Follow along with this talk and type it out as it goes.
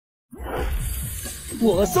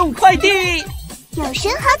我送快递有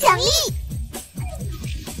神豪奖励。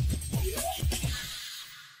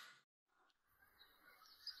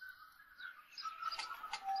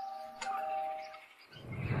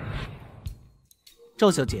赵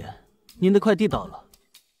小姐，您的快递到了。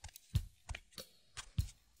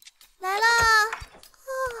来啦！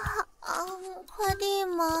快递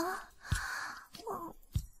吗？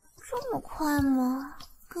这么快吗？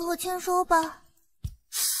给我签收吧。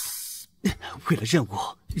为了任务，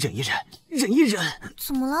忍一忍，忍一忍。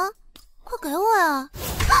怎么了？快给我呀！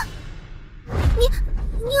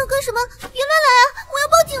你要干什么？别乱来啊！我要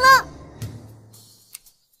报警了！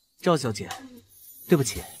赵小姐，对不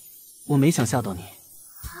起，我没想吓到你。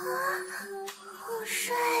好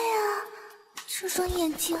帅呀！这双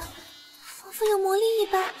眼睛仿佛有魔力一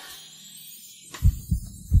般。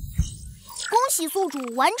恭喜宿主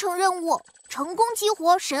完成任务，成功激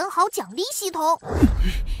活神豪奖励系统。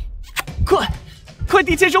快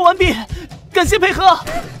递签收完毕，感谢配合，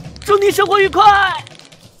祝你生活愉快。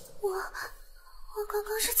我刚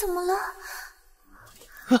刚是怎么了？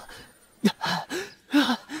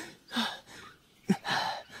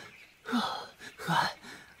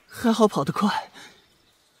还好跑得快，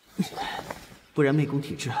不然媚功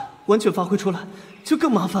体质完全发挥出来就更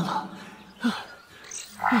麻烦了。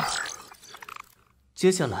接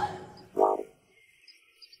下来，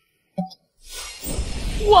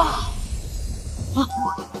哇！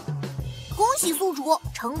恭喜宿主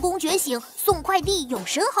成功觉醒，送快递有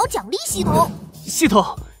神豪奖励系统。系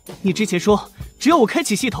统，你之前说只要我开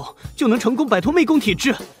启系统就能成功摆脱媚功体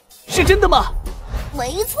质，是真的吗？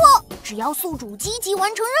没错，只要宿主积极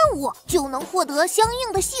完成任务，就能获得相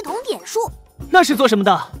应的系统点数。那是做什么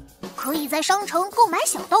的？可以在商城购买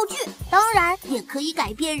小道具，当然也可以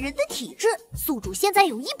改变人的体质。宿主现在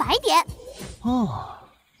有100点。哦，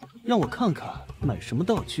让我看看买什么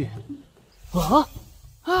道具。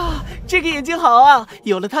这个眼睛好啊，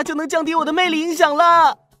有了它就能降低我的魅力影响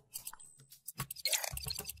了。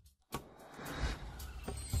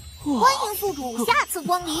欢迎宿主下次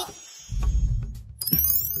光临。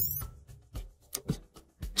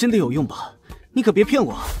真的有用吧？你可别骗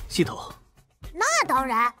我，系统。那当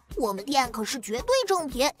然，我们店可是绝对正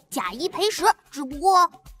品，假一赔10。只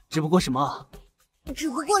不过什么？只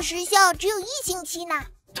不过时效只有1星期呢。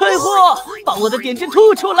退货，把我的点券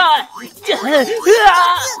吐出来！道具已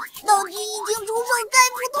经出售，概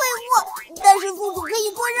不退货。但是宿主可以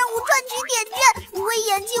过任务赚取点券，为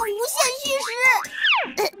眼镜无限续时。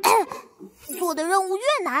做的任务越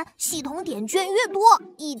难，系统点券越多，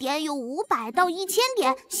一点有500到1000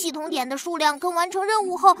点。系统点的数量跟完成任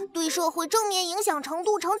务后对社会正面影响程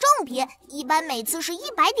度成正比。一般每次是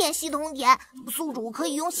100点系统点，宿主可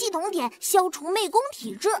以用系统点消除媚功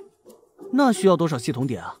体质。那需要多少系统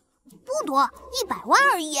点啊？不多，100万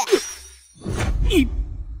而已。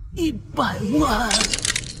100万？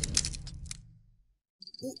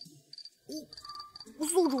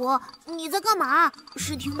宿主，你在干嘛？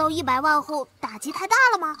是听到100万后打击太大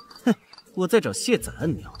了吗？哼，我在找卸载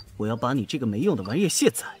按钮，我要把你这个没用的玩意卸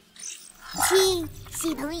载。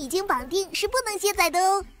系统已经绑定，是不能卸载的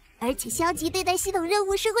哦。而且消极对待系统任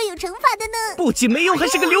务是会有惩罚的呢。不仅没用，还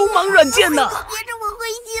是个流氓软件呢！别这么灰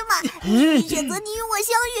心嘛！选择你与我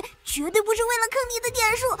相遇，绝对不是为了坑你的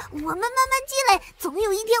点数。我们慢慢积累，总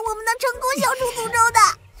有一天我们能成功消除诅咒的。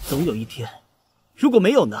总有一天，如果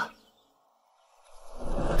没有呢？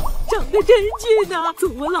长得真俊呐！做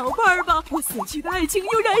我老伴儿吧，我死去的爱情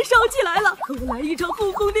又燃烧起来了，和我来一场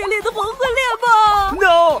轰轰烈烈的黄昏恋吧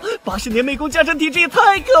 ！No，80年媚功加成体质也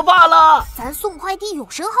太可怕了！咱送快递有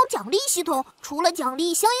神豪奖励系统，除了奖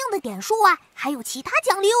励相应的点数外，还有其他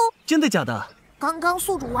奖励哦。真的假的？刚刚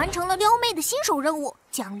宿主完成了撩妹的新手任务，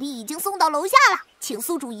奖励已经送到楼下了，请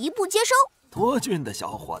宿主移步接收。多俊的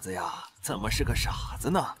小伙子呀，怎么是个傻子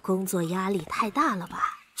呢？工作压力太大了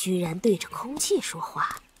吧？居然对着空气说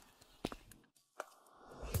话。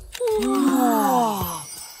哇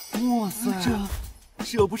塞，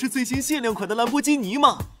这不是最新限量款的兰博基尼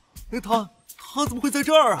吗？他怎么会在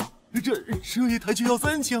这儿啊？这一台就要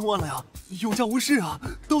3000万了呀！有价无市啊！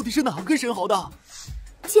到底是哪个神豪的？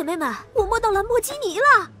姐妹们，我摸到兰博基尼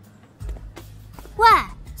了！喂，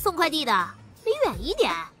送快递的，离远一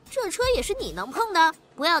点，这车也是你能碰的，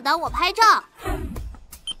不要挡我拍照。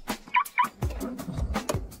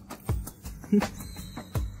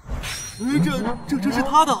这是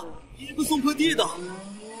他的，一个送快递的。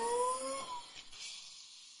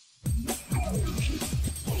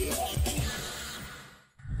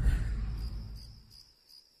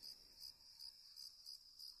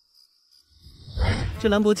这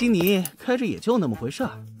兰博基尼开着也就那么回事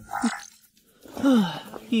儿。唉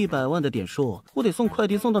，100万的点数，我得送快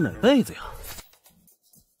递送到哪辈子呀？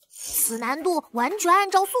此难度完全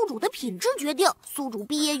按照宿主的品质决定。宿主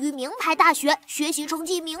毕业于名牌大学，学习成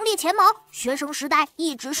绩名列前茅，学生时代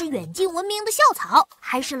一直是远近闻名的校草，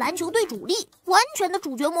还是篮球队主力，完全的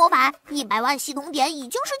主角模板。100万系统点已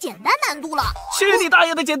经是简单难度了。去你大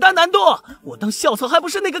爷的简单难度！我当校草还不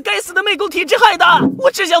是那个该死的媚共体质害的，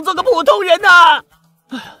我只想做个普通人呐！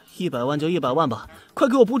哎呀，100万就100万吧，快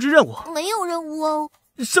给我布置任务。没有任务哦。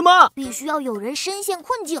什么？必须要有人深陷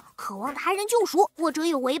困境，渴望他人救赎，或者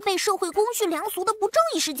有违背社会公序良俗的不正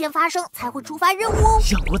义事件发生，才会触发任务哦。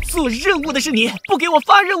让我做任务的是你，不给我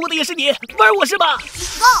发任务的也是你，玩我是吧？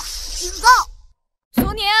警告！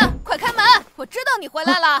苏宁，快开门！我知道你回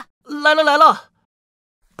来了。来了。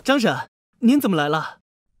张婶，您怎么来了？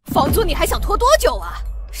房租你还想拖多久啊？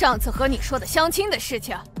上次和你说的相亲的事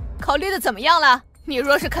情，考虑的怎么样了？你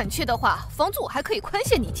若是肯去的话，房租我还可以宽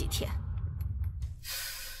限你几天。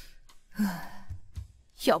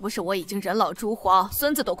要不是我已经人老珠黄，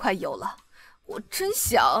孙子都快有了，我真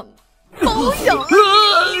想包养。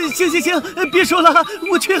行，别说了，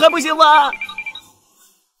我去还不行吗？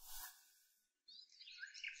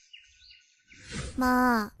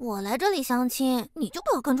妈，我来这里相亲，你就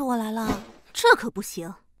不要跟着我来了。这可不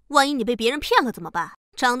行，万一你被别人骗了怎么办？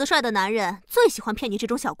长得帅的男人最喜欢骗你这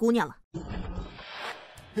种小姑娘了。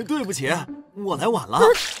对不起，我来晚了。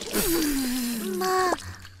妈，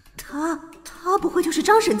他不会就是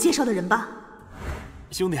张婶介绍的人吧？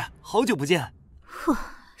兄弟，好久不见。呵，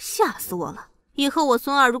吓死我了！以后我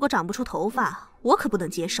孙儿如果长不出头发，我可不能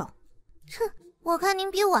接受。哼，我看您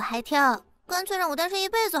比我还挑，干脆让我单身一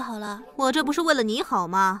辈子好了。我这不是为了你好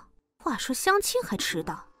吗？话说相亲还迟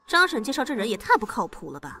到，张婶介绍这人也太不靠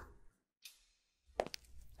谱了吧！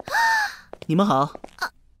你们好，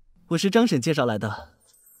我是张婶介绍来的，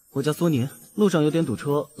我叫苏宁，路上有点堵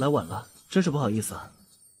车，来晚了，真是不好意思啊。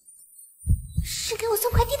是给我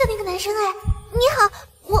送快递的那个男生哎，你好，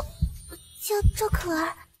我叫赵可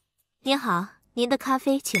儿。您好，您的咖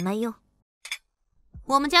啡请慢用。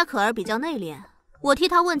我们家可儿比较内敛，我替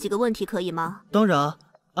她问几个问题可以吗？当然，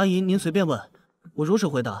阿姨您随便问，我如实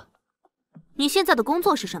回答。你现在的工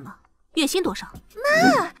作是什么？月薪多少？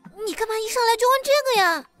妈，你干嘛一上来就问这个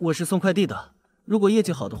呀？我是送快递的，如果业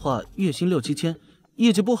绩好的话，月薪6、7千；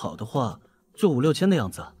业绩不好的话，就5、6千的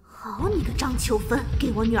样子。好你个张秋芬，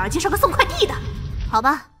给我女儿介绍个送快递的。好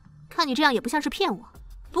吧，看你这样也不像是骗我。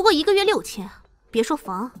不过1个月6千，别说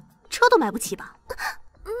房，车都买不起吧？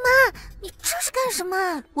妈，你这是干什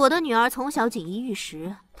么？我的女儿从小锦衣玉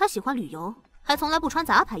食，她喜欢旅游，还从来不穿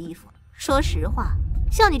杂牌衣服。说实话，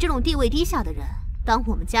像你这种地位低下的人，当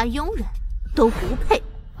我们家佣人都不配。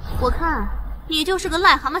我看你就是个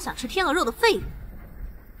癞蛤蟆想吃天鹅肉的废物。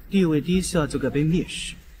地位低下就该被蔑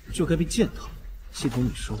视，就该被践踏。系统，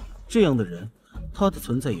你说这样的人，他的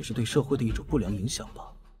存在也是对社会的一种不良影响吧？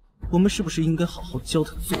我们是不是应该好好教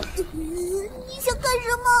他做人？你想干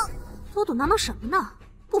什么？嘟嘟囔囔什么呢？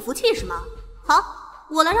不服气是吗？好，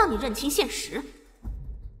我来让你认清现实。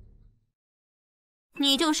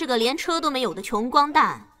你就是个连车都没有的穷光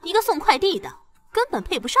蛋，一个送快递的，根本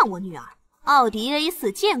配不上我女儿。奥迪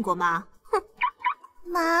A4 见过吗？哼！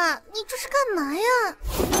妈，你这是干嘛呀？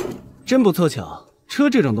真不凑巧，车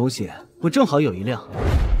这种东西，我正好有一辆，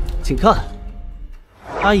请看。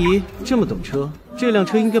阿姨这么懂车，这辆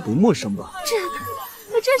车应该不陌生吧？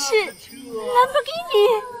这是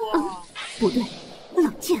Lamborghini。不对，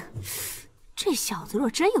冷静。这小子若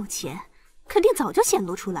真有钱，肯定早就显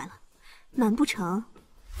露出来了。难不成？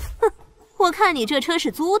哼，我看你这车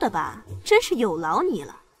是租的吧？真是有劳你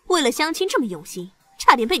了。为了相亲这么用心，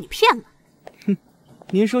差点被你骗了。哼，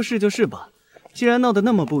您说是就是吧。既然闹得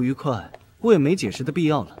那么不愉快，我也没解释的必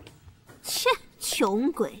要了。切，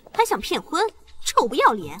穷鬼还想骗婚，臭不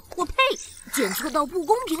要脸！我呸！检测到不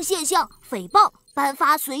公平现象，诽谤，颁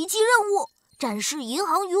发随机任务，展示银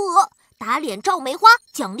行余额，打脸赵梅花，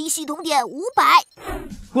奖励系统点500。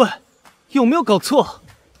喂，有没有搞错？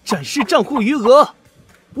展示账户余额，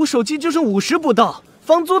我手机就剩50不到，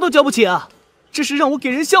房租都交不起啊！这是让我给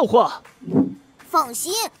人笑话。放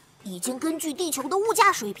心，已经根据地球的物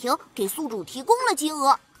价水平给宿主提供了金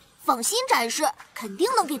额，放心展示，肯定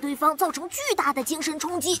能给对方造成巨大的精神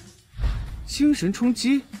冲击。精神冲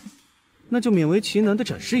击？那就勉为其难的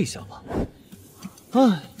展示一下吧。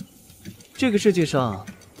唉，这个世界上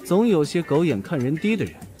总有些狗眼看人低的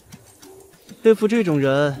人，对付这种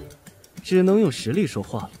人，只能用实力说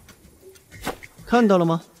话了。看到了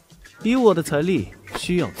吗？以我的财力，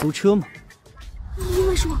需要租车吗？1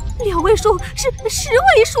位数、2位数、10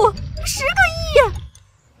位数，10个亿！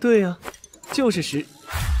对呀，就是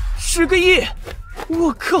10个亿！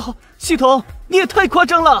我靠，系统你也太夸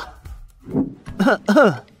张了！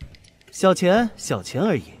小钱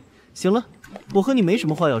而已。行了，我和你没什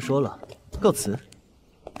么话要说了，告辞。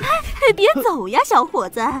别走呀，小伙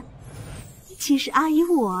子。其实阿姨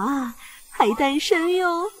我啊，还单身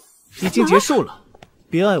哟。已经结束了，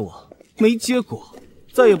别爱我，没结果，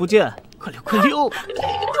再也不见。快溜快溜！我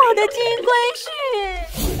的金龟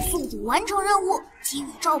婿，宿主完成任务，给予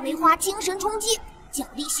赵梅花精神冲击，奖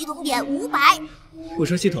励系统点500。我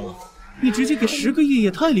说系统，你直接给10个亿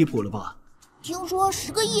也太离谱了吧？听说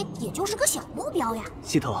10个亿也就是个小目标呀。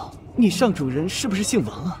系统，你上主人是不是姓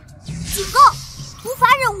王啊？警告！突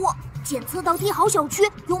发任务，检测到帝豪小区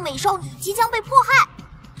有美少女即将被迫害。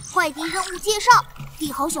快递任务介绍：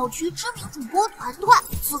帝豪小区知名主播团团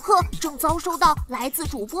此刻正遭受到来自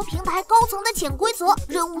主播平台高层的潜规则，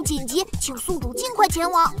任务紧急，请宿主尽快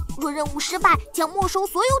前往。若任务失败，将没收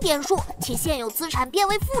所有点数，且现有资产变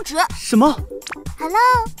为负值。什么 ？Hello，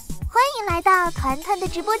 欢迎来到团团的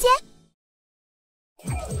直播间。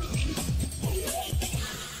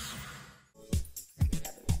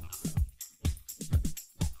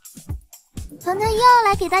团团又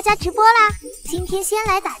来给大家直播啦！今天先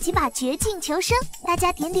来打几把绝境求生，大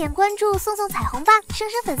家点点关注，送送彩虹棒，升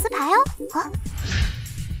升粉丝牌哦！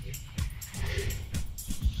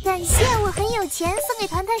感谢我很有钱送给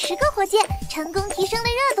团团10个火箭，成功提升了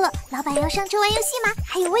热度。老板要上车玩游戏吗？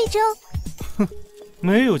还有位置哦。哼，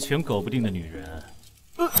没有钱搞不定的女人。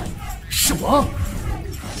什么？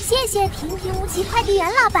谢谢平平无奇快递员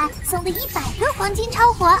老板送的100个黄金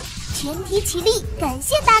超火，全体起立，感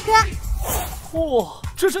谢大哥。哇，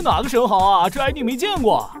这是哪个神豪啊？这 ID 没见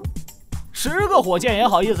过。10个火箭也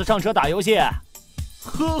好意思上车打游戏？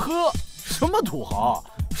呵呵，什么土豪，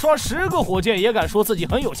刷10个火箭也敢说自己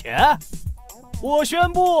很有钱？我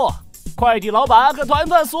宣布，快递老板可团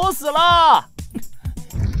团锁死了。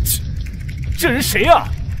这人谁啊？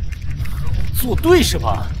作对是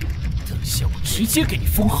吧？等下我直接给你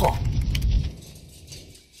封号。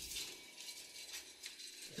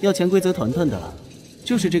要潜规则团团的，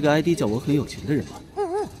就是这个 ID 叫我很有钱的人吗？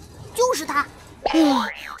就是他。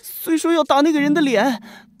虽说要打那个人的脸，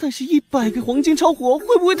但是100个黄金超火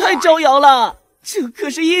会不会太招摇了？这可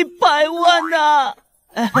是100万呐！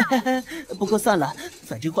不过算了，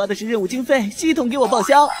反正花的是任务经费，系统给我报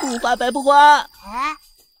销，不花白不花。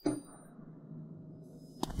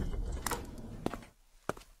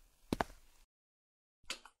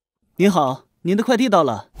您好，您的快递到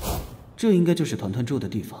了，这应该就是团团住的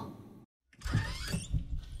地方。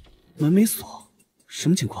门没锁，什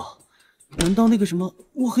么情况？难道那个什么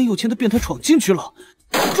我很有钱的变态闯进去了？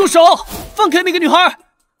住手！放开那个女孩！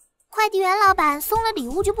快递员老板送了礼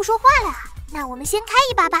物就不说话了啊？那我们先开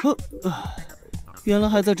一把吧。原来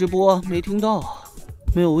还在直播，没听到。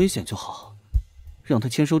没有危险就好。让他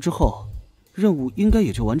签收之后，任务应该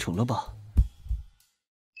也就完成了吧。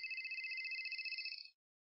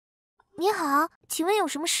你好，请问有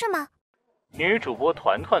什么事吗？女主播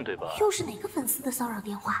团团对吧？又是哪个粉丝的骚扰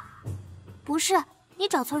电话？不是，你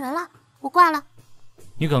找错人了，我挂了。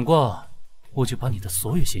你敢挂，我就把你的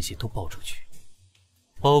所有信息都爆出去，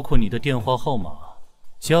包括你的电话号码、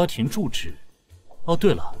家庭住址。哦，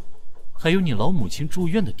对了，还有你老母亲住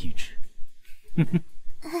院的地址。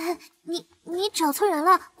你找错人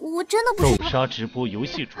了，我真的不是。豆沙直播游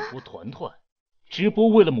戏主播团团，直播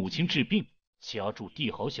为了母亲治病，家住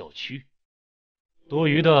帝豪小区。多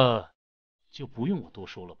余的就不用我多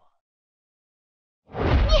说了吧。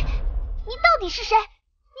你到底是谁？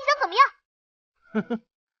你想怎么样？呵呵，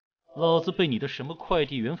老子被你的什么快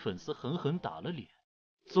递员粉丝狠狠打了脸，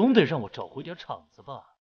总得让我找回点场子吧。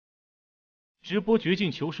直播绝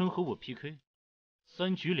境求生和我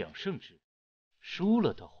PK，3局2胜制，输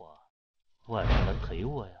了的话，晚上来陪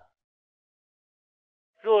我呀。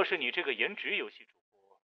若是你这个颜值游戏主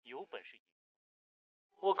播有本事赢，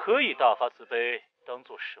我可以大发慈悲，当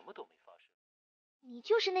做什么都没发生。你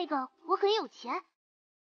就是那个我很有钱，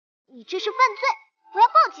你这是犯罪，我要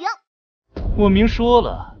报警。我明说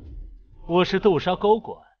了，我是豆沙高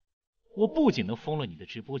管，我不仅能封了你的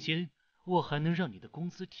直播间，我还能让你的工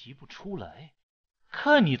资提不出来，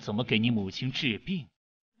看你怎么给你母亲治病，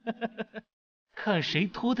看谁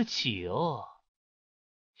拖得起哦。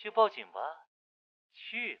去报警吧，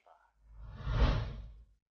去吧。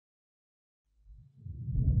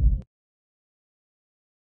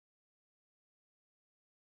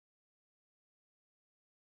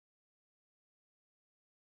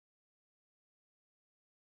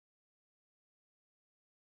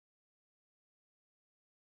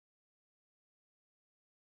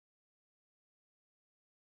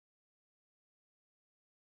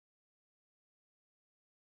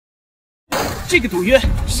这个赌约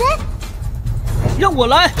谁？让我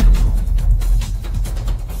来！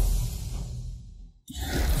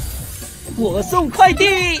我送快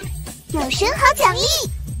递有神豪奖励。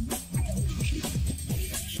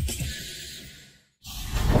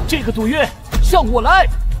这个赌约让我来。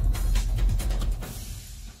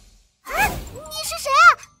你是谁啊？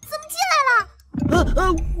怎么进来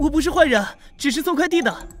了？我不是坏人，只是送快递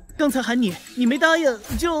的。刚才喊你，你没答应，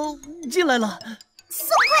就进来了。送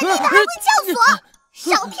快递的还会撬锁，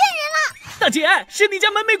少骗人了！大姐，是你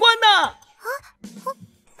家门没关呢。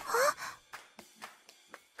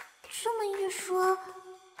这么一说，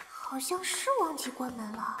好像是忘记关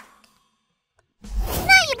门了。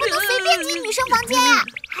那也不能随便进女生房间呀！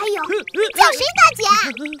还有，叫谁大姐？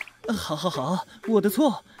好，我的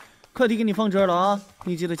错。快递给你放这儿了啊，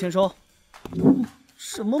你记得签收。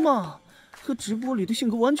什么嘛，和直播里的性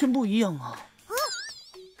格完全不一样啊！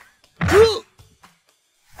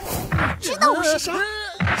知道我是谁？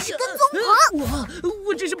是跟踪狂。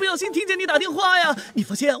我只是不小心听见你打电话呀！你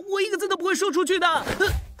放心，我一个字都不会说出去的。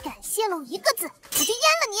敢泄露一个字，我就阉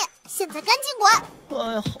了你！现在赶紧滚！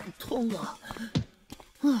哎呀，好痛啊！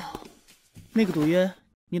那个赌约，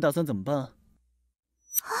你打算怎么办？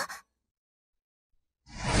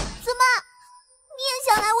怎么，你也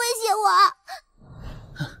想来威胁我？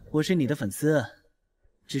我是你的粉丝，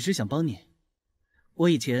只是想帮你。我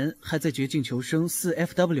以前还在《绝境求生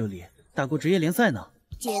4FW》里打过职业联赛呢。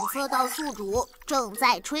检测到宿主正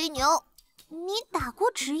在吹牛。你打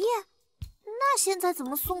过职业？那现在怎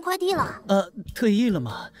么送快递了？退役了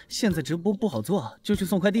嘛，现在直播不好做，就去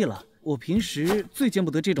送快递了。我平时最见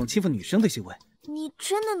不得这种欺负女生的行为。你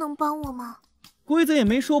真的能帮我吗？规则也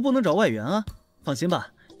没说不能找外援啊，放心吧，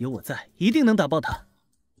有我在，一定能打爆他。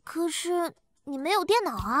可是你没有电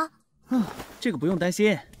脑啊。这个不用担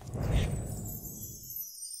心。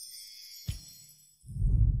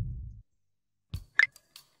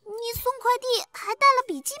你送快递还带了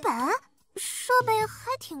笔记本，设备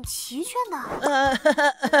还挺齐全的。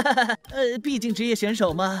毕竟职业选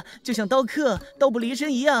手嘛，就像刀客刀不离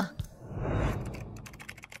身一样。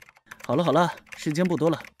好了，时间不多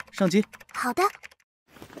了，上机。好的。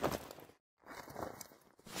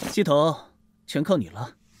系统全靠你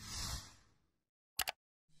了。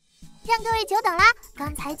让各位久等啦，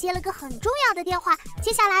刚才接了个很重要的电话，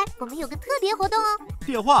接下来我们有个特别活动哦。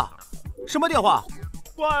电话？什么电话？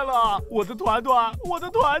坏了，我的团团！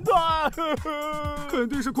肯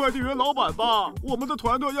定是快递员老板吧？我们的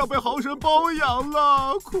团团要被豪神包养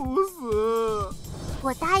了，哭死！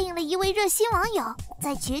我答应了一位热心网友，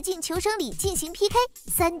在绝境求生里进行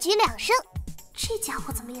PK，3局2胜。这家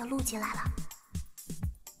伙怎么也录进来了？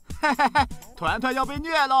团团要被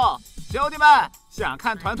虐喽！兄弟们，想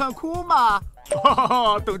看团团哭吗？哈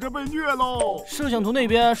哈，等着被虐喽！摄像头那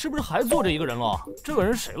边是不是还坐着一个人了？这个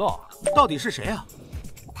人谁了？到底是谁啊？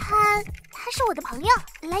他是我的朋友，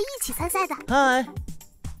来一起参赛的。嗨，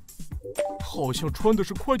好像穿的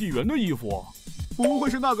是快递员的衣服，不会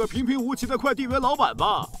是那个平平无奇的快递员老板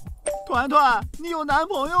吧？团团，你有男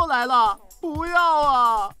朋友来了，不要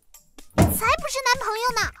啊！才不是男朋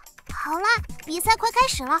友呢！好啦，比赛快开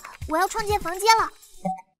始了，我要创建房间了。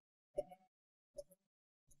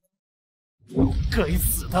该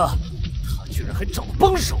死的，他居然还找了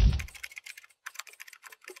帮手！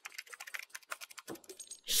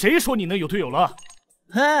谁说你能有队友了？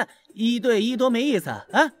嗨，1对1多没意思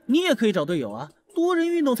啊！你也可以找队友啊，多人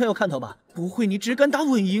运动才有看头吧？不会你只敢打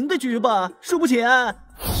稳赢的局吧？输不起。有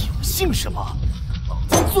姓什么？老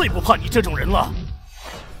子最不怕你这种人了！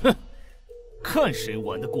哼，看谁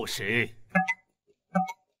玩得过谁。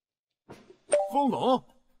风龙，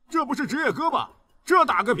这不是职业哥吧？这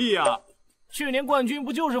打个屁呀！去年冠军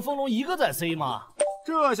不就是风龙一个在 C 吗？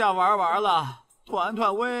这下玩完了，团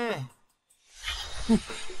团威。哼，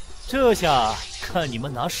这下看你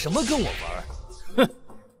们拿什么跟我玩！哼！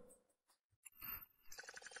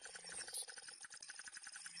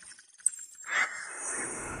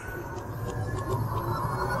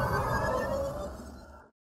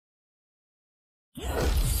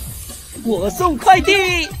我送快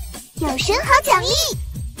递，有神豪奖励。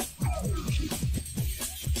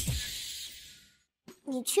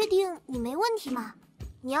你确定你没问题吗？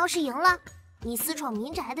你要是赢了，你私闯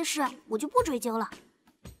民宅的事我就不追究了。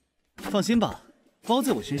放心吧，包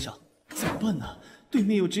在我身上。怎么办呢？对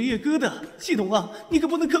面有职业哥的，系统啊，你可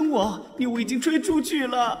不能坑我，我已经吹出去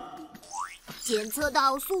了。检测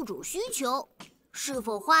到宿主需求，是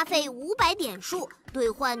否花费500点数兑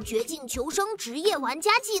换绝境求生职业玩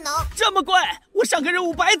家技能？这么贵，我上个任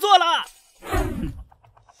务白做了。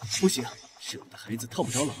不行，是我的孩子套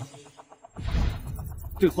不着狼。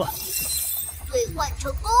兑换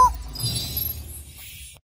成功。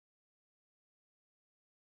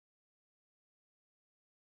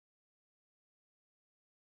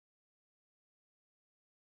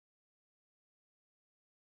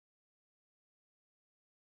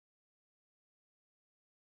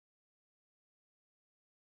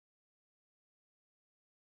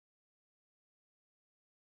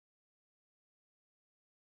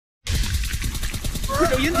出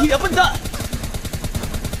手掩体啊，笨蛋！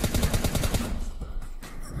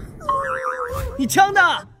你枪呢？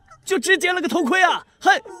就只捡了个头盔啊，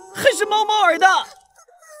还是猫猫耳的。人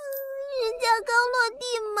家刚落地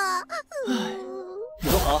嘛。你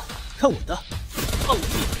都好，看我的，奥义，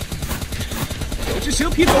九只蛇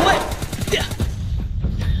皮走位。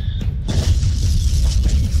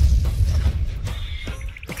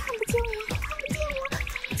看不见我，看不见我，看不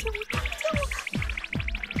见我，看不见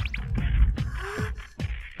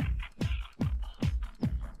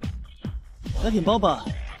我。来点包吧。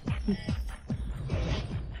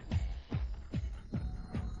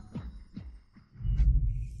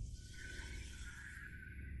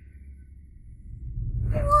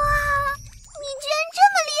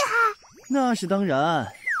那是当然。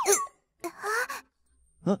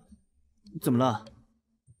怎么了？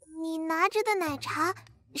你拿着的奶茶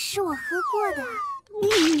是我喝过的。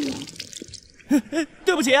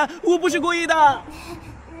对不起，我不是故意的。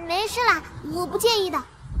没事啦，我不介意的。哇！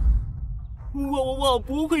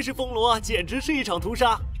不愧是风罗啊，简直是一场屠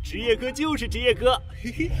杀！职业哥就是职业哥，嘿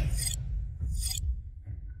嘿。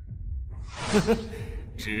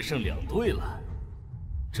只剩2队了，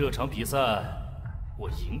这场比赛我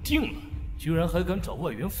赢定了。居然还敢找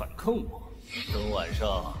外援反抗我！等晚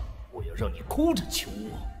上我要让你哭着求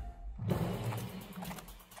我。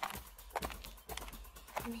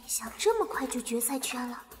没想这么快就决赛圈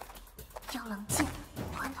了，要冷静，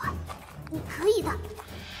团团，你可以的。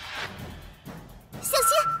小心，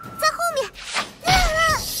在后面！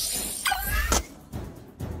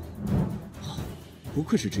不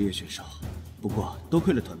愧是职业选手，不过多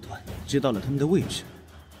亏了团团知道了他们的位置。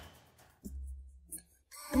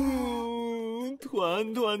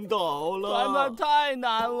团团倒了，团团太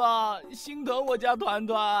难了，心疼我家团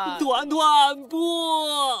团。团团不，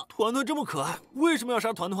团团这么可爱，为什么要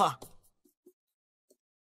杀团团？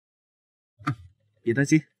别担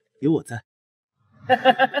心，有我在。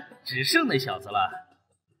只剩那小子了，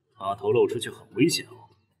他头露出去很危险哦。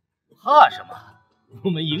怕什么？我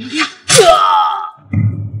们赢定！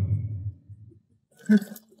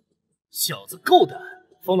小子够胆，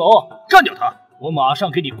风龙，干掉他！我马上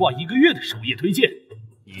给你挂1个月的首页推荐，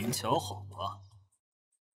您瞧好吧。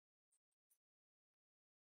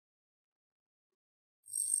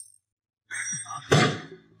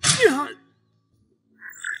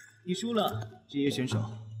你输了，职业选手。赢了，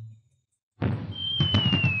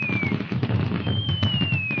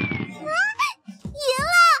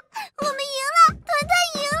我们赢了，团团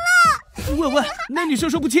赢了。喂，那你说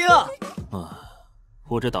不清啊！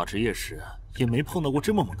我这打职业时也没碰到过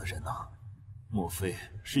这么猛的人啊。莫非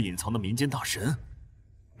是隐藏的民间大神？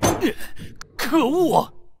可恶！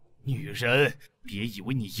女人，别以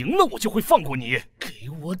为你赢了我就会放过你，给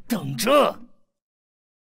我等着！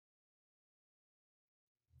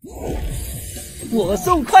我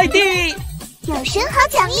送快递，有神豪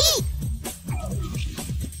奖励！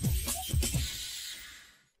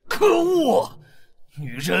可恶！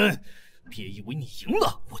女人，别以为你赢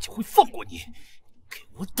了我就会放过你，给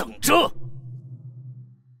我等着！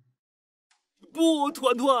不，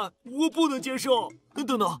团团，我不能接受。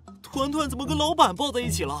等等，团团怎么跟老板抱在一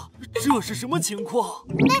起了？这是什么情况？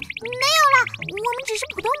没有啦，我们只是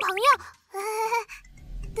普通朋友，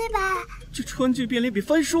对吧？这川剧变脸比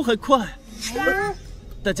翻书还快。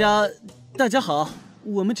大家好，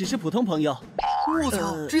我们只是普通朋友。我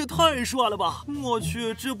操，这也太帅了吧！我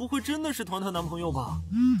去，这不会真的是团团男朋友吧？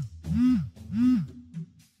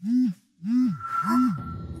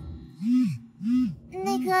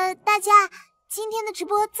那个大家。今天的直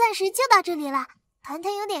播暂时就到这里了，团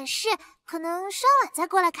团有点事，可能稍晚再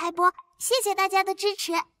过来开播。谢谢大家的支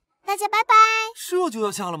持，大家拜拜。这就要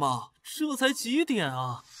下了吗？这才几点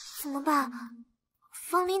啊？怎么办？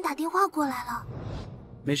方林打电话过来了。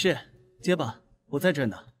没事，接吧，我在这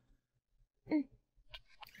呢。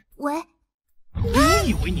喂。你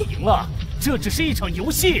以为你赢了？这只是一场游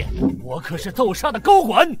戏，我可是豆沙的高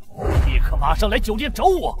管，立刻马上来酒店找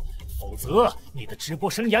我。否则，你的直播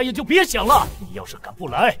生涯也就别想了。你要是敢不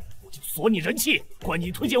来，我就锁你人气，关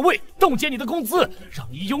你推荐位，冻结你的工资，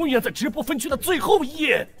让你永远在直播分区的最后一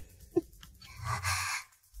页。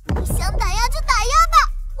你想打压就打压吧，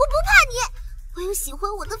我不怕你。我有喜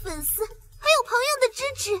欢我的粉丝，还有朋友的支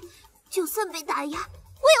持，就算被打压，我也会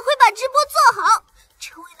把直播做好，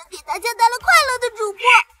成为能给大家带来快乐的主播。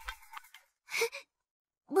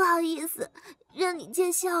不好意思，让你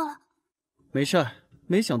见笑了。没事儿。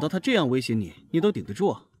没想到他这样威胁你，你都顶得住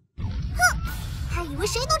啊！哼，他以为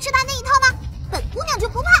谁都吃他那一套吗？本姑娘就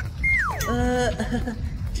不怕。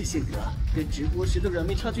这性格跟直播时的软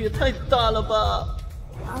妹差距也太大了吧！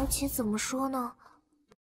而且怎么说呢？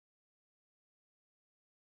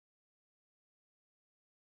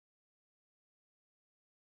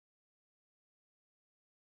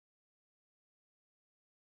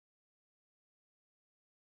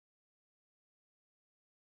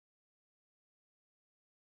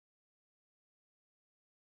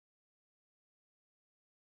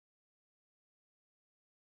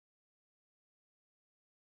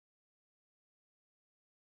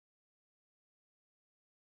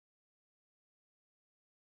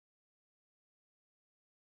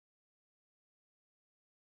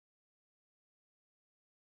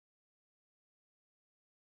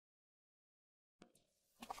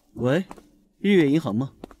喂，日月银行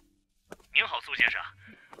吗？您好，苏先生，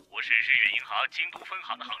我是日月银行京都分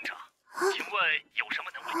行的行长，请问有什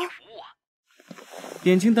么能为您服务啊？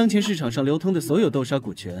点清当前市场上流通的所有豆沙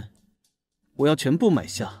股权，我要全部买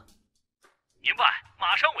下。明白，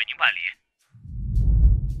马上为您办理。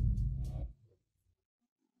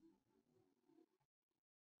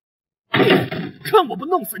看我不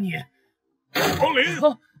弄死你！王林，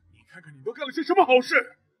你看看你都干了些什么好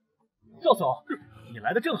事！赵总，你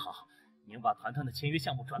来的正好，您把团团的签约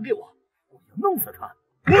项目转给我，我要弄死他！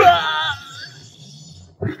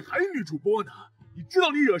还女主播呢？你知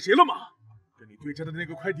道你惹谁了吗？跟你对战的那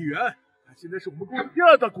个快递员，他现在是我们公司第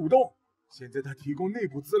2大股东。现在他提供内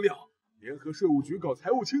部资料，联合税务局搞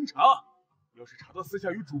财务清查。要是查到私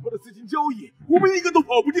下与主播的资金交易，我们一个都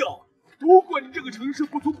跑不掉。都怪你这个成事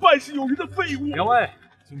不足败事有余的废物！两位，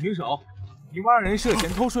请停手！你们2人涉嫌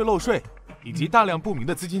偷税漏税以及大量不明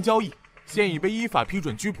的资金交易，现已被依法批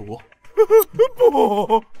准拘捕。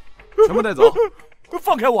不，全部带走！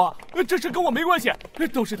放开我！这事跟我没关系，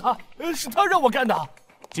都是他，是他让我干的。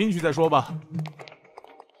进去再说吧。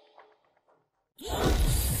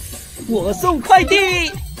我送快递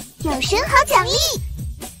有神豪奖励。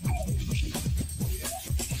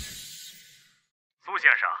苏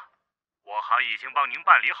先生，我行已经帮您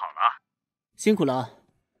办理好了。辛苦了，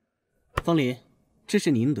方林，这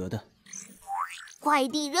是你应得的。快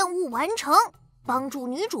递任务完成，帮助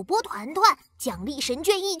女主播团团，奖励神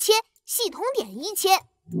券1000，系统点1000。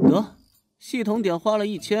得，系统点花了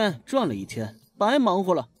1000，赚了1000，白忙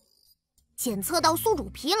活了。检测到宿主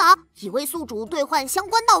疲劳，已为宿主兑换相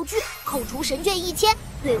关道具，扣除神券1000，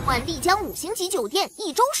兑换丽江5星级酒店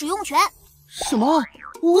1周使用权。什么？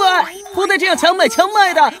喂，不带这样强买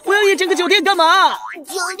的！我要一整个酒店干嘛？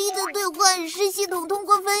奖励的兑换是系统通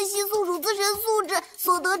过分析宿主自身素质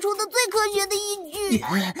所得出的最科学的依据。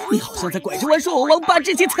你好像在拐着弯说我王八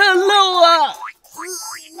之前侧漏啊！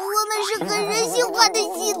我们是很人性化的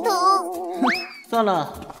系统。算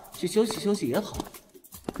了，去休息休息也好。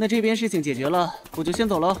那这边事情解决了，我就先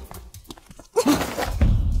走了。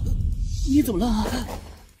你怎么了？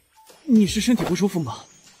你是身体不舒服吗？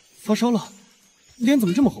发烧了？脸怎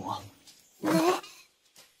么这么红啊？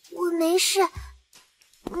我没事，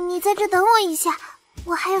你在这等我一下，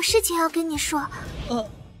我还有事情要跟你说。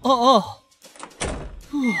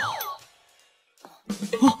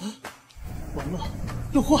完了，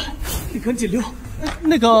要坏，得赶紧溜。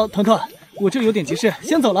那个团团，我这有点急事，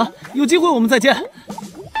先走了，有机会我们再见。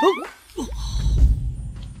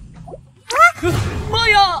妈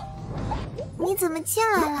呀！你怎么进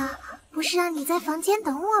来了？不是让你在房间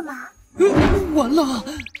等我吗？完了！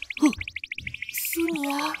苏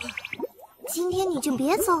宁，今天你就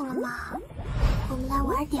别走了嘛，我们来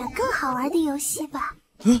玩点更好玩的游戏吧。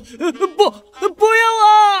不要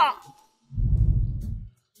啊！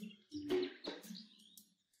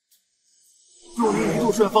若你一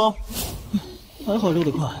路顺风，还好溜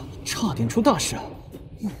得快，差点出大事。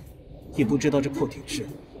也不知道这破铁质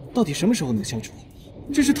到底什么时候能消除，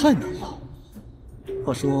真是太难了。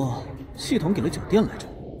话说，系统给了酒店来着。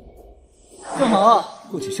正好啊，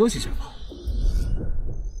过去休息下吧。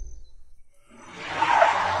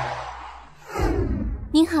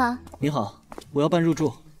您好。你好，我要办入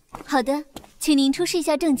住。好的，请您出示一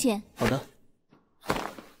下证件。好的。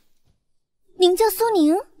您叫苏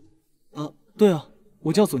宁？对啊，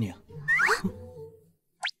我叫苏宁。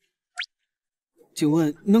请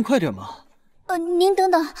问能快点吗？您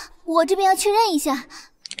等等，我这边要确认一下。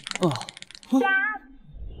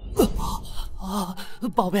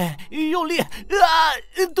宝贝，用力啊！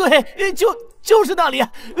对，就是那里啊！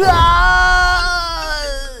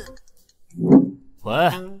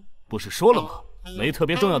喂，不是说了吗？没特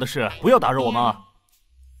别重要的事，不要打扰我们啊！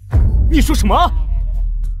你说什么？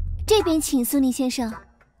这边请，苏宁先生，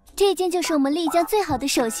这间就是我们丽江最好的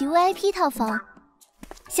首席 VIP 套房，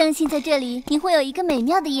相信在这里你会有一个美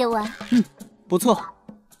妙的夜晚。不错。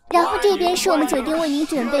然后这边是我们酒店为您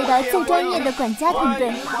准备的最专业的管家团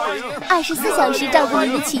队，24小时照顾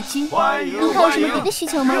您的起居。您还有什么别的需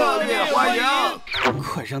求吗？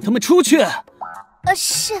快让他们出去！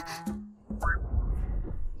是。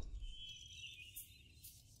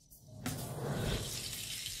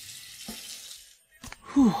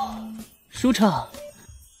舒畅。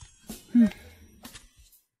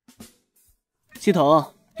系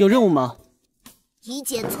统有任务吗？已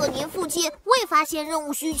检测您附近未发现任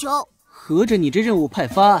务需求。合着你这任务派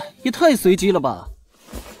发也太随机了吧！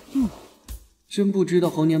真不知道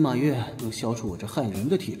猴年马月能消除我这害人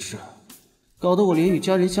的体质，搞得我连与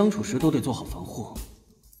家人相处时都得做好防护。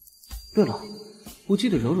对了，我记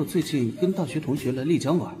得柔柔最近跟大学同学来丽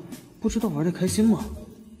江玩，不知道玩得开心吗？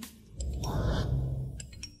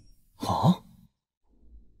好，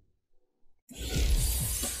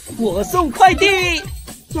我送快递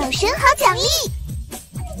有神豪奖励。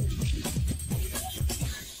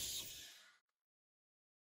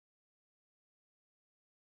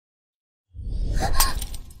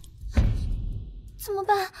怎么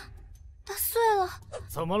办？它碎了！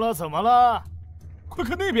怎么了？怎么了？快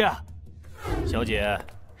看那边！小姐，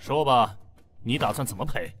说吧，你打算怎么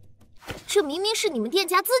赔？这明明是你们店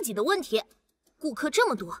家自己的问题，顾客这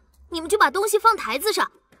么多，你们就把东西放台子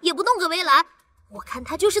上，也不弄个围栏，我看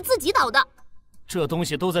他就是自己倒的。这东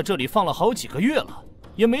西都在这里放了好几个月了，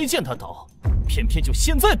也没见他倒，偏偏就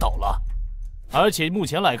现在倒了。而且目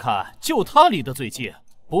前来看，就他离得最近，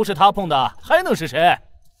不是他碰的，还能是谁？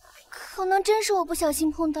可能真是我不小心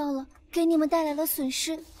碰到了，给你们带来了损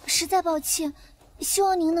失，实在抱歉，希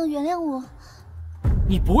望您能原谅我。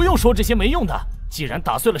你不用说这些没用的，既然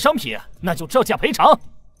打碎了商品，那就照价赔偿。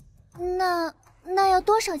那要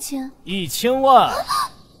多少钱？1000万。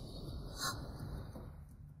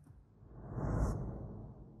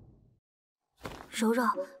柔柔，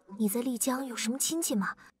你在丽江有什么亲戚吗？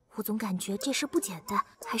我总感觉这事不简单，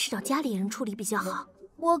还是找家里人处理比较好。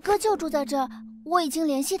我哥就住在这儿，我已经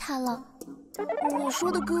联系他了。你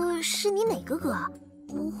说的哥是你哪个哥啊？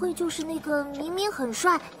不会就是那个明明很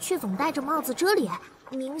帅，却总戴着帽子遮脸，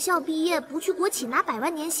名校毕业不去国企拿100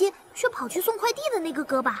万年薪，却跑去送快递的那个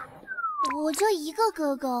哥吧？我就一个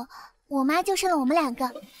哥哥，我妈就生了我们2个。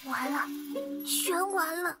完了，全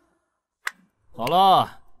完了。好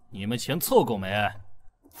了，你们钱凑够没？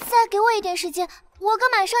再给我一点时间，我哥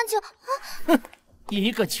马上就……哼，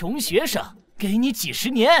一个穷学生，给你几十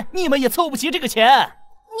年，你们也凑不齐这个钱。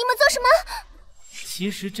你们做什么？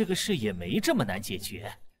其实这个事也没这么难解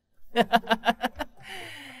决，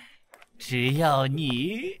只要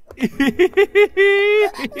你别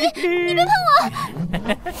碰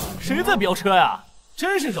我！谁在飙车呀？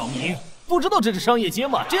真是扰民！不知道这是商业街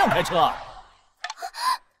吗？这样开车？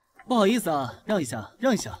不好意思啊，让一下，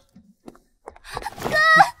让一下。哥，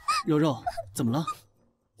柔柔，怎么了？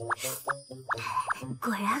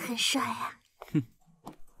果然很帅啊！哼，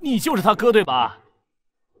你就是他哥对吧？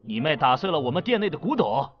你妹打碎了我们店内的古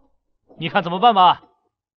董，你看怎么办吧？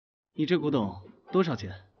你这古董多少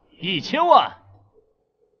钱？1000万。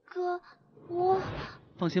哥，我……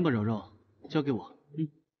放心吧，柔柔，交给我。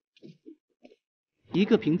一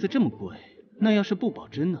个瓶子这么贵，那要是不保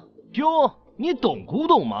真呢？哟，你懂古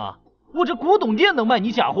董吗？我这古董店能卖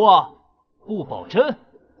你假货？不保真，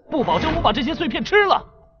不保真，我把这些碎片吃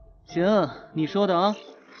了。行，你说的啊。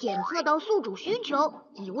检测到宿主需求，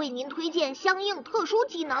已为您推荐相应特殊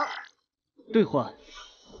机能。兑换。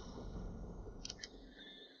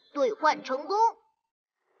兑换成功。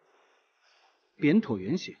扁椭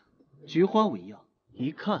圆形，菊花纹样，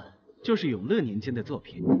一看就是永乐年间的作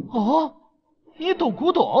品。哦，你懂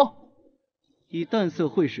古董？以淡色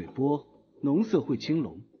绘水波，浓色绘青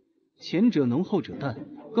龙，前者浓后者淡，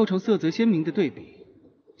构成色泽鲜明的对比。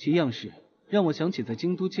其样式让我想起在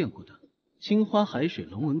京都见过的青花海水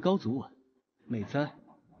龙纹高足碗，美哉，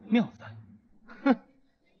妙哉！哼，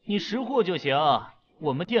你识货就行，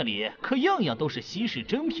我们店里可样样都是稀世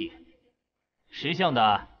珍品。识相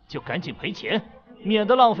的就赶紧赔钱，免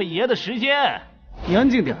得浪费爷的时间。你安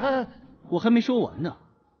静点，我还没说完呢。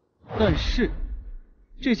但是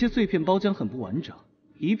这些碎片包浆很不完整，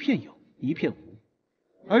一片有，一片无。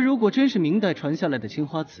而如果真是明代传下来的青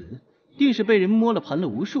花瓷，定是被人摸了盘了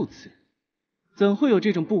无数次。怎会有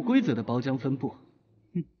这种不规则的包浆分布？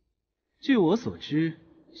据我所知，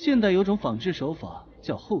现代有种仿制手法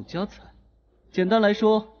叫后加彩，简单来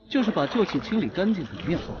说，就是把旧器清理干净表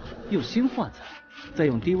面后，用新化彩，再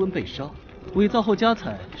用低温焙烧。伪造后加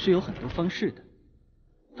彩是有很多方式的，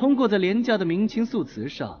通过在廉价的明清素瓷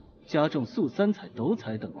上加重素三彩、斗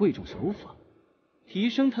彩等贵重手法，提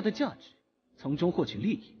升它的价值，从中获取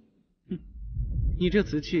利益。你这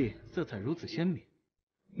瓷器色彩如此鲜明，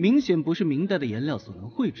明显不是明代的颜料所能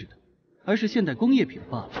绘制的，而是现代工业品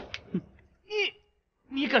罢了。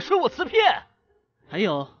你敢说我瓷片？还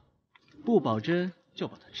有，不保真就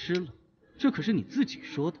把它吃了，这可是你自己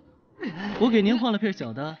说的。我给您换了片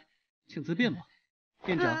小的，请自便吧，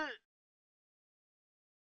店长。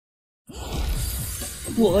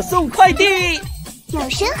我送快递有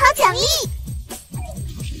神豪奖励。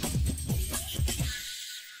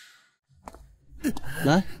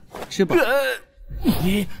来，吃吧。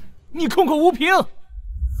你空口无凭！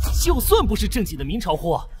就算不是正经的明朝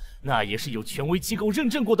货，那也是有权威机构认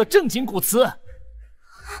证过的正经古瓷。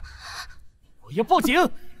我要报警，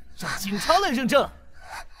让警察来认证。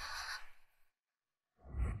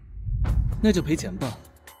那就赔钱吧。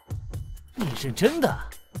你认真的？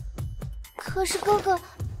可是哥哥，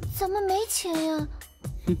咱们没钱呀。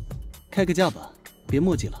开个价吧，别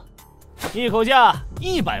墨迹了。一口价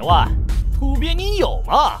100万，土鳖你有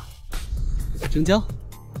吗？成交，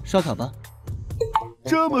刷卡吧。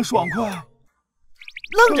这么爽快，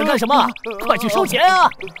愣着干什么？快去收钱啊！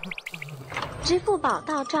支付宝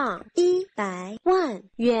到账100万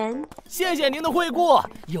元。谢谢您的惠顾，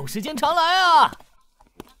有时间常来啊。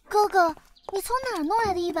哥哥，你从哪儿弄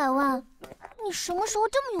来的100万？你什么时候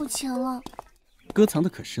这么有钱了？哥藏的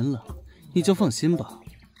可深了，你就放心吧。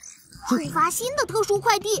首发新的特殊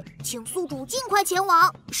快递，请宿主尽快前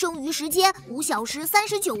往，剩余时间5小时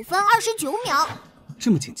39分29秒。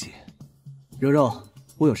这么紧急？柔柔，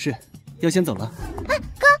我有事，要先走了。哎，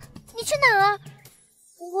哥，你去哪儿啊？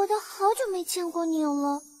我都好久没见过你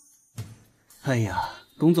了。哎呀，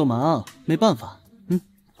工作忙，没办法。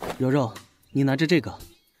柔柔，你拿着这个，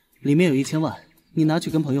里面有1000万，你拿去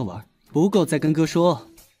跟朋友玩，不够再跟哥说。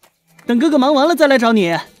等哥哥忙完了再来找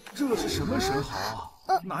你。这是什么神豪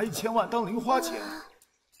啊？拿1000万当零花钱？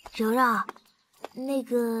柔柔，那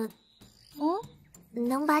个，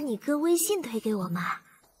能把你哥微信推给我吗？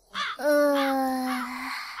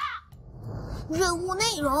任务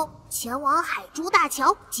内容：前往海珠大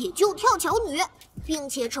桥解救跳桥女，并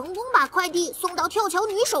且成功把快递送到跳桥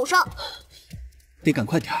女手上。得赶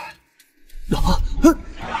快点儿。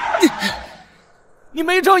你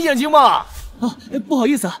没长眼睛吗？不好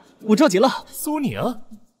意思啊，我着急了。苏宁，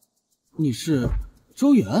你是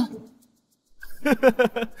周远？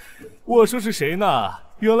我说是谁呢？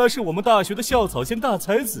原来是我们大学的校草线大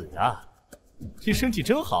才子呀！你身体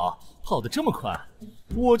真好，跑得这么快，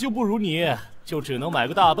我就不如你，就只能买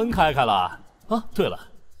个大奔开开了。啊，对了，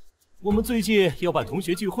我们最近要办同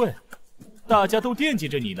学聚会，大家都惦记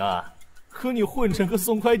着你呢，可你混成个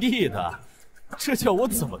送快递的，这叫我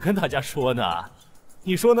怎么跟大家说呢？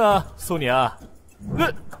你说呢，苏宁？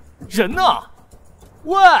人呢？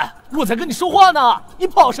喂，我在跟你说话呢，你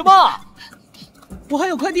跑什么？我还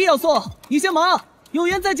有快递要送，你先忙，有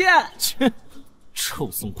缘再见。切，臭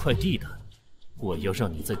送快递的，我要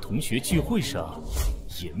让你在同学聚会上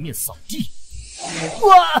颜面扫地。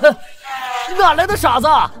哇，哪来的傻子？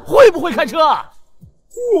会不会开车？哇，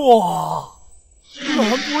兰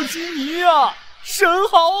博基尼呀，神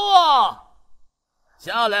豪啊！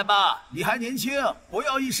下来吧，你还年轻，不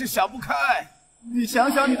要一时想不开。你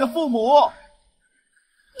想想你的父母。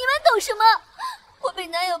你们懂什么？我被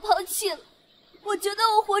男友抛弃了，我觉得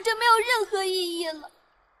我活着没有任何意义了。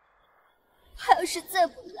他要是再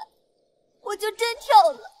不来，我就真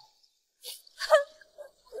跳了。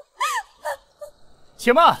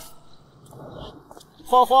且慢，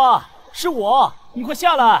花花，是我，你快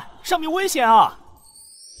下来，上面危险啊！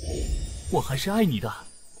我还是爱你的，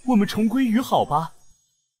我们重归于好吧。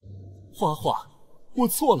花花，我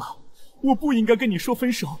错了，我不应该跟你说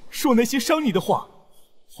分手，说那些伤你的话。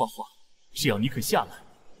花花，只要你肯下来，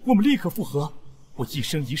我们立刻复合，我一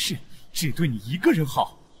生一世只对你一个人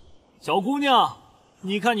好。小姑娘，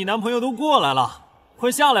你看你男朋友都过来了，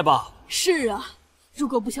快下来吧。是啊，如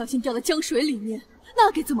果不小心掉到江水里面，那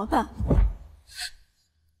该怎么办？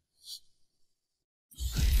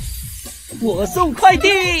我送快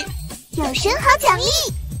递，有神豪奖励。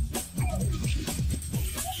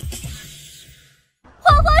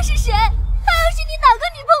花花是谁？她又是你哪个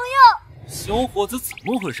女朋友？小伙子怎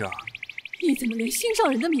么回事？你怎么连心上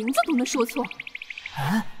人的名字都能说错？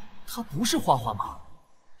哎，她不是花花吗？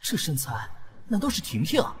这身材难道是婷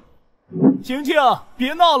婷？婷婷，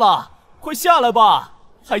别闹了，快下来吧！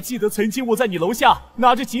还记得曾经我在你楼下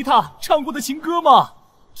拿着吉他唱过的情歌吗？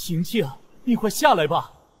婷婷，你快下来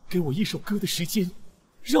吧，给我一首歌的时间，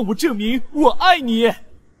让我证明我爱你。婷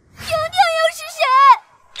婷又是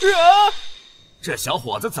谁？这小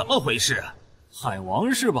伙子怎么回事？海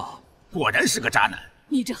王是吧？果然是个渣男。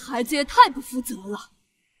你这孩子也太不负责了。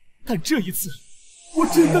但这一次，我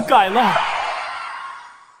真的改了。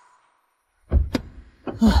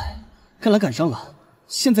唉，看来赶上了。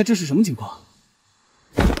现在这是什么情况？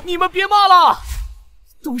你们别骂了，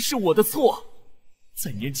都是我的错，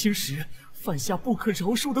在年轻时犯下不可饶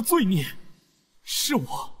恕的罪孽，是我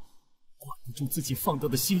管不住自己放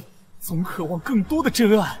荡的心，总渴望更多的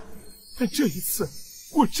真爱。但这一次，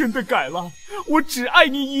我真的改了，我只爱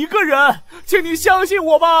你一个人，请你相信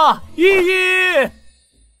我吧，依依。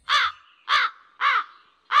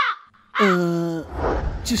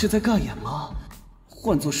这是在尬演吗？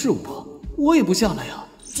换作是我也不下来呀。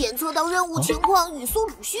检测到任务情况与宿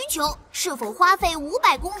主需求，是否花费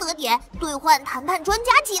500功德点兑换谈判专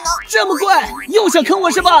家技能？这么贵，又想坑我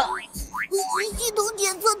是吧？系统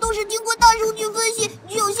检测都是经过大数据分析，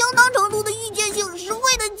具有相当程度的预见性，实惠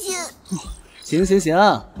的紧。行，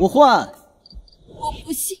我换。我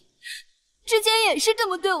不信，之前也是这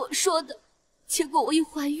么对我说的，结果我一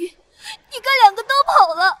怀孕，你哥2个都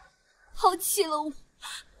跑了，抛弃了我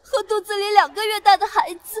和肚子里2个月大的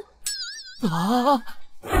孩子。啊！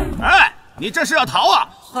哎，你这是要逃啊？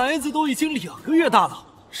孩子都已经2个月大了，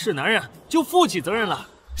是男人就负起责任来。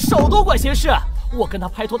少多管闲事！我跟他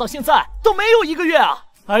拍拖到现在都没有1个月啊！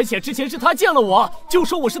而且之前是他见了我就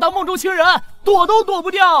说我是他梦中情人，躲都躲不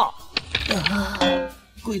掉。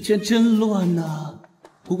贵圈真乱呐！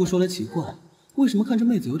不过说来奇怪，为什么看这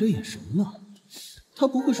妹子有点眼熟呢？她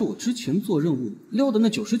不会是我之前做任务撩的那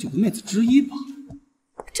99个妹子之一吧？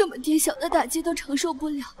这么点小的打击都承受不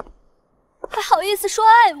了，还好意思说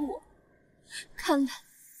爱我？看来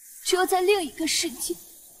只有在另一个世界，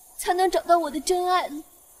才能找到我的真爱了。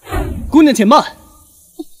姑娘且慢，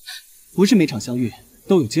不是每场相遇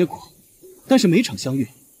都有结果，但是每场相遇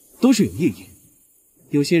都是有意义。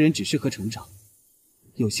有些人只适合成长，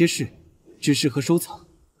有些事只适合收藏。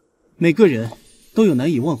每个人都有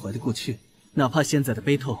难以忘怀的过去，哪怕现在的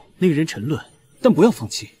悲痛令人沉沦，但不要放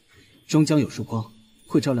弃，终将有束光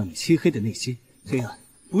会照亮你漆黑的内心。黑暗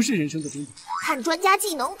不是人生的终点。看专家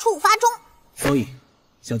技能触发中。所以，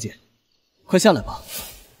小姐，快下来吧，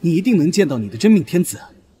你一定能见到你的真命天子。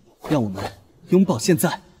让我们拥抱现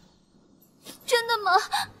在。真的吗？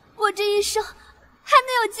我这一生还能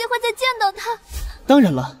有机会再见到他？当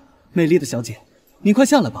然了，美丽的小姐，你快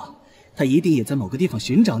下来吧，他一定也在某个地方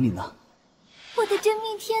寻找你呢。我的真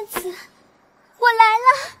命天子，我来了！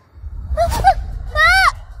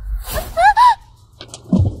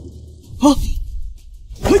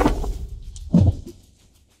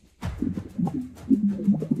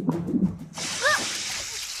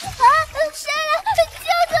谁来救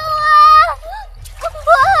救我！我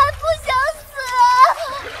还不想死！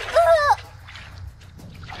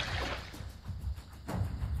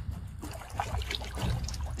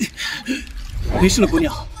没事了，姑娘。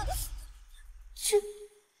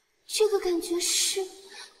这个感觉是，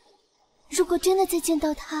如果真的再见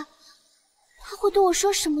到他，他会对我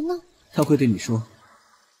说什么呢？他会对你说：“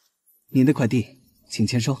您的快递，请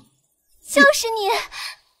签收。”就是你，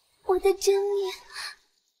我的真命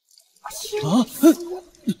天子！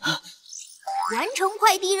完成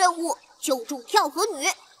快递任务，救助跳河女，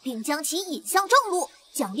并将其引向正路，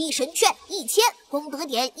奖励神券1000，功德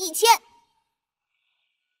点1000。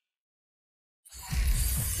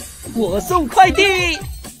我送快递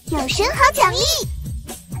有神豪奖励。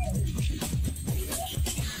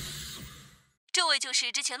这位就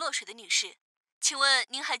是之前落水的女士，请问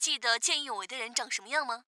您还记得见义勇为的人长什么样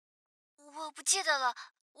吗？我不记得了，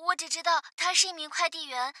我只知道他是一名快递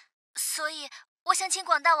员，所以我想请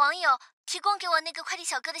广大网友提供给我那个快递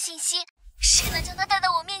小哥的信息，谁能将他带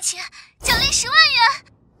到我面前，奖励10万元。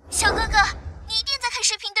小哥哥，你一定在看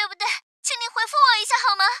视频对不对？请你回复我一下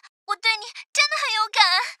好吗？我对你真的很有感。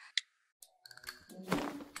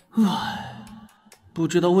唉，不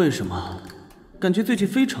知道为什么，感觉最近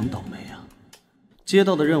非常倒霉啊！接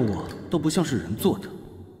到的任务都不像是人做的。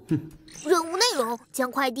任务内容：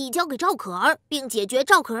将快递交给赵可儿，并解决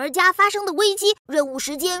赵可儿家发生的危机。任务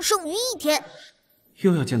时间剩余1天。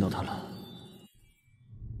又要见到他了。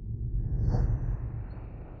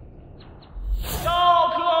赵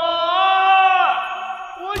可儿，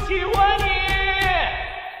我喜欢你。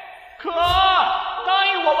可儿，答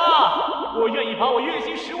应我吧，我愿意把我月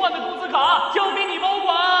薪10万的工资卡交给你保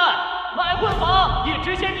管，买婚房也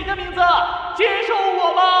只写你的名字，接受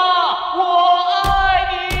我吧，我爱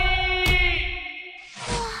你。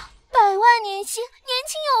100万年薪，年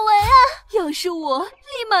轻有为啊！要是我，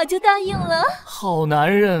立马就答应了。好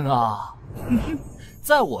男人啊！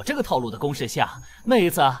在我这个套路的攻势下，妹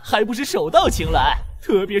子还不是手到擒来，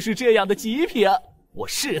特别是这样的极品，我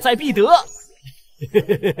势在必得。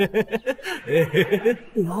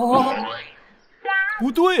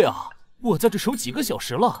不对啊，我在这守几个小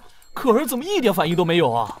时了，可儿怎么一点反应都没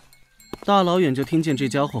有啊？大老远就听见这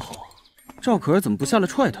家伙吼，赵可儿怎么不下来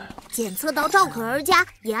踹他呀？检测到赵可儿家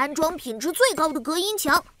也安装品质最高的隔音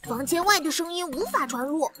墙，房间外的声音无法传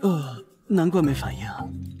入。难怪没反应。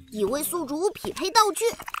已为宿主匹配道具：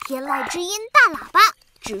天籁之音大喇叭，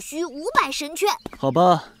只需500神券。好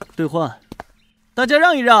吧，兑换。大家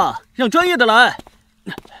让一让，让专业的来。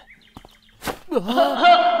赵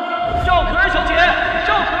可儿小姐，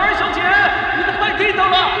赵可儿小姐，你的快递到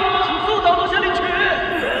了，请速到楼下领取。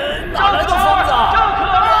哪来的疯子？赵可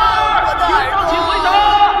儿，请回答。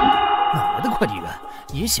哪来的快递员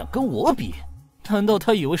也想跟我比？难道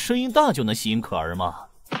他以为声音大就能吸引可儿吗？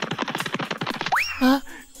啊，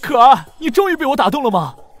可儿，你终于被我打动了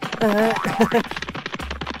吗？苏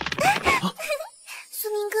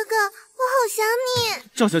宁哥哥，我好想你。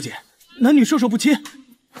赵小姐，男女授受不亲。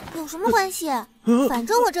有什么关系？反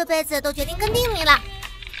正我这辈子都决定跟定你了。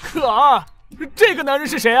可儿，这个男人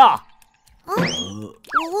是谁啊？我未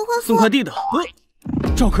婚夫送快递的。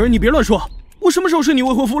赵可儿，你别乱说，我什么时候是你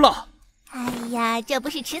未婚夫了？哎呀，这不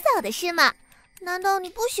是迟早的事吗？难道你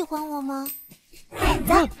不喜欢我吗？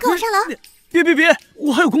走，跟我上楼。别，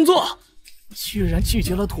我还有工作。居然拒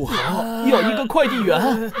绝了土豪，要一个快递员。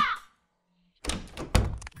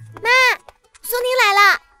妈，苏宁来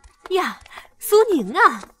了呀！苏宁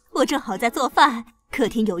啊，我正好在做饭，客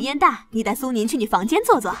厅油烟大，你带苏宁去你房间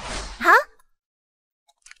坐坐。好，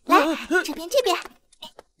来这边，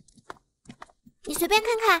你随便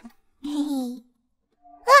看看。嘿嘿。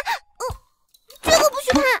这个不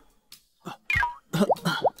许看。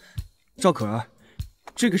赵可儿，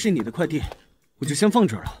这个是你的快递，我就先放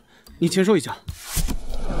这儿了，你签收一下。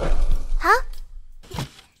好。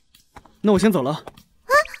那我先走了。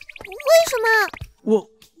为什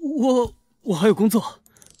么？我还有工作。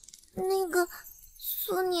那个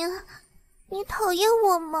苏宁，你讨厌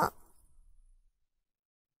我吗？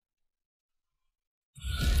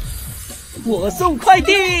我送快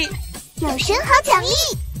递有神豪奖励。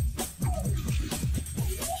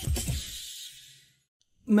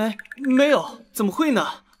没有，怎么会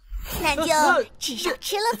呢？那就至少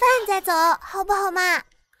吃了饭再走，好不好嘛？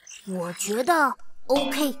我觉得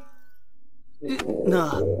OK。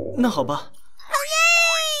那好吧。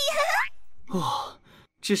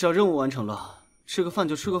至少任务完成了，吃个饭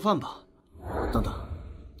就吃个饭吧。等等，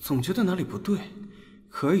总觉得哪里不对。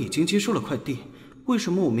可儿已经接收了快递，为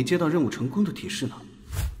什么我没接到任务成功的提示呢？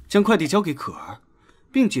将快递交给可儿，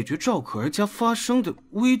并解决赵可儿家发生的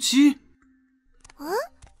危机。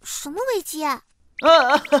什么危机啊？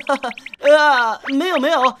没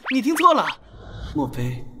有，你听错了。莫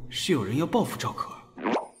非是有人要报复赵可儿？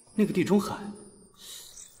那个地中海，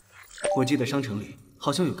我记得商城里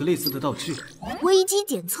好像有个类似的道具。危机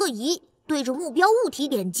检测仪，对着目标物体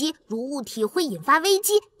点击，如物体会引发危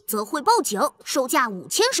机，则会报警，售价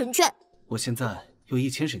5000神券。我现在有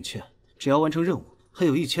1000神券，只要完成任务，还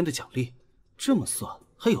有1000的奖励。这么算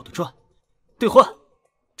还有的赚。兑换，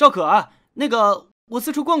赵可儿，那个我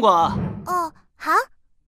四处逛逛啊。哦，好。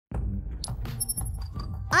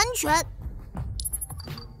安全。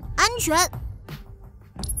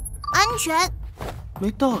没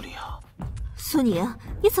道理啊。苏宁，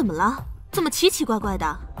你怎么了？怎么奇奇怪怪的？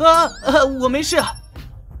我没事。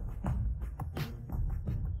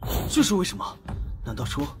这是为什么？难道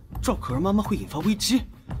说赵可儿妈妈会引发危机？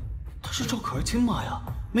她是赵可儿亲妈呀，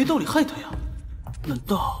没道理害她呀。难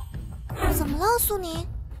道？怎么了，苏宁？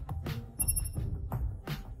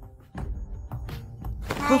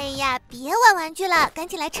哎呀，别玩玩具了，赶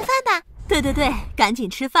紧来吃饭吧。对，赶紧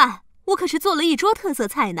吃饭，我可是做了一桌特色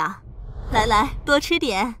菜呢。来，多吃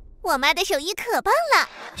点。我妈的手艺可棒了。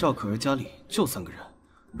赵可儿家里就3个人，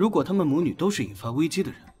如果他们母女都是引发危机的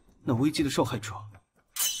人，那危机的受害者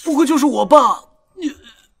不会就是我吧？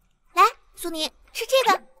来，苏宁，吃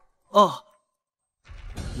这个。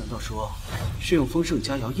难道说是用丰盛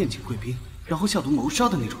佳肴宴请贵宾，然后下毒谋杀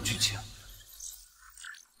的那种剧情？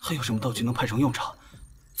还有什么道具能派上用场？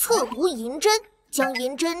测毒银针，将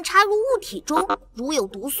银针插入物体中，如有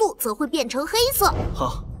毒素，则会变成黑色。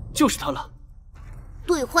好，就是它了。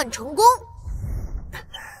兑换成功。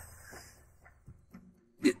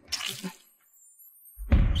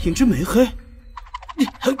银针没黑。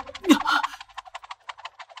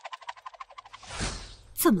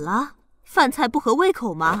怎么了？饭菜不合胃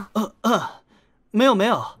口吗？没有，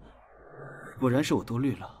果然是我多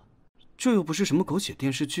虑了，这又不是什么狗血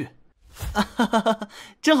电视剧。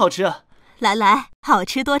真好吃啊！来，好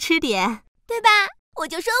吃多吃点，对吧？我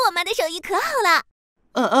就说我妈的手艺可好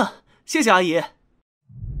了。谢谢阿姨。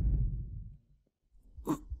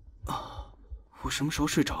我什么时候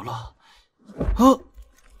睡着了？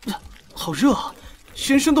好热，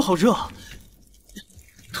全身都好热，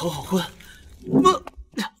头好昏。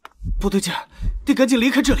不对劲儿，得赶紧离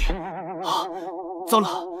开这里。糟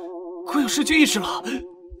了，快要失去意识了。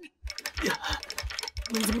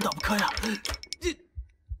门怎么打不开啊？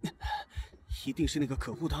一定是那个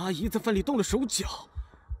可恶的阿姨在饭里动了手脚。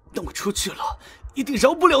等我出去了，一定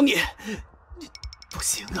饶不了你。不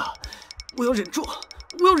行啊，我要忍住，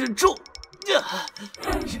忍住，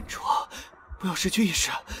不要失去意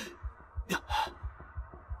识。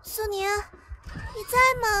苏宁，你在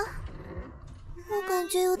吗？我感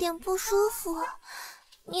觉有点不舒服，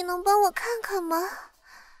你能帮我看看吗？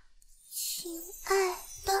亲爱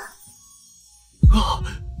的。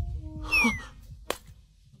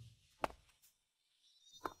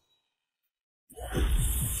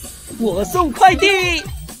我送快递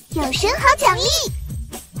有神豪奖励。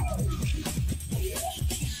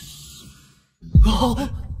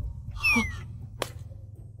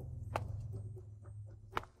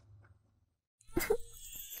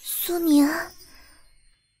苏宁，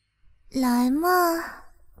来嘛，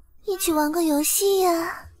一起玩个游戏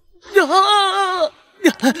呀！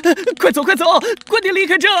快走快走，快点离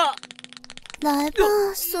开这！来吧，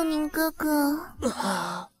苏宁哥哥。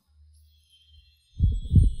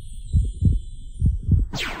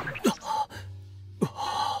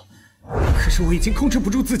可是我已经控制不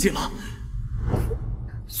住自己了。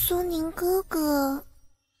苏宁哥哥。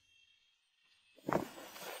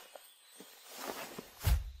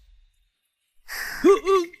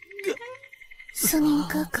苏宁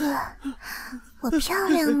哥哥，我漂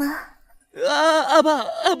亮吗？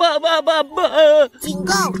警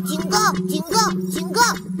告！警告！警告！警告！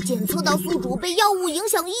检测到宿主被药物影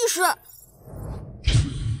响意识，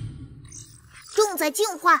正在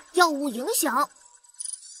净化药物影响。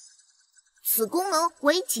此功能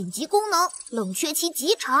为紧急功能，冷却期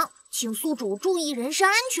极长，请宿主注意人身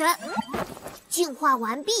安全。净化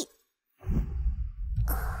完毕。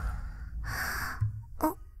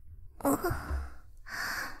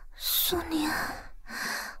苏宁，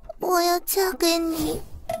我要嫁给你。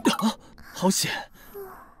好险！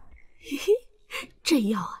嘿嘿，这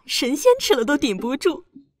药啊，神仙吃了都顶不住，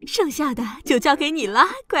剩下的就交给你了，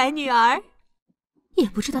乖女儿。也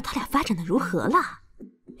不知道他俩发展的如何了。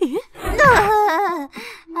咦？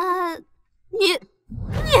你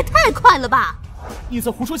也太快了吧！你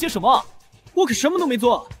在胡说些什么？我可什么都没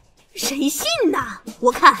做。谁信呐？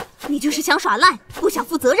我看你就是想耍赖，不想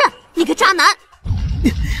负责任，你个渣男！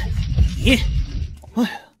你，哎呀，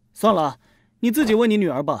算了，你自己问你女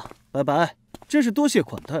儿吧。拜拜，真是多谢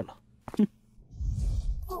款待了。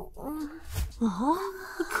哦，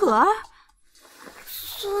可儿，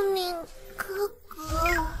苏宁哥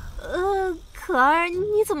哥，可儿，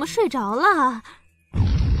你怎么睡着了？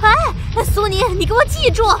哎，苏宁，你给我记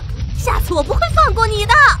住，下次我不会放过你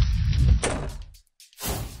的。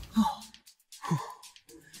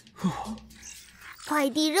快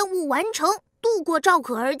递任务完成，度过赵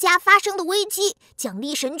可儿家发生的危机，奖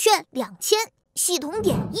励神券2000，系统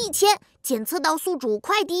点1000，检测到宿主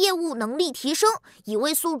快递业务能力提升，已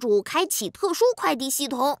为宿主开启特殊快递系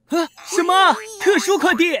统。什么特殊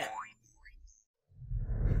快递？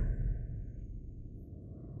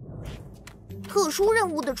特殊任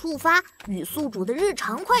务的触发与宿主的日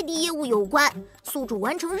常快递业务有关，宿主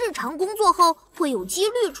完成日常工作后会有几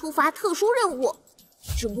率触发特殊任务，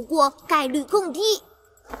只不过概率更低。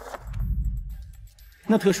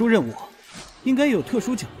那特殊任务应该有特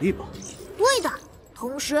殊奖励吧？对的，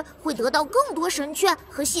同时会得到更多神券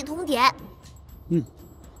和系统点。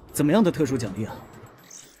怎么样的特殊奖励啊？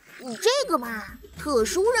这个嘛，特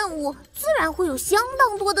殊任务自然会有相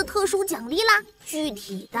当多的特殊奖励啦。具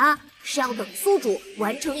体的是要等宿主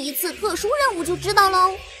完成一次特殊任务就知道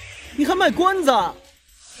喽。你还卖关子？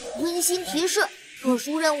温馨提示：特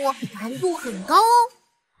殊任务难度很高哦。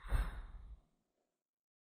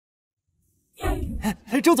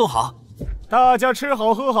周总好，大家吃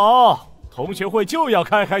好喝好，同学会就要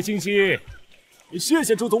开开心心。谢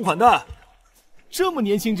谢周总款待。这么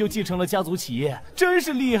年轻就继承了家族企业，真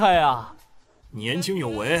是厉害啊！年轻有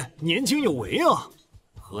为，年轻有为啊！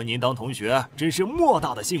和您当同学真是莫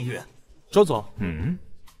大的幸运。周总，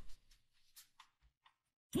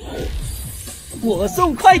我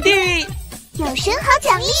送快递有神豪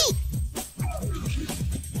奖励。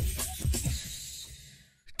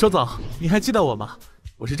周总，你还记得我吗？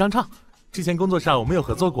我是张畅，之前工作上我们有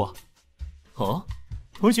合作过。哦，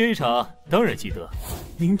同学一场，当然记得。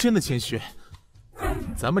您真的谦虚。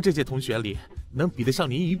咱们这届同学里，能比得上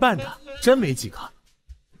您一半的，真没几个。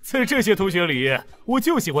在这些同学里，我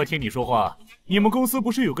就喜欢听你说话。你们公司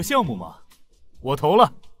不是有个项目吗？我投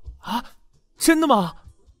了。啊？真的吗？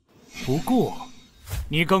不过，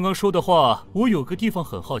你刚刚说的话，我有个地方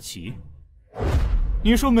很好奇。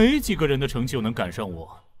你说没几个人的成就能赶上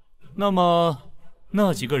我，那么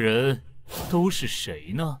那几个人都是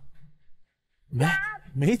谁呢？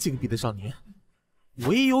没几个比得上您。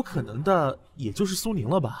唯一有可能的，也就是苏宁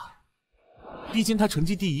了吧？毕竟他成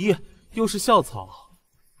绩第一，又是校草，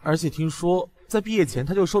而且听说在毕业前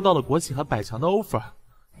他就收到了国企和百强的 offer，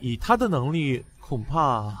 以他的能力，恐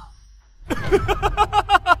怕……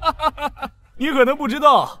你可能不知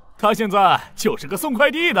道，他现在就是个送快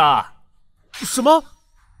递的。什么？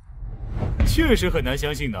确实很难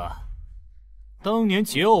相信的。当年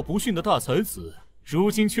桀骜不驯的大才子，如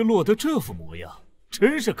今却落得这副模样，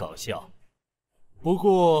真是搞笑。不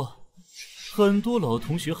过，很多老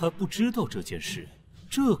同学还不知道这件事，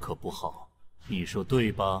这可不好，你说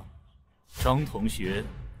对吧，张同学？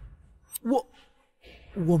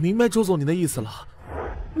我明白周总您的意思了。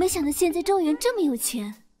没想到现在状元这么有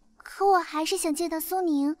钱，可我还是想见到苏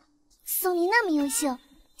宁。苏宁那么优秀，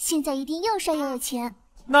现在一定又帅又有钱，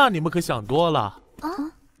那你们可想多了啊！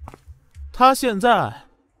他现在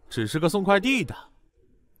只是个送快递的。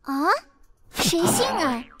啊？谁信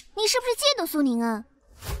啊？你是不是嫉妒苏宁啊？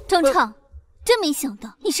张畅，真没想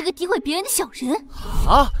到你是个诋毁别人的小人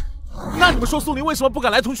啊！那你们说苏宁为什么不敢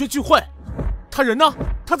来同学聚会？他人呢？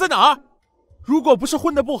他在哪儿？如果不是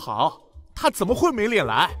混得不好，他怎么会没脸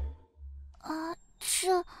来？啊，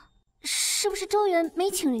这是不是周元没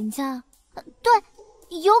请人家？对，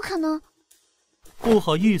有可能。不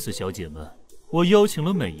好意思，小姐们，我邀请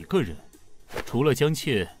了每一个人，除了江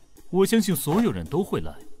切，我相信所有人都会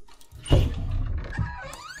来。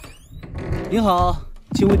您好，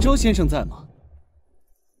请问周先生在吗？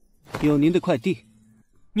有您的快递。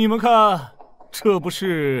你们看，这不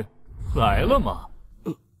是来了吗？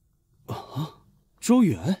周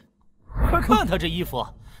元，快看他这衣服，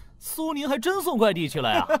苏宁还真送快递去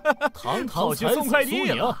了呀！堂堂去送快递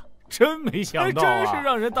了，真没想到啊！真是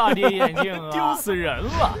让人大跌眼镜啊！丢死人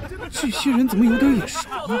了！这些人怎么有点眼熟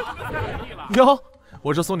啊？哟，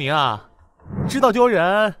我说苏宁啊，知道丢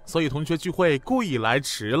人，所以同学聚会故意来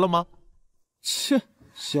迟了吗？切，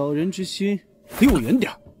小人之心，离我远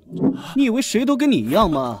点！你以为谁都跟你一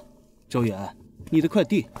样吗？周元，你的快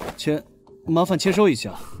递麻烦签收一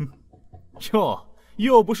下。哟，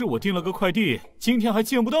要不是我订了个快递，今天还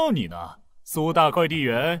见不到你呢，苏大快递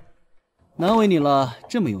员。难为你了，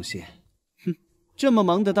这么用心。哼，这么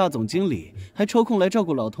忙的大总经理，还抽空来照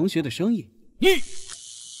顾老同学的生意。你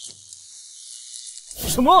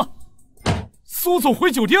什么？苏总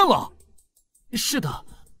回酒店了？是的，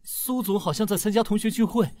苏总好像在参加同学聚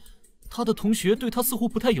会，他的同学对他似乎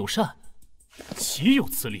不太友善。岂有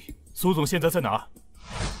此理！苏总现在在哪儿？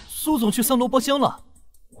苏总去3楼包厢了。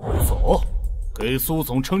走，给苏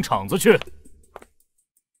总撑场子去。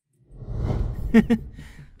嘿嘿，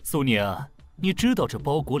苏宁，你知道这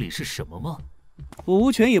包裹里是什么吗？我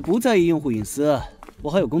无权也不在意用户隐私，我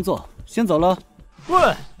还有工作，先走了。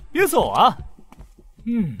喂，别走啊！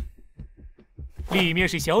里面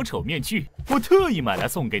是小丑面具，我特意买来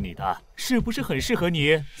送给你的，是不是很适合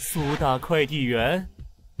你，苏大快递员？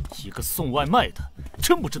一个送外卖的，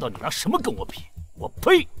真不知道你拿什么跟我比！我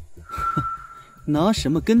呸！拿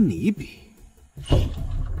什么跟你比？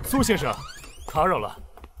苏先生，打扰了。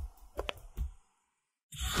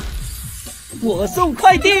我送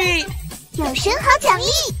快递有神豪奖励。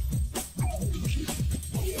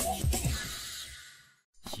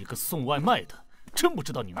一个送外卖的，真不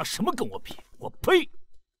知道你拿什么跟我比！我呸！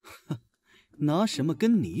拿什么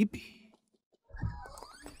跟你比？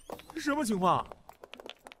什么情况？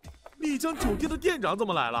丽江酒店的店长怎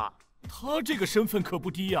么来了？他这个身份可不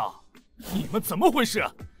低呀！你们怎么回事？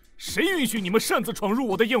谁允许你们擅自闯入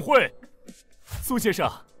我的宴会？苏先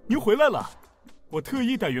生，您回来了。我特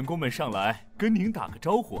意带员工们上来跟您打个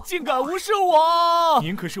招呼，竟敢无视我！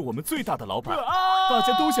您可是我们最大的老板，大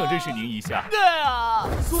家都想认识您一下。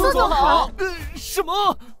苏总好。什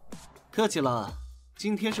么？客气了，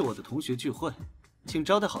今天是我的同学聚会，请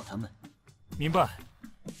招待好他们。明白，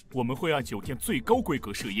我们会按酒店最高规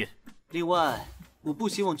格设宴。另外，我不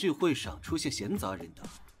希望聚会上出现闲杂人等。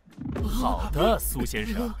好的，苏先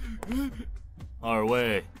生。二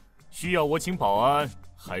位，需要我请保安，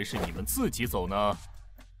还是你们自己走呢？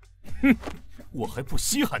哼，我还不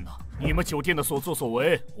稀罕呢！你们酒店的所作所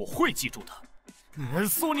为，我会记住的。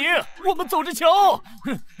苏宁，我们走着瞧！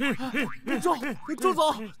周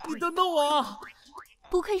总，你等等我！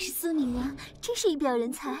不愧是苏宁啊，真是一表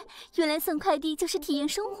人才。原来送快递就是体验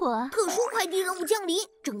生活啊！特殊快递任务降临，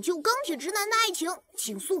拯救钢铁直男的爱情，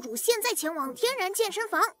请宿主现在前往天然健身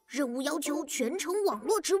房。任务要求全程网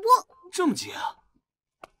络直播。这么急啊！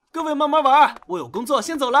各位慢慢玩，我有工作，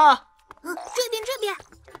先走了。这边。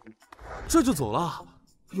这就走了？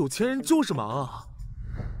有钱人就是忙啊！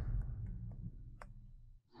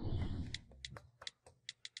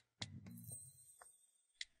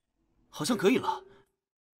好像可以了。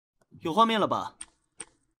有画面了吧？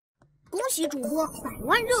恭喜主播100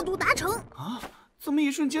万热度达成啊！怎么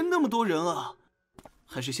一瞬间那么多人啊？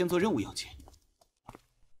还是先做任务要紧。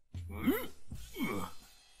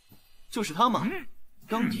就是他吗？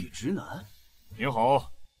钢铁直男。您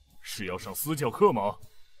好，是要上私教课吗？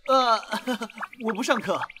我不上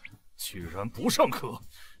课。既然不上课，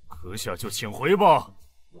阁下就请回吧。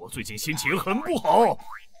我最近心情很不好。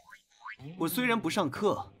我虽然不上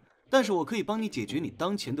课，但是我可以帮你解决你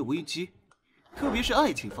当前的危机，特别是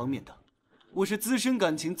爱情方面的。我是资深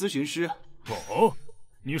感情咨询师。哦，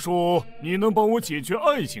你说你能帮我解决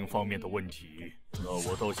爱情方面的问题，那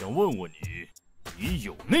我倒想问问你，你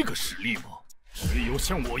有那个实力吗？只有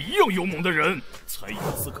像我一样勇猛的人，才有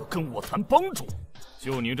资格跟我谈帮助。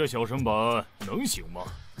就你这小身板，能行吗？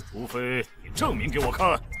除非你证明给我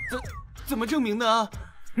看。怎么证明呢？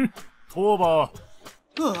哼，脱吧。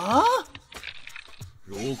啊！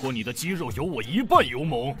如果你的肌肉有我1半勇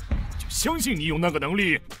猛，就相信你有那个能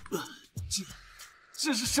力。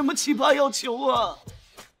这是什么奇葩要求啊！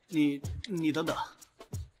你等等，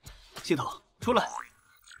系统出来。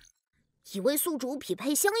已为宿主匹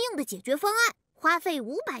配相应的解决方案，花费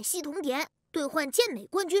500系统点兑换健美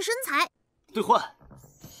冠军身材。兑换。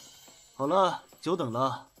好了，久等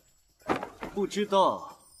了。不知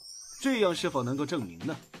道这样是否能够证明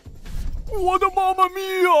呢？我的妈妈咪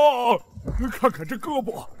呀！看看这胳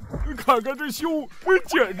膊，看看这胸，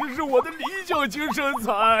简直是我的理想型身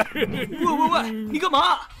材。喂，你干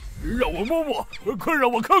嘛？让我摸摸，快让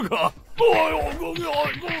我看看。哎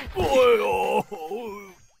呦！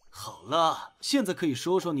好了，现在可以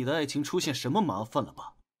说说你的爱情出现什么麻烦了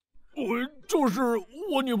吧？就是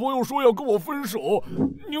我女朋友说要跟我分手，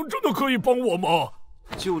您真的可以帮我吗？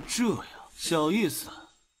就这样，小意思。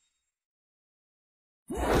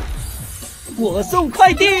我送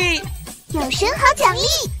快递有神豪奖励。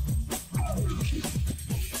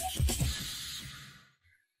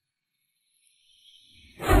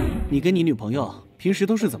你跟你女朋友平时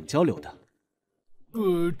都是怎么交流的？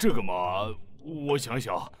这个嘛，我想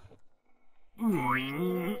想。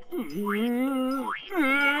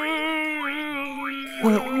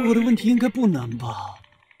我的问题应该不难吧？哇，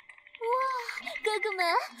哥哥们，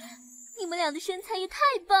你们俩的身材也太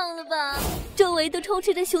棒了吧！周围都充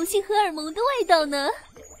斥着雄性荷尔蒙的味道呢。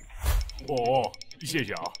哦，谢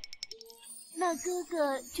谢啊。那哥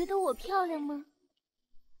哥觉得我漂亮吗？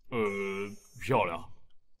漂亮。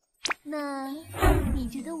那你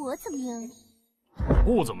觉得我怎么样？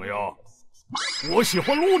不怎么样。我喜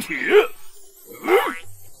欢撸铁。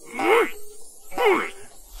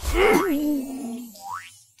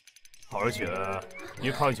而且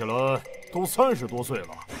你看起来都30多岁了，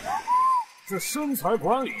这身材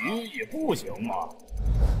管理也不行嘛。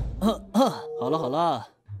好了，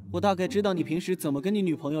我大概知道你平时怎么跟你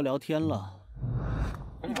女朋友聊天了。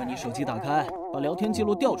你把你手机打开，把聊天记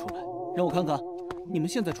录调出来，让我看看你们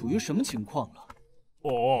现在处于什么情况了。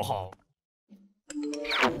哦，好。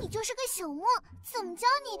你就是个小莫，怎么教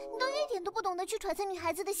你，你都一点都不懂得去揣测女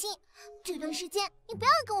孩子的心。这段时间你不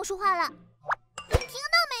要跟我说话了，听到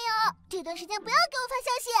没有？这段时间不要给我发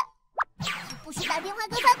消息，不许打电话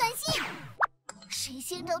跟发短信。谁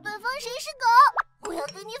先找对方谁是狗，我要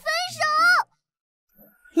跟你分手。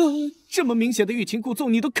这么明显的欲擒故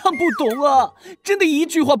纵你都看不懂啊？真的一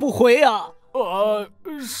句话不回啊？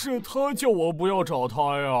是他叫我不要找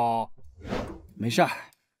他呀。没事儿，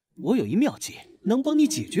我有一妙计能帮你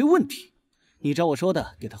解决问题。你照我说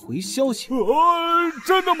的给他回消息。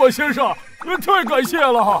真的吗，先生？太感谢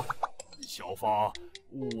了。小芳，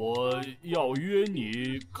我要约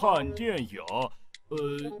你看电影，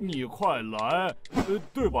你快来，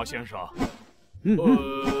对吧，先生？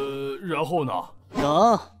然后呢？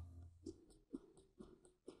等。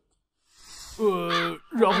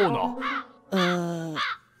然后呢？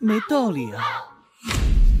没道理啊。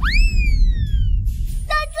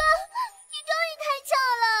大哥，你终于开窍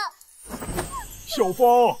了。小芳，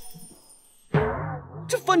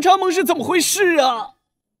这反差萌是怎么回事啊？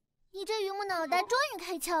你这榆木脑袋终于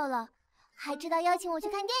开窍了，还知道邀请我去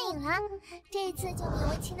看电影了。这一次就勉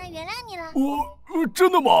为其难原谅你了。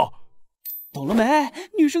真的吗？懂了没？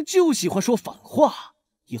女生就喜欢说反话，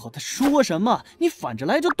以后她说什么你反着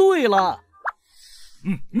来就对了。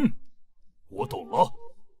我懂了。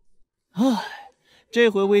这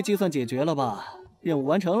回危机算解决了吧？任务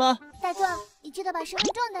完成了。大壮，你记得把身份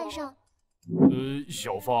证带上。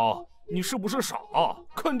小芳，你是不是傻？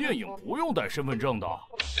看电影不用带身份证的。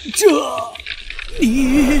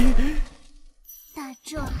你……大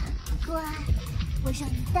壮，乖，我让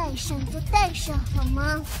你带上你就带上好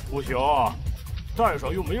吗？不行，带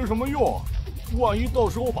上又没什么用，万一到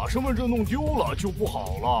时候把身份证弄丢了就不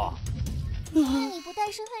好了。那你不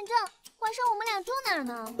带身份证，晚上我们俩住哪儿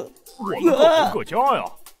呢？我们各回各家呀。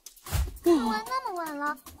看完那么晚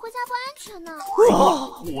了，回家不安全呢。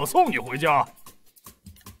我送你回家。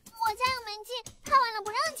我家有门禁，太晚了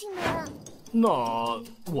不让进门。那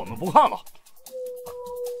我们不看了。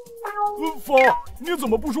芳，你怎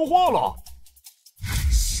么不说话了？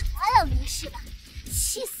什么老年事了，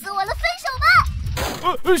气死我了！分手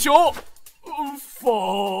吧。小芳，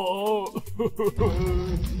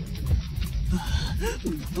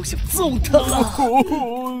我都想揍他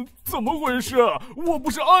了。怎么回事？我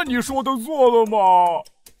不是按你说的做了吗？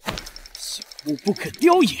小木不可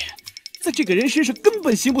雕也，在这个人身上根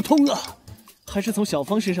本行不通啊！还是从小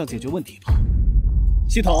芳身上解决问题吧。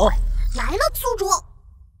系统来了，宿主。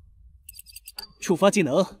触发技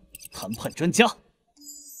能，谈判专家。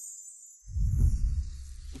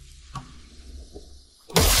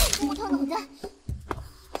冷的，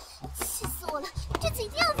气死我了！这次一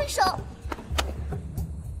定要分手！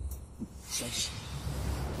消失。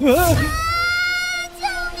救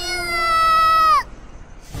命啊！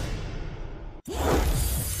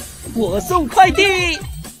我送快递，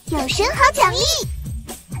有神豪奖励！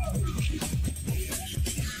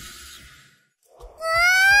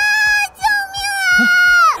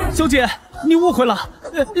小姐，你误会了。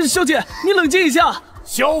小姐，你冷静一下。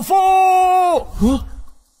小凤，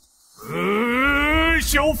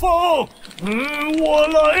小凤，我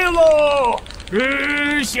来了。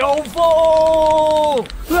小凤，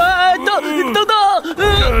等等，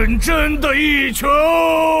认真的一拳。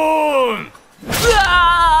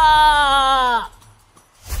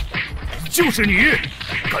就是你，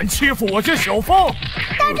敢欺负我家小凤！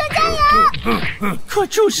大壮加油！快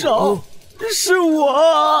住手！是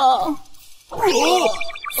我。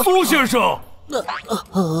苏先生。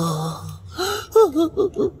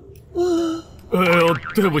哎呦，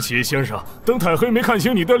对不起，先生，灯太黑没看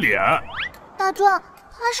清你的脸。大壮，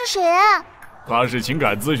他是谁啊？他是情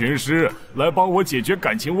感咨询师，来帮我解决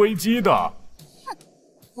感情危机的。哼，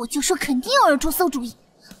我就说肯定有人出馊主意，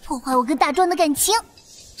破坏我跟大壮的感情。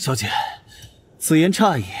小姐，此言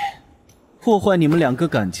差矣，破坏你们两个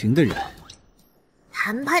感情的人，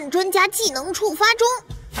谈判专家技能触发中，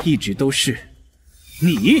一直都是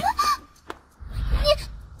你。你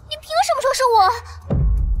凭什么说是我？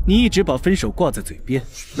你一直把分手挂在嘴边，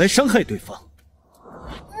来伤害对方。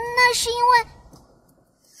那是因为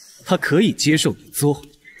他可以接受你作，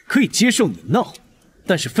可以接受你闹，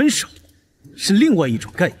但是分手是另外一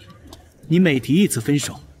种概念。你每提一次分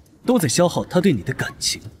手，都在消耗他对你的感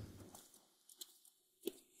情。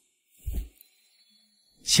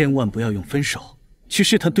千万不要用分手去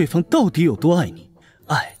试探对方到底有多爱你。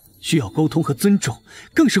爱需要沟通和尊重，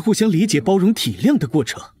更是互相理解、包容、体谅的过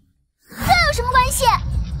程。这有什么关系？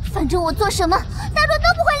反正我做什么，大壮都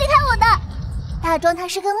不会离开我的。大壮他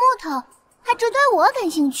是根木头，他只对我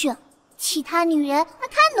感兴趣，其他女人他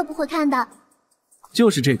看都不会看的。就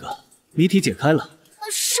是这个，谜题解开了。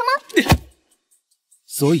什么？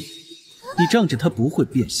所以你仗着他不会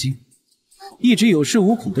变心，一直有恃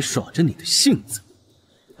无恐地耍着你的性子。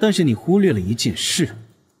但是你忽略了一件事，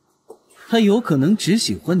他有可能只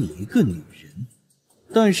喜欢你一个女人，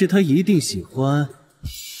但是他一定喜欢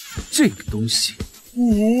这个东西。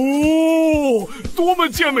哦，多么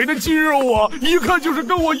健美的肌肉啊！一看就是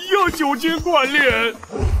跟我一样久经锻炼。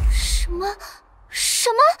什么？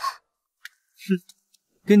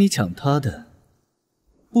跟你抢他的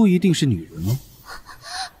不一定是女人哦。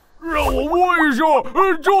让我摸一下，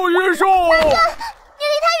赵医生。大壮，你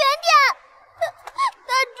离他远点。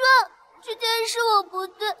大壮，这件事我不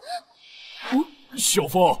对。小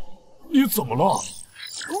凤，你怎么了？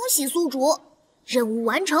恭喜宿主，任务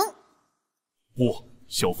完成。不，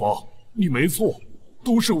小凤，你没错，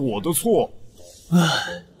都是我的错。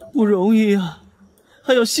唉，不容易啊，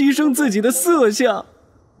还要牺牲自己的色相。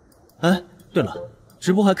哎，对了，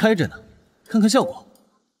直播还开着呢，看看效果。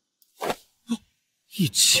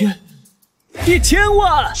1000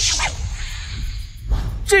万，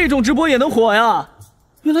这种直播也能火呀？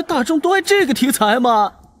原来大众都爱这个题材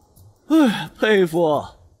吗？哎，佩服，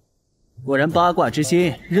果然八卦之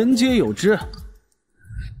心，人皆有之。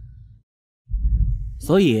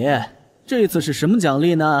所以这次是什么奖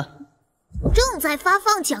励呢？正在发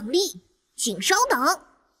放奖励，请稍等。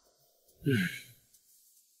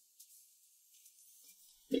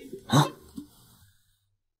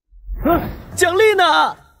奖励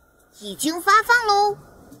呢？已经发放喽。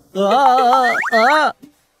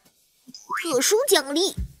特殊奖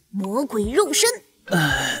励，魔鬼肉身。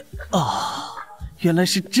原来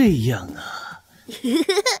是这样啊。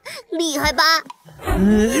厉害吧？那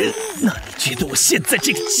你觉得我现在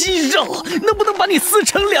这个肌肉能不能把你撕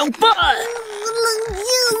成2半？冷静，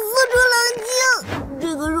宿主冷静。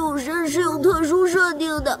这个肉身是有特殊设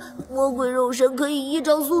定的，魔鬼肉身可以依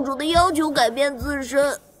照宿主的要求改变自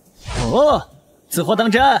身。哦，此话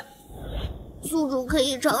当真？宿主可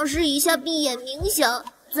以尝试一下闭眼冥想，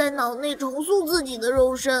在脑内重塑自己的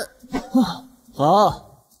肉身。好。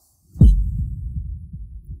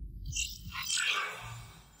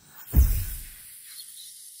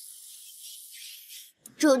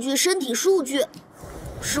这具身体数据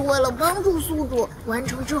是为了帮助宿主完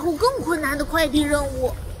成之后更困难的快递任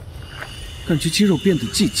务。感觉肌肉变得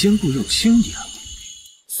既坚固又轻盈。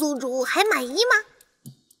宿主还满意吗？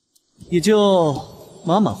也就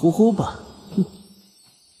马马虎虎吧。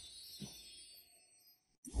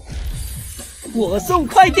我送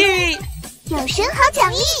快递，有神豪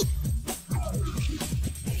奖励。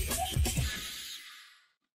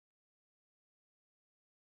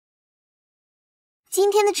今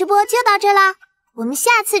天的直播就到这啦，我们下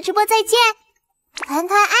次直播再见，团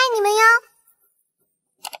团爱你们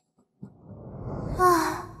哟！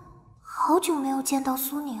啊，好久没有见到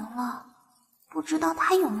苏宁了，不知道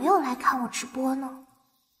他有没有来看我直播呢？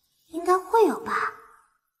应该会有吧。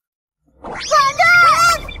团团，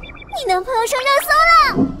你男朋友上热搜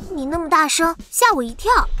了！你那么大声，吓我一跳。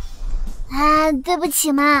啊，对不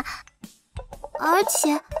起嘛。而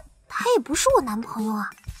且他也不是我男朋友啊。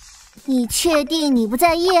你确定你不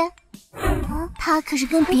在意？他可是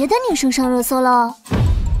跟别的女生上热搜了。啊！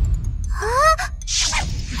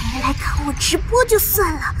来看我直播就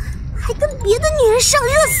算了，还跟别的女人上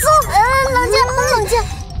热搜。冷静，冷静，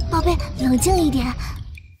宝贝，冷静一点。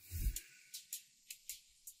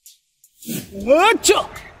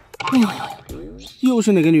又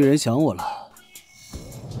是哪个女人想我了？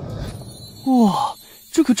哇，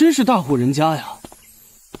这可真是大户人家呀！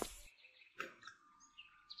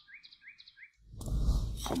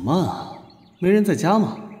好慢啊，没人在家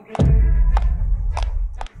吗？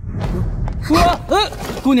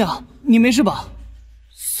姑娘，你没事吧？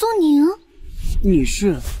苏宁，你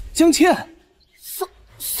是江倩？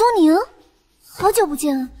苏宁，好久不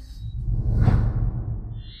见了。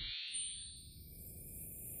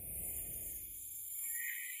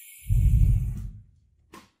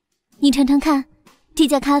你尝尝看，这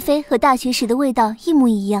家咖啡和大学时的味道一模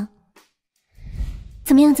一样。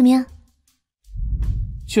怎么样？怎么样？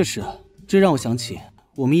确实，这让我想起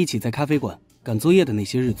我们一起在咖啡馆赶作业的那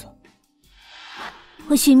些日子。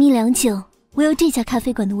我寻觅良久，唯有这家咖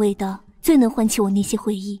啡馆的味道最能唤起我那些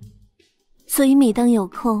回忆，所以每当有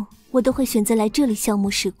空，我都会选择来这里消磨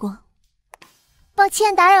时光。抱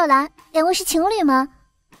歉打扰了，两位是情侣吗？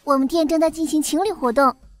我们店正在进行情侣活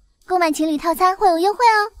动，购买情侣套餐会有优惠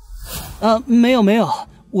哦。没有，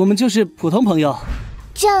我们就是普通朋友。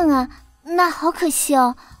这样啊，那好可惜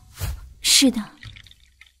哦。是的，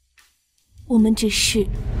我们只是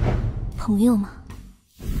朋友嘛。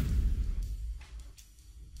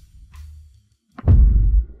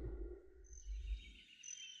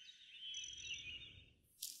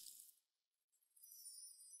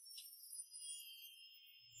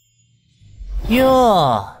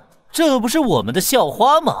哟，这不是我们的校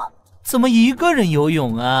花吗？怎么一个人游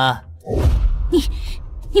泳啊？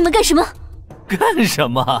你们干什么？干什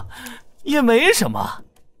么？也没什么。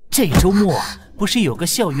这周末不是有个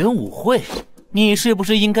校园舞会，你是不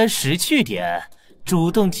是应该识趣点，主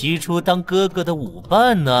动提出当哥哥的舞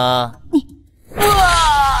伴呢？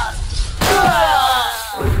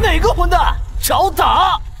哪个混蛋？找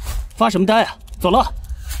打！发什么呆啊？走了！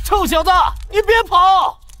臭小子，你别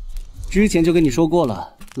跑！之前就跟你说过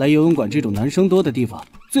了，来游泳馆这种男生多的地方，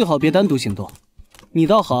最好别单独行动。你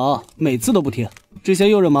倒好，每次都不听，这下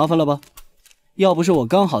又惹麻烦了吧？要不是我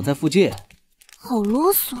刚好在附近。好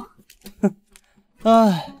啰嗦。哼，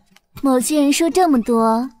唉。某些人说这么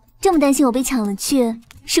多，这么担心我被抢了去，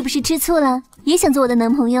是不是吃醋了？也想做我的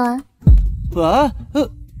男朋友啊？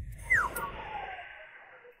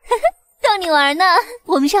逗你玩呢，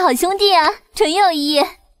我们是好兄弟啊，纯友谊。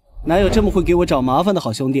哪有这么会给我找麻烦的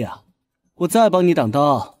好兄弟啊？我再帮你挡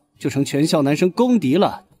刀，就成全校男生公敌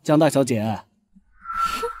了，江大小姐。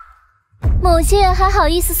某些人还好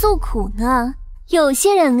意思诉苦呢，有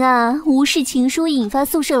些人啊，无视情书引发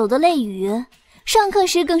宿舍楼的泪雨，上课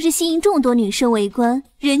时更是吸引众多女生围观，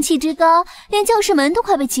人气之高，连教室门都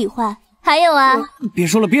快被挤坏。还有啊，别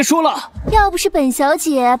说了，要不是本小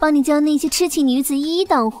姐帮你将那些痴情女子一一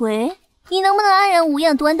挡回，你能不能安然无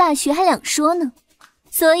恙读完大学还两说呢？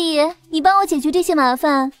所以你帮我解决这些麻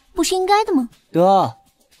烦，不是应该的吗？得，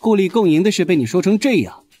互利共赢的事被你说成这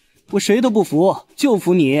样，我谁都不服，就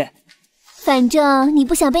服你。反正你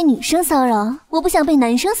不想被女生骚扰，我不想被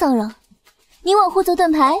男生骚扰，你我互做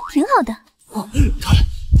盾牌，挺好的。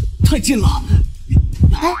太近了。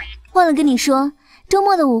哎，忘了跟你说，周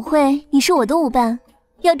末的舞会你是我的舞伴，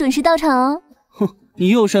要准时到场哦。哼，你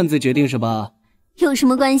又擅自决定是吧？有什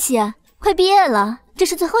么关系啊？快毕业了，这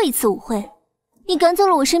是最后一次舞会，你赶走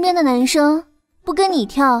了我身边的男生，不跟你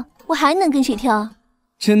跳，我还能跟谁跳？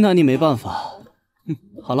真拿你没办法。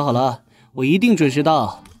好了，我一定准时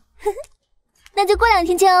到。那就过2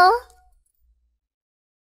天见哦。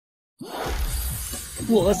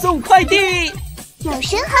我送快递，有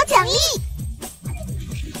神豪奖励。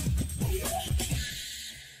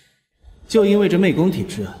就因为这媚公体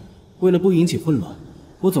质，为了不引起混乱，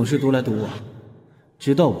我总是独来独往。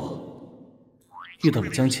直到我遇到了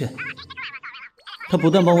江倩，她不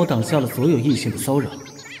但帮我挡下了所有异性的骚扰，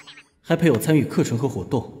还陪我参与课程和活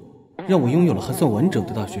动，让我拥有了还算完整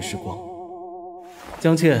的大学时光。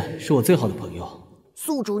江倩是我最好的朋友。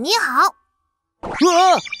宿主你好。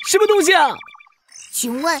什么东西啊？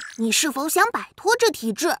请问你是否想摆脱这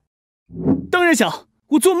体制？当然想，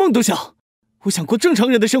我做梦都想。我想过正常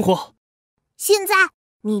人的生活。现在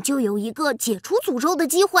你就有一个解除诅咒的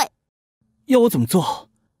机会。要我怎么做？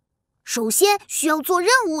首先需要做任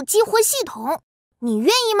务激活系统，你愿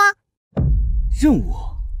意吗？任务？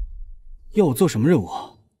要我做什么任务？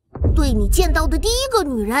对你见到的第一个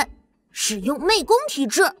女人，使用媚宫体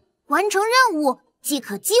质，完成任务即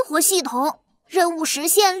可激活系统。任务时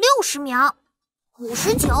限60秒。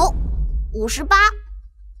59、58、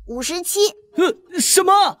57。什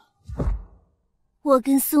么？我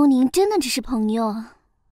跟苏宁真的只是朋友。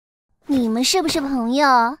你们是不是朋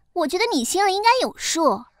友？我觉得你心里应该有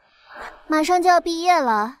数。马上就要毕业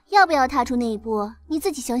了，要不要踏出那一步？你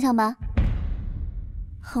自己想想吧。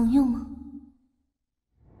朋友吗？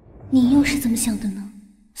你又是怎么想的呢，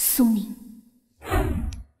苏宁？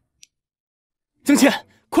江倩，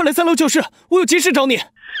快来3楼教室，我有急事找你。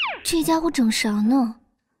这家伙整啥呢？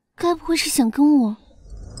该不会是想跟我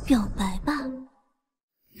表白吧？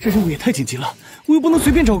这任务也太紧急了，我又不能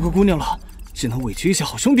随便找个姑娘了，只能委屈一下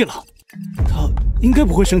好兄弟了。他应该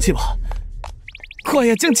不会生气吧？快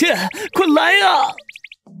呀，江倩，快来呀！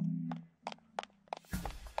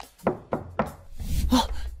啊，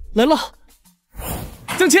来了，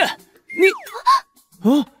江倩，你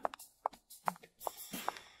啊，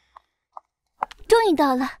终于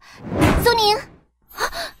到了，苏宁，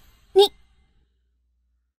你。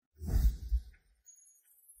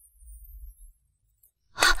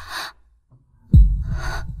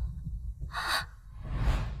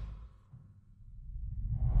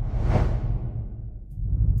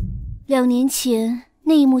2年前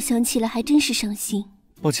那一幕想起来还真是伤心。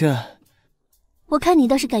抱歉。我看你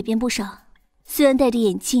倒是改变不少，虽然戴着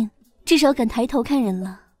眼镜，至少敢抬头看人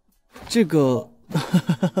了。这个，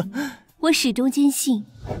我始终坚信，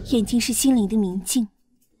眼睛是心灵的明镜，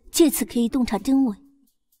借此可以洞察真伪。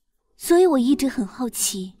所以我一直很好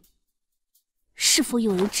奇，是否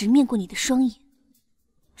有人直面过你的双眼，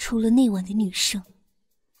除了那晚的女生。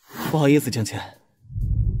不好意思，江倩。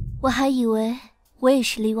我还以为我也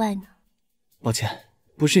是例外呢。抱歉，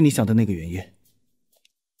不是你想的那个原因。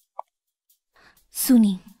苏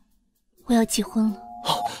宁，我要结婚了。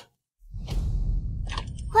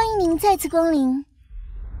欢迎您再次光临。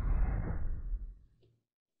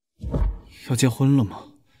要结婚了吗？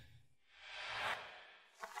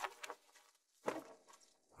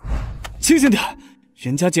清醒点，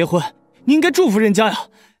人家结婚，你应该祝福人家呀。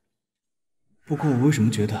不过我为什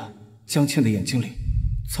么觉得江倩的眼睛里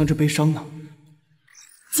藏着悲伤呢？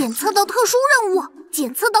检测到特殊任务，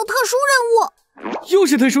检测到特殊任务，又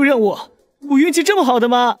是特殊任务，我运气这么好的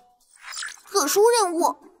吗？特殊任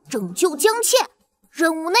务，拯救江倩。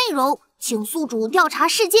任务内容，请宿主调查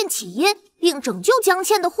事件起因，并拯救江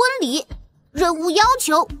倩的婚礼。任务要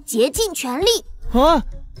求，竭尽全力。啊？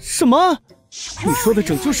什么？你说的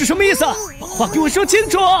拯救是什么意思？把话给我说清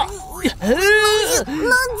楚！冷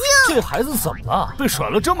静！这孩子怎么了？被甩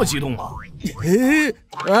了这么激动吗？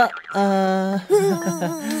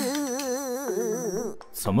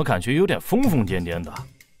怎么感觉有点疯疯癫癫的？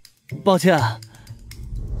抱歉。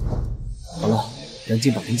好了，赶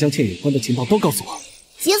紧把跟江倩有关的情报都告诉我。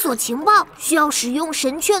解锁情报需要使用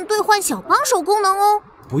神券兑换小帮手功能哦。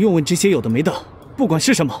不用问这些有的没的，不管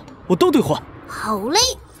是什么，我都兑换。好嘞。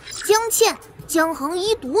江倩，江恒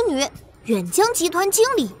一独女，远江集团经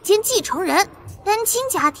理兼继承人，单亲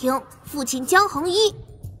家庭，父亲江恒一。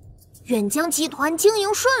远江集团经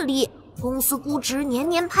营顺利，公司估值年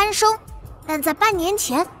年攀升，但在半年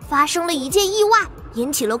前发生了一件意外，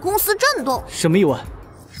引起了公司震动。什么意外？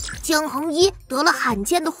江恒一得了罕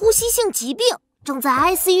见的呼吸性疾病，正在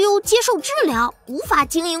ICU 接受治疗，无法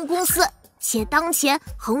经营公司。且当前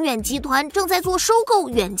恒远集团正在做收购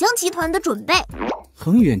远江集团的准备。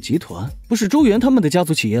恒远集团不是周元他们的家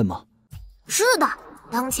族企业吗？是的，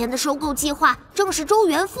当前的收购计划正是周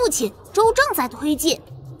元父亲周正在推进。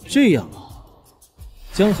这样啊，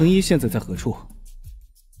江恒一现在在何处？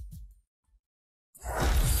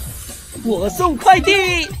我送快递，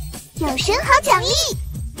有神豪奖励。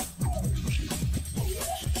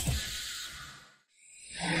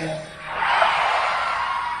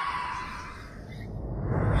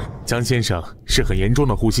江先生是很严重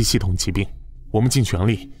的呼吸系统疾病，我们尽全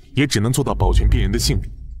力也只能做到保全病人的性命。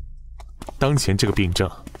当前这个病症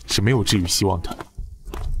是没有治愈希望的。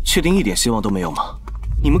确定一点希望都没有吗？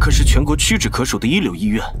你们可是全国屈指可数的一流医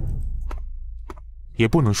院。也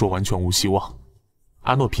不能说完全无希望。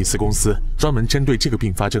阿诺匹斯公司专门针对这个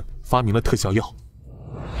并发症发明了特效药，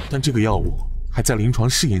但这个药物还在临床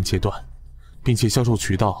试验阶段，并且销售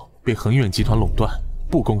渠道被恒远集团垄断，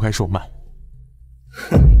不公开售卖。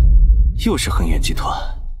哼，又是恒远集团。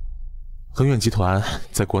恒远集团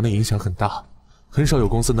在国内影响很大，很少有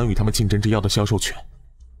公司能与他们竞争这药的销售权。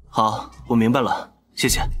好，我明白了，谢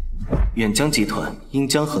谢。远江集团因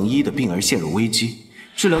江恒一的病而陷入危机，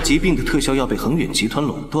治疗疾病的特效药被恒远集团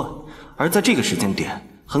垄断，而在这个时间点，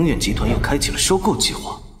恒远集团又开启了收购计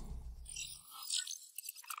划。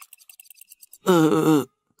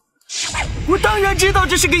我当然知道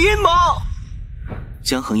这是个阴谋。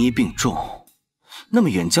江恒一病重，那么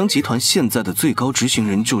远江集团现在的最高执行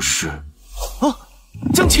人就是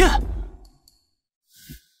江倩。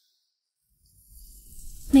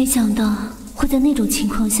没想到会在那种情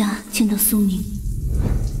况下见到苏宁。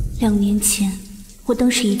2年前，我当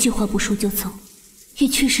时一句话不说就走，也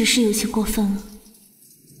确实是有些过分了。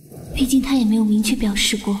毕竟他也没有明确表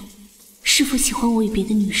示过是否喜欢我与别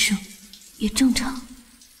的女生，也正常。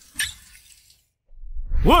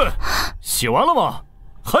喂，写完了吗？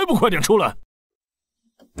还不快点出来！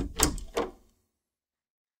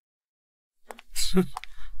哼，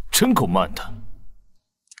真够慢的。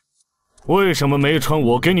为什么没穿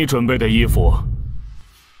我给你准备的衣服？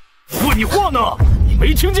问你话呢，你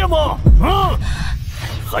没听见吗？啊！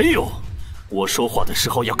还有，我说话的时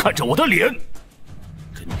候要看着我的脸。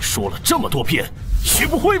跟你说了这么多遍，学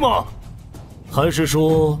不会吗？还是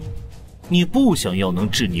说，你不想要能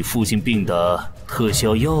治你父亲病的特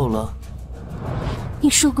效药了？你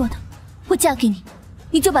说过的，我嫁给你，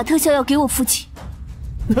你就把特效药给我父亲。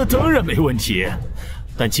那当然没问题，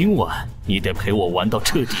但今晚你得陪我玩到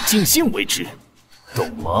彻底尽兴为止，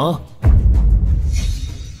懂吗？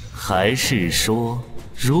还是说，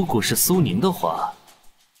如果是苏宁的话，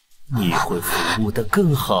你会服务得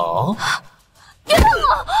更好？别碰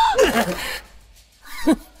我！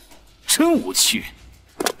哼，真无趣！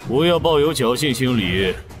不要抱有侥幸心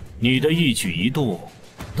理，你的一举一动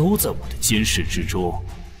都在我的监视之中。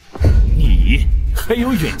你还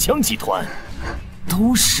有远江集团，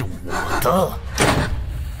都是我的。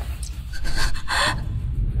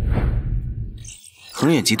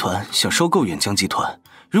恒远集团想收购远江集团，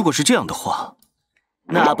如果是这样的话，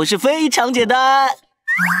那不是非常简单啊？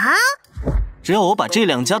只要我把这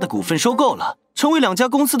2家的股份收购了，成为2家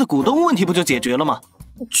公司的股东，问题不就解决了吗？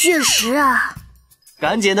确实啊。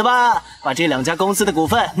赶紧的吧，把这2家公司的股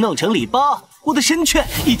份弄成礼包，我的身券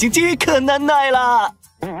已经饥渴难耐了。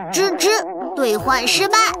吱吱，兑换失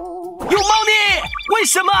败。有猫腻，为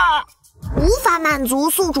什么？无法满足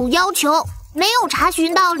宿主要求，没有查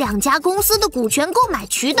询到2家公司的股权购买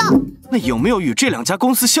渠道。那有没有与这2家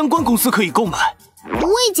公司相关公司可以购买？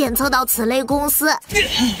未检测到此类公司。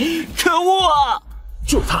可恶啊！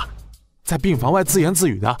就他，在病房外自言自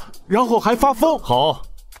语的，然后还发疯。好，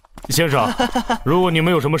先生，如果你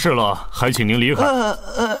没有什么事了，还请您离开。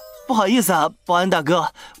不好意思啊，保安大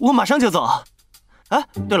哥，我马上就走。哎，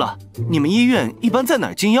对了，你们医院一般在哪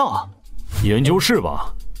儿进药啊？研究室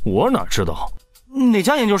吧，我哪知道？哪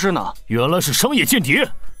家研究室呢？原来是商业间谍，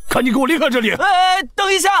赶紧给我离开这里！哎，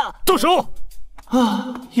等一下，动手！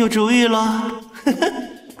啊，有主意了。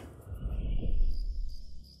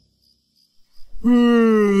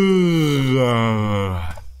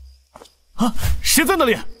谁在那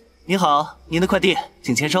里？你好，您的快递，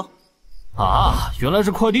请签收。啊，原来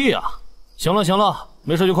是快递啊！行了行了，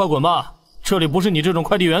没事就快滚吧，这里不是你这种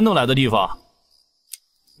快递员能来的地方。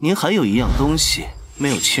您还有一样东西没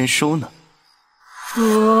有签收呢。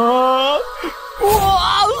哇，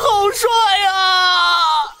好帅啊！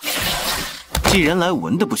既然来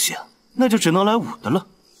文的不行，那就只能来武的了。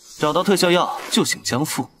找到特效药，救醒江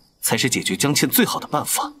父，才是解决江倩最好的办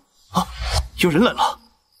法。啊，有人来了！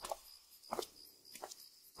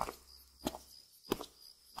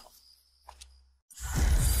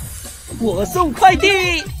我送快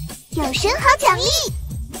递有神豪奖励。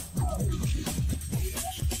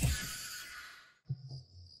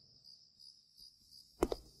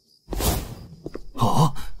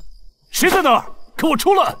啊！谁在那儿？给我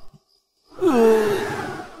出来！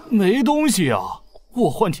没东西啊，我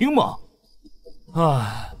幻听吗？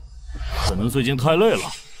唉，可能最近太累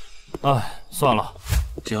了。唉，算了。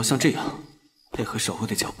只要像这样，配合守卫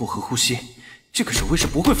的脚步和呼吸，这个守卫是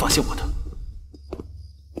不会发现我的。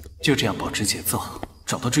就这样保持节奏，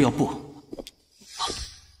找到制药部。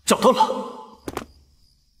找到了。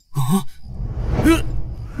啊？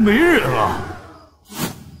没人啊！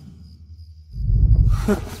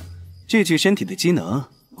哼，这具身体的机能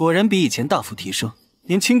果然比以前大幅提升，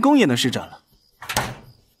连轻功也能施展了。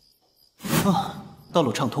啊，道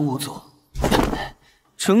路畅通无阻，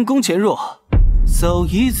成功潜入 ，so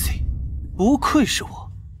easy， 不愧是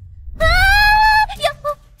我。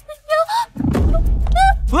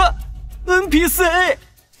NPC，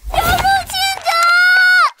 有目击者！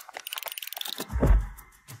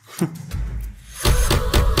哼，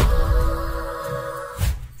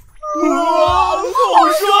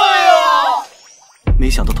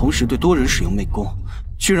想到同时对多人使用媚功，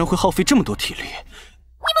居然会耗费这么多体力。你们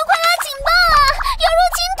快拉警报啊！有入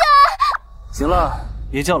侵者！行了，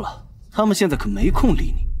别叫了，他们现在可没空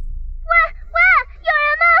理你。喂，有人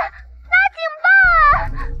吗？拉警报啊！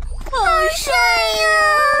好帅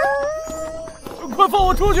呀！快放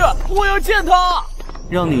我出去！我要见他！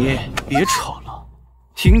让你别吵了，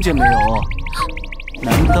听见没有？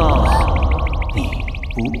难道你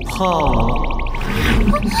不怕哦？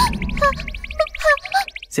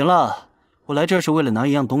行了，我来这儿是为了拿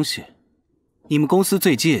一样东西。你们公司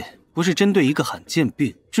最近不是针对一个罕见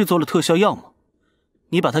病制作了特效药吗？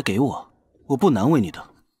你把它给我，我不难为你的。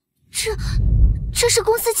这是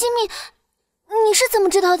公司机密，你是怎么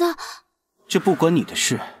知道的？这不关你的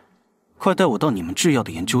事，快带我到你们制药的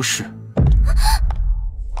研究室。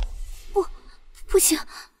不行，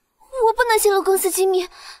我不能泄露公司机密。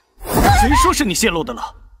谁说是你泄露的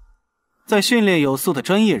了？在训练有素的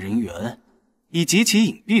专业人员，以极其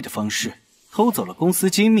隐蔽的方式偷走了公司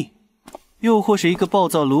机密，又或是一个暴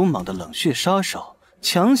躁鲁莽的冷血杀手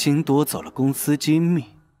强行夺走了公司机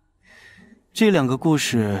密。这两个故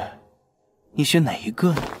事，你选哪一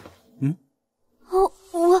个呢？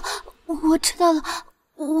我知道了，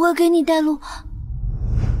我给你带路。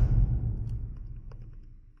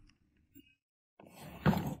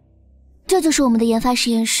这就是我们的研发实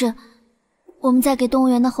验室。我们在给动物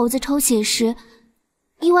园的猴子抽血时，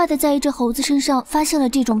意外的在一只猴子身上发现了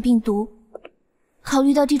这种病毒。考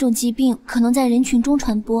虑到这种疾病可能在人群中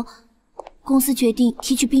传播，公司决定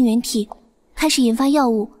提取病原体，开始研发药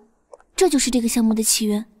物。这就是这个项目的起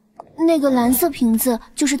源。那个蓝色瓶子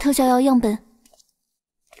就是特效药样本。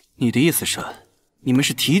你的意思是，你们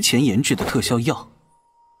是提前研制的特效药？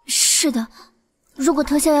是的，如果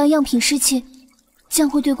特效药样品失窃，将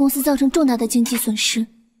会对公司造成重大的经济损失。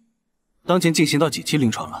当前进行到几期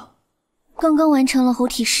临床了？刚刚完成了猴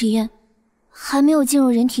体实验，还没有进入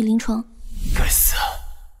人体临床。该死，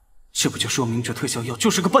这不就说明这特效药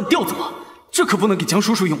就是个半吊子吗？这可不能给江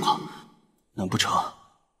叔叔用啊！难不成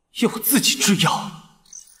要我自己制药？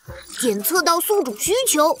检测到宿主需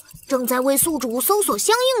求，正在为宿主搜索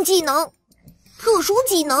相应技能。特殊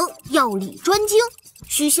技能药理专精，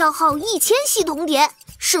需消耗1000系统点，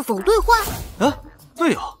是否兑换？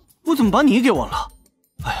对哦，我怎么把你给忘了？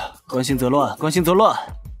哎呀，关心则乱，关心则乱。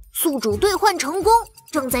宿主兑换成功，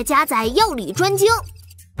正在加载药理专精。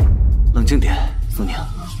冷静点，苏宁，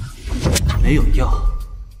没有药，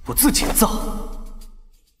我自己造。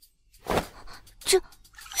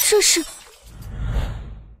这是。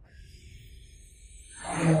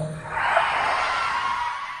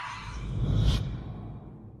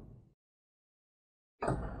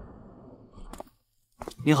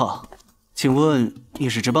你好，请问你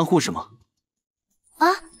是值班护士吗？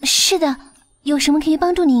是的，有什么可以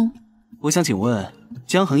帮助您？我想请问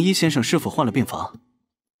江恒一先生是否换了病房？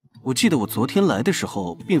我记得我昨天来的时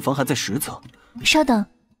候，病房还在10层。稍等，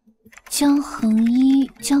江恒一，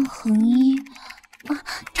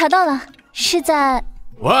查到了，是在……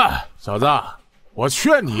喂，小子，我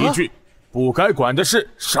劝你一句，不该管的事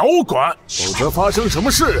少管，否则发生什么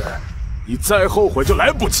事，你再后悔就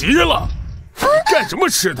来不及了。干什么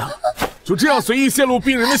吃的？就这样随意泄露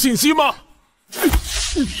病人的信息吗？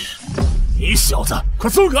你小子快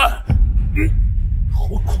松开！好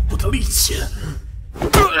恐怖的力气！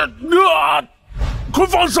快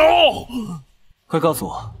放手！快告诉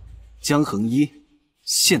我，江恒一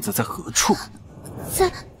现在在何处？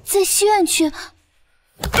在西院区。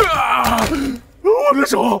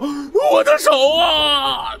我的手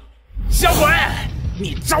啊！小鬼，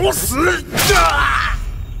你找死！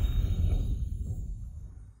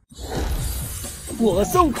我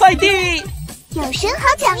送快递，有神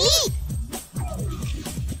豪奖励。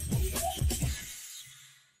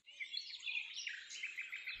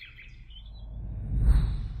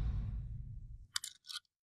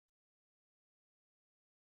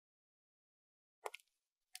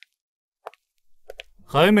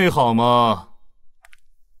还没好吗？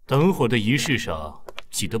等会儿的仪式上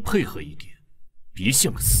记得配合一点，别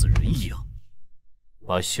像个死人一样，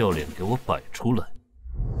把笑脸给我摆出来。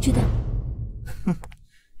知道。哼，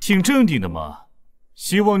挺镇定的嘛。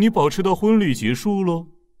希望你保持到婚礼结束喽。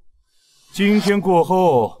今天过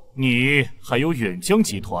后，你还有远江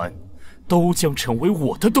集团，都将成为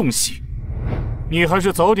我的东西。你还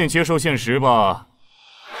是早点接受现实吧，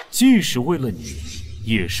既是为了你，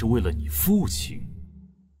也是为了你父亲。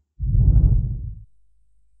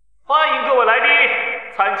欢迎各位来宾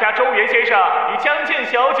参加周元先生与江健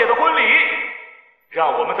小姐的婚礼。让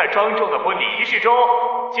我们在庄重的婚礼仪式中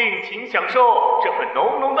尽情享受这份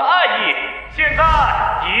浓浓的爱意。现在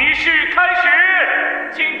仪式开始，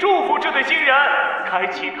请祝福这对新人开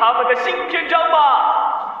启他们的新篇章吧。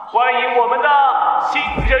欢迎我们的新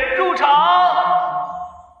人入场。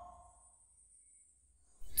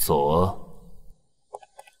走啊！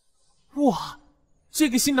哇，这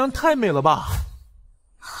个新娘太美了吧！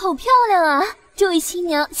好漂亮啊！这位新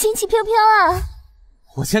娘仙气飘飘啊！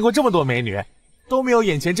我见过这么多美女，都没有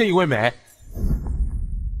眼前这一位美。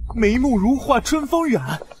眉目如画春风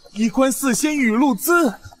染，衣冠似仙雨露滋。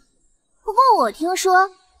不过我听说，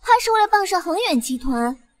她是为了傍上恒远集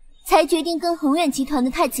团，才决定跟恒远集团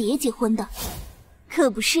的太子爷结婚的，可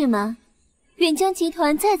不是吗？远江集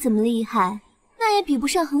团再怎么厉害，那也比不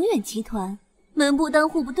上恒远集团，门不当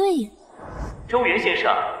户不对呀。周元先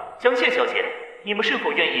生，江倩小姐，你们是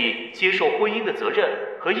否愿意接受婚姻的责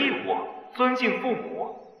任和义务，尊敬父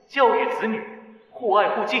母，教育子女，互爱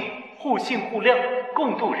互敬，互信互谅，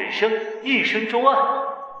共度人生，一生中爱？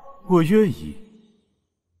我愿意。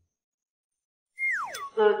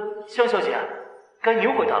江小姐，该您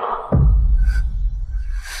回答了。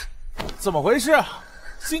怎么回事？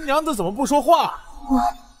新娘子怎么不说话？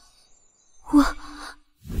我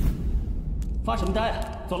发什么呆啊？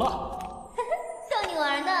走了。逗你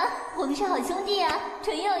玩呢，我们是好兄弟啊，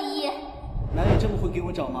纯友谊。哪有这么会给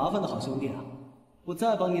我找麻烦的好兄弟啊？我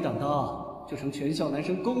再帮你挡刀，就成全校男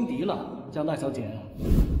生公敌了，江大小姐。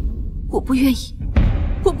我不愿意，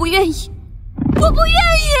我不愿意，我不愿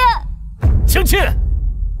意！江倩，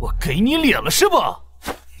我给你脸了是吧？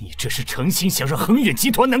你这是诚心想让恒远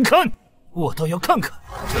集团难堪，我倒要看看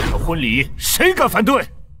这场婚礼谁敢反对。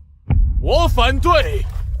我反对。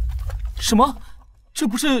什么？这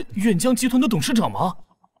不是远江集团的董事长吗？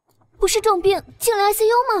不是重病进了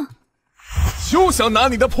ICU 吗？休想拿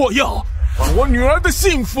你的破药换我女儿的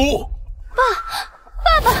幸福！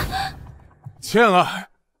爸爸，倩儿，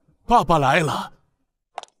爸爸来了。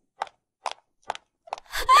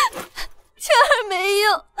倩儿没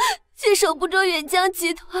有，却守不住远江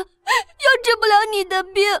集团，又治不了你的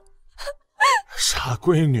病。傻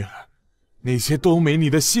闺女，那些都没你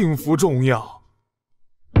的幸福重要。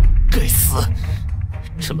该死！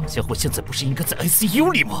这老家伙现在不是应该在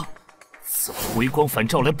ICU 里吗？怎么回光返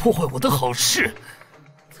照来破坏我的好事？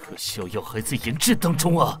特效药还在研制当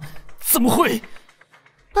中啊，怎么会？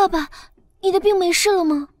爸爸，你的病没事了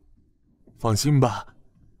吗？放心吧，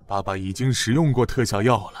爸爸已经使用过特效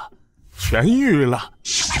药了，痊愈了。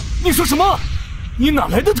你说什么？你哪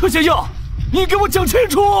来的特效药？你给我讲清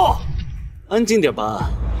楚！安静点吧，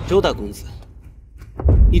周大公子，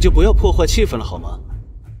你就不要破坏气氛了好吗？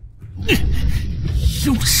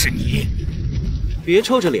又是你！别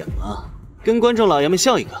臭着脸嘛，跟观众老爷们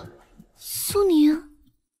笑一个。苏宁，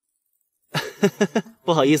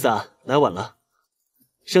不好意思啊，来晚了。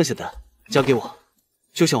剩下的交给我，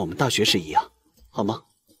就像我们大学时一样，好吗？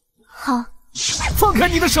好。放开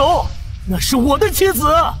你的手，那是我的妻子。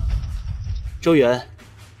周元，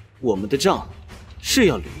我们的账是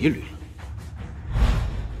要捋一捋了。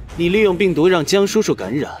你利用病毒让江叔叔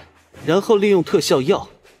感染，然后利用特效药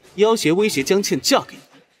要挟威胁江倩嫁给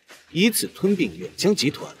你，以此吞并远江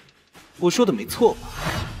集团。我说的没错吧？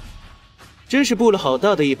真是布了好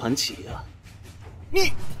大的一盘棋啊！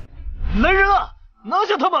你，来人啊，拿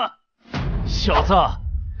下他们！小子，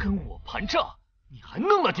跟我盘账，你还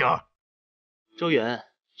弄了点儿。周元，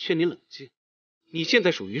劝你冷静，你现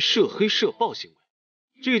在属于涉黑涉暴行为。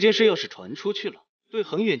这件事要是传出去了，对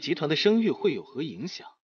恒远集团的声誉会有何影响？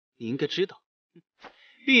你应该知道。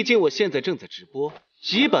毕竟我现在正在直播，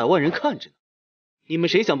几百万人看着呢。你们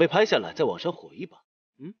谁想被拍下来，在网上火一把？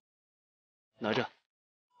拿着，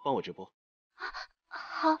帮我直播。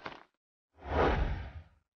好。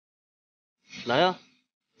来啊，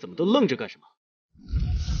怎么都愣着干什么？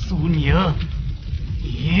苏宁，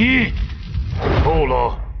你够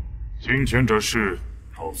了，今天这事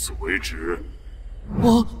到此为止。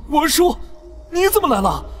文叔，你怎么来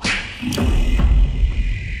了？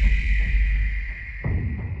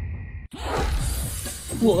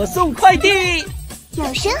我送快递，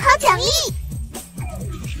有神豪奖励。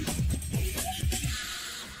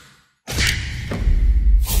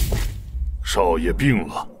少爷病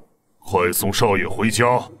了，快送少爷回家。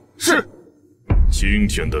是。今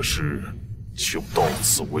天的事就到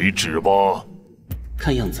此为止吧。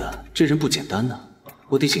看样子这人不简单呢，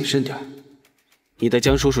我得谨慎点。你带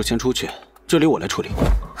江叔叔先出去，这里我来处理。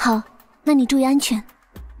好，那你注意安全。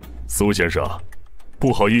苏先生，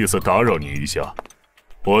不好意思打扰您一下，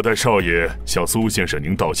我代少爷向苏先生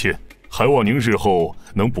您道歉，还望您日后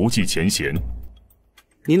能不计前嫌。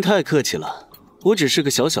您太客气了，我只是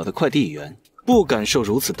个小小的快递员，不敢受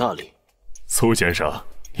如此大礼。苏先生，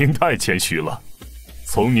您太谦虚了。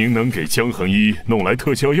从您能给江恒一弄来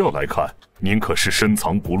特效药来看，您可是深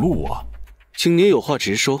藏不露啊。请您有话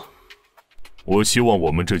直说。我希望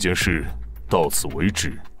我们这件事到此为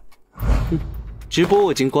止，直播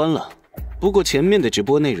我已经关了，不过前面的直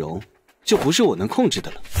播内容就不是我能控制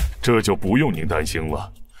的了。这就不用您担心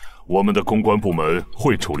了，我们的公关部门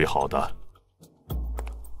会处理好的。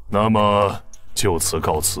那么就此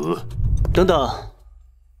告辞。等等，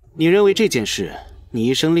你认为这件事，你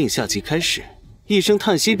一声令下即开始，一声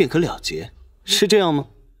叹息便可了结，是这样吗？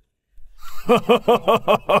哈哈哈哈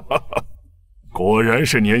哈哈！果然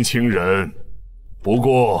是年轻人，不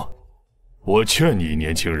过我劝你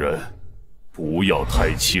年轻人不要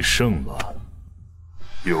太气盛了，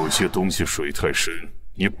有些东西水太深，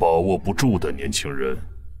你把握不住的。年轻人，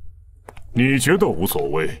你觉得无所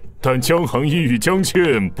谓，但江恒一与江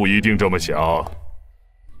倩不一定这么想。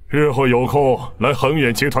日后有空来恒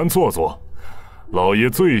远集团坐坐，老爷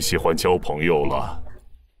最喜欢交朋友了。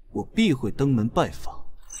我必会登门拜访。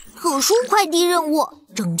特殊快递任务：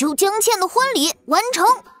拯救江倩的婚礼完成。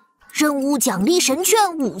任务奖励神券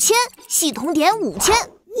5000，系统点5000。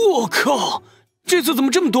我靠，这次怎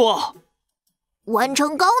么这么多？完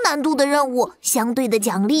成高难度的任务，相对的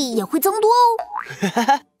奖励也会增多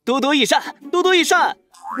哦。多多益善，多多益善。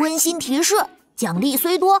温馨提示：奖励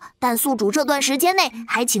虽多，但宿主这段时间内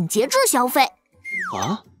还请节制消费。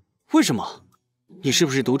啊？为什么？你是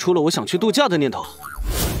不是读出了我想去度假的念头？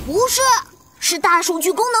不是，是大数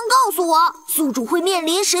据功能告诉我，宿主会面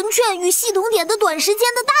临神券与系统点的短时间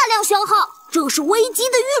的大量消耗，这是危机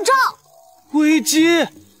的预兆。危机？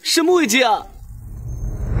什么危机啊？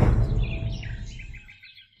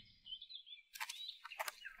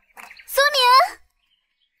苏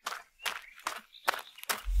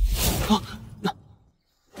宁。啊，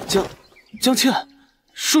江倩，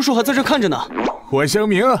叔叔还在这看着呢。我声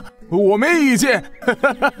明，我没意见。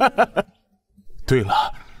对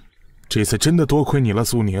了，这次真的多亏你了，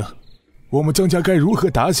苏宁。我们江家该如何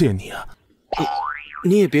答谢你啊？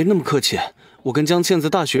你也别那么客气，我跟江倩在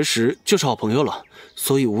大学时就是好朋友了，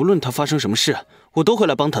所以无论她发生什么事，我都会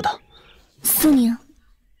来帮她的。苏宁，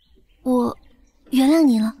我原谅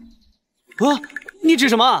你了。啊，你指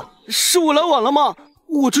什么？是我来晚了吗？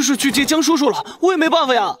我这是去接江叔叔了，我也没办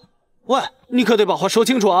法呀。喂，你可得把话说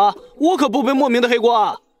清楚啊，我可不背莫名的黑锅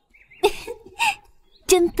啊。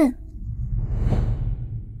真笨。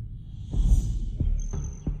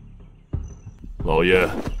老爷，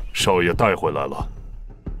少爷带回来了。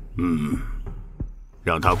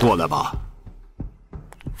让他过来吧。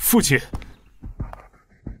父亲，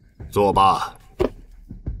坐吧。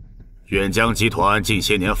远江集团近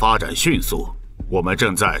些年发展迅速，我们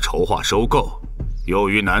正在筹划收购。由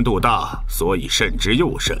于难度大，所以慎之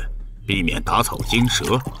又慎，避免打草惊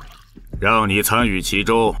蛇。让你参与其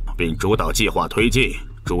中，并主导计划推进，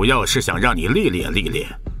主要是想让你历练历练。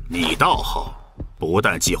你倒好，不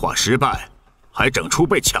但计划失败，还整出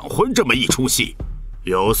被抢婚这么一出戏，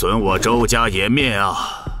有损我周家颜面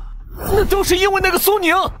啊！那都是因为那个苏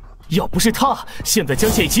宁，要不是他，现在江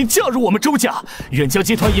倩已经嫁入我们周家，远江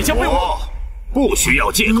集团也将被我……不需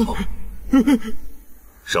要借口，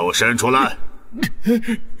手伸出来。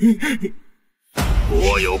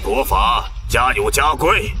国有国法，家有家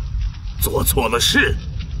规，做错了事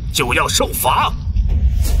就要受罚。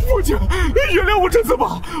父亲，原谅我这次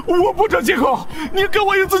吧，我不找借口，你给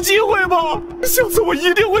我一次机会吧，下次我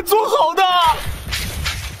一定会做好的。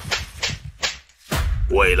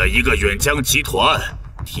为了一个远江集团，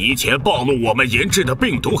提前暴露我们研制的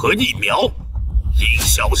病毒和疫苗，因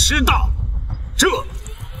小失大，这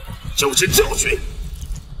就是教训。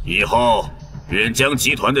以后远江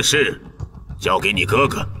集团的事交给你哥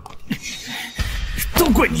哥。都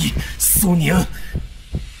怪你，苏宁，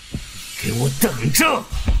给我等着！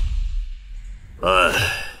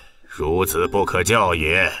如此不可教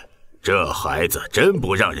也，这孩子真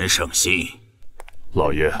不让人省心。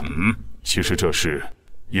老爷，其实这事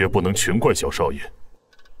也不能全怪小少爷。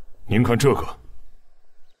您看这个，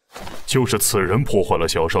就是此人破坏了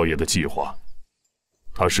小少爷的计划。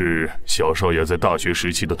他是小少爷在大学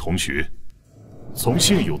时期的同学，从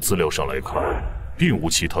现有资料上来看，并无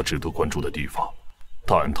其他值得关注的地方，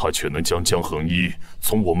但他却能将江恒一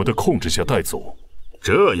从我们的控制下带走。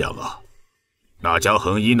这样啊？那江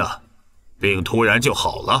恒一呢？病突然就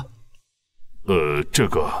好了？这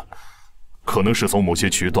个可能是从某些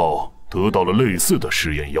渠道得到了类似的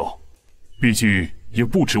试验药，毕竟也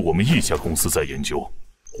不止我们一家公司在研究，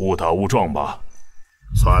误打误撞吧。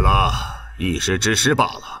算了，一时之失罢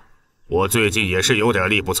了。我最近也是有点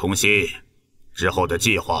力不从心，之后的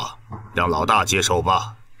计划让老大接手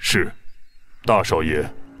吧。是，大少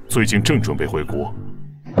爷最近正准备回国。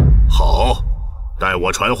好，待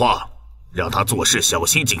我传话，让他做事小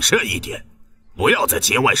心谨慎一点，不要在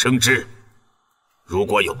节外生枝。如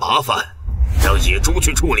果有麻烦，让野猪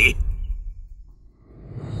去处理。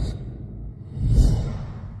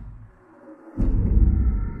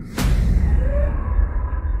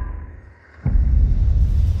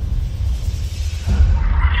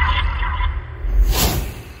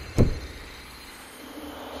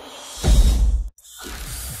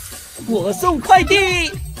我送快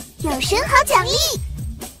递，有神豪奖励。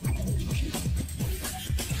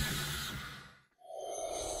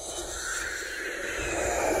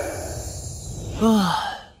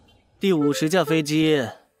第50架飞机。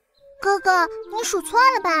哥哥，你数错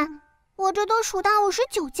了吧？我这都数到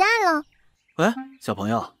59架了。哎，小朋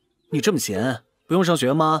友，你这么闲，不用上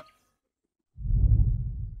学吗？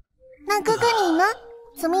那哥哥你呢？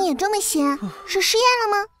怎么也这么闲？是失业了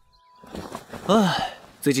吗？哎，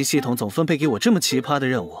最近系统总分配给我这么奇葩的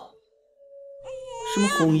任务，什么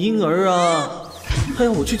哄婴儿啊，还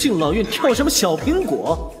要我去敬老院跳什么小苹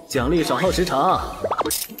果，奖励少耗时长，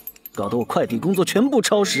搞得我快递工作全部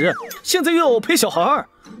超时，现在又要我陪小孩，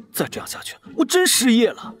再这样下去，我真失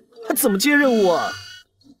业了，还怎么接任务啊？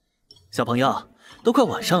小朋友，都快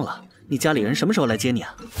晚上了，你家里人什么时候来接你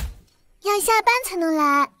啊？要下班才能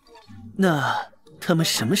来。那他们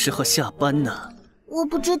什么时候下班呢？我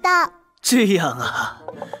不知道。这样啊。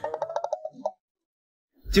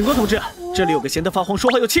警官同志，这里有个闲得发慌、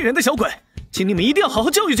说话又气人的小鬼，请你们一定要好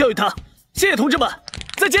好教育教育他。谢谢同志们，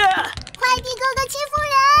再见。快递哥哥欺负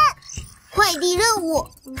人！快递任务：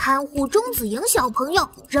看护钟子莹小朋友，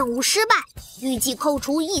任务失败，预计扣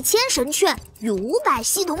除1000神券与500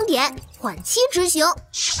系统点，缓期执行。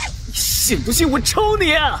信不信我抽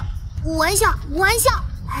你啊？玩笑，玩笑。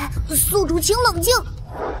哎，宿主请冷静。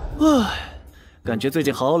唉，感觉最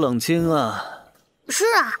近好冷清啊。是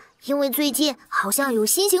啊，因为最近好像有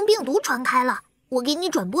新型病毒传开了。我给你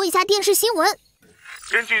转播一下电视新闻。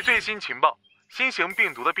根据最新情报，新型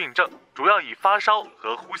病毒的病症主要以发烧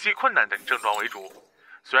和呼吸困难等症状为主。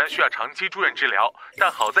虽然需要长期住院治疗，但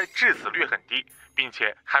好在致死率很低，并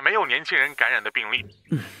且还没有年轻人感染的病例。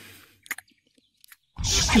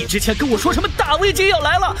你之前跟我说什么大危机要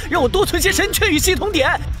来了，让我多存些神券与系统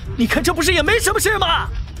点，你看这不是也没什么事吗？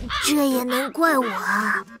这也能怪我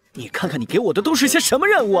啊！你看看你给我的都是些什么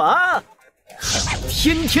任务啊？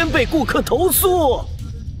天天被顾客投诉。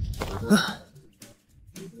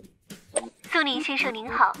苏宁先生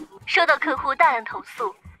您好，收到客户大量投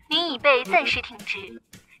诉，您已被暂时停职，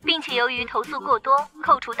并且由于投诉过多，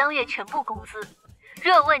扣除当月全部工资。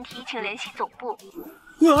若有问题，请联系总部。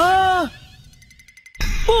啊！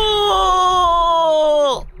不！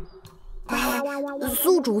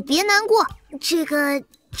宿主别难过，这个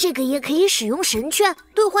也可以使用神券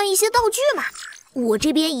兑换一些道具嘛。我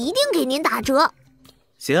这边一定给您打折。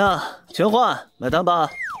行啊，全换，买单吧。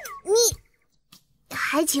你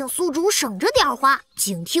还请宿主省着点花，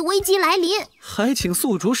警惕危机来临。还请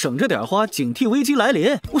宿主省着点花，警惕危机来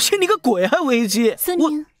临。我信你个鬼，还危机！苏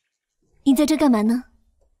宁，你在这干嘛呢？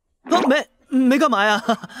没干嘛呀。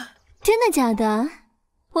真的假的？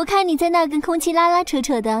我看你在那跟空气拉拉扯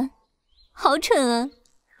扯的，好蠢啊！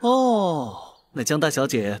哦，那江大小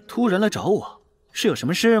姐突然来找我，是有什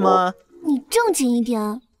么事吗？你正经一点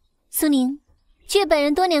啊，苏宁。据本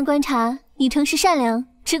人多年观察，你诚实善良，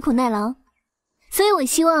吃苦耐劳，所以我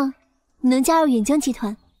希望你能加入远江集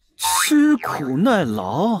团。吃苦耐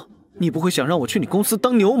劳？你不会想让我去你公司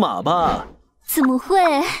当牛马吧？怎么会？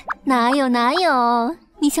哪有？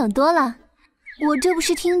你想多了。我这不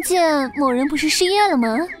是听见某人不是失业了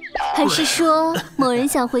吗？还是说某人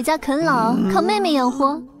想回家啃老，靠妹妹养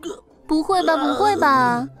活？不会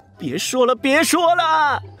吧？别说了！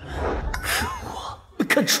可恶，被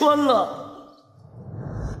看穿了。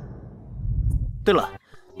对了，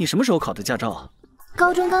你什么时候考的驾照啊？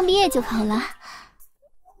高中刚毕业就考了。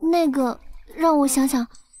那个，让我想想，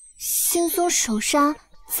先松手刹，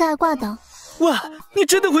再挂档。哇，你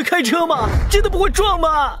真的会开车吗？真的不会撞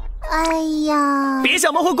吗？哎呀，别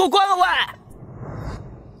想蒙混过关了喂！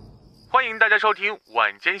欢迎大家收听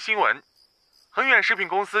晚间新闻。恒远食品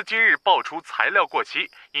公司今日爆出材料过期，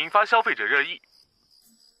引发消费者热议。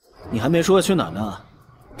你还没说要去哪呢？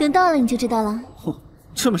等到了你就知道了。哼，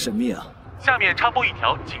这么神秘啊！下面插播一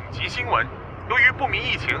条紧急新闻：由于不明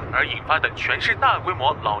疫情而引发的全市大规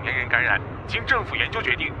模老年人感染，经政府研究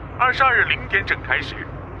决定，22日0点整开始，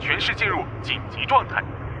全市进入紧急状态，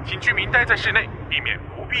请居民待在室内，避免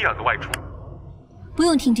不必要的外出。不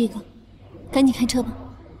用听这个，赶紧开车吧。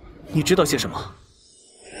你知道些什么？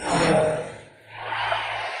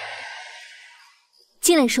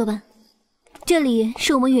进来说吧。这里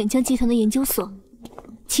是我们远江集团的研究所，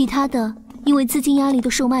其他的因为资金压力都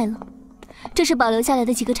售卖了，这是保留下来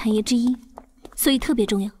的几个产业之一，所以特别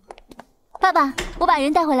重要。爸爸，我把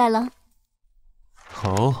人带回来了。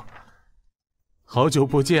好久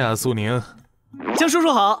不见啊，苏宁。江叔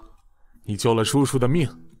叔好。你救了叔叔的命，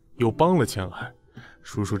又帮了倩儿，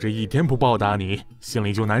叔叔这一天不报答你，心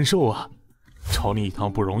里就难受啊。找你一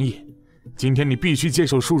趟不容易，今天你必须接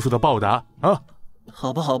受叔叔的报答啊。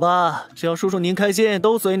好吧，只要叔叔您开心，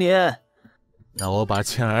都随您。那我把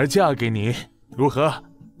倩儿嫁给你，如何？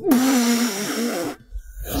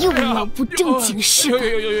又老不正经是吧？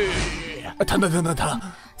疼！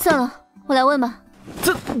算了，我来问吧。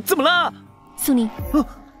怎么了？苏宁，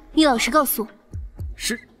你老实告诉我。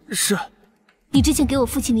是。你之前给我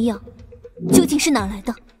父亲的药，究竟是哪来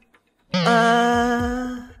的？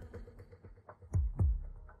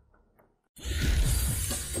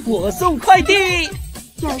我送快递，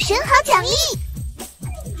有神豪奖励。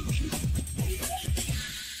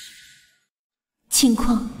情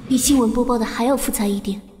况比新闻播报的还要复杂一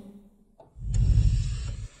点。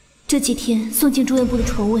这几天送进住院部的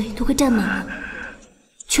床位都快占满了，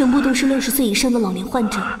全部都是60岁以上的老年患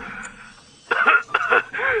者。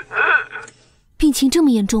病情这么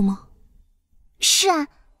严重吗？是啊，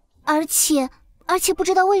而且不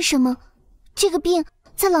知道为什么，这个病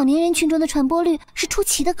在老年人群中的传播率是出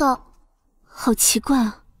奇的高。好奇怪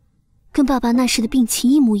啊，跟爸爸那时的病情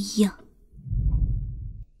一模一样。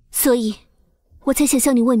所以我才想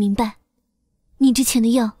向你问明白，你之前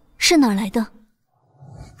的药是哪来的？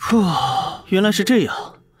原来是这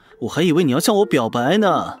样，我还以为你要向我表白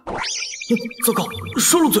呢。糟糕，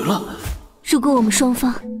说漏嘴了。如果我们双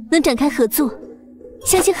方能展开合作，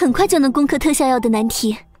相信很快就能攻克特效药的难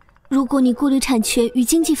题。如果你顾虑产权与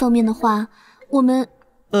经济方面的话，我们……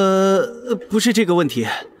不是这个问题，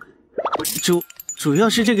主要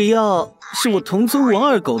是这个药是我同村王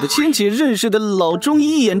二狗的亲戚认识的老中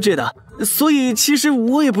医研制的，所以其实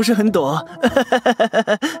我也不是很懂。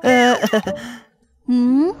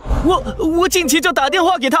我近期就打电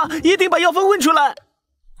话给他，一定把药方问出来。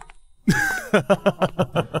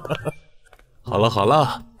好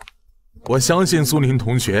了，我相信苏宁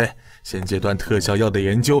同学，现阶段特效药的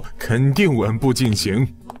研究肯定稳步进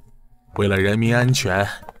行。为了人民安全，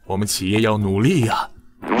我们企业要努力呀。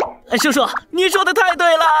叔叔，你说的太对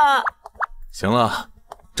了。行了，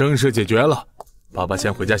正事解决了，爸爸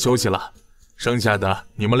先回家休息了，剩下的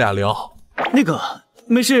你们俩聊。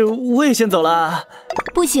没事，我也先走了。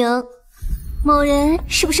不行，某人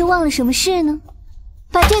是不是忘了什么事呢？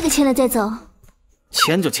把这个签了再走。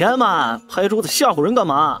签就签嘛，拍桌子吓唬人干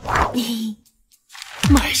嘛？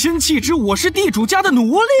卖身契之我是地主家的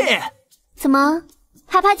奴隶。怎么，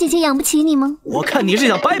还怕姐姐养不起你吗？我看你是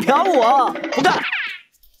想白嫖我，不干。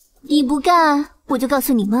你不干，我就告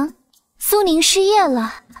诉你们，苏宁失业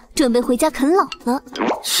了，准备回家啃老了。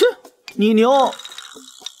切，你牛！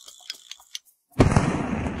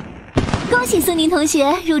恭喜苏宁同学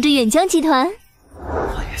入职远江集团。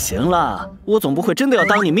哎呀，行了，我总不会真的要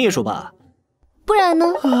当你秘书吧？不然呢？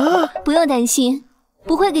不用担心，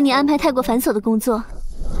不会给你安排太过繁琐的工作。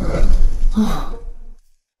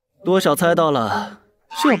多少猜到了，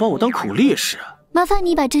是要把我当苦力使。麻烦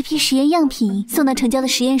你把这批实验样品送到城郊的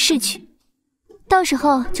实验室去，到时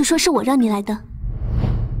候就说是我让你来的。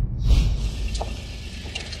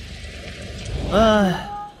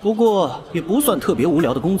不过也不算特别无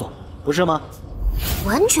聊的工作，不是吗？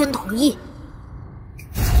完全同意。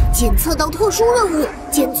检测到特殊任务，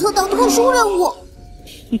检测到特殊任务。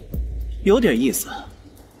有点意思。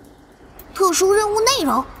特殊任务内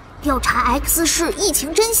容：调查 X 市疫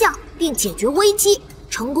情真相，并解决危机。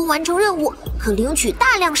成功完成任务，可领取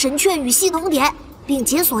大量神券与系统点，并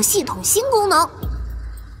解锁系统新功能。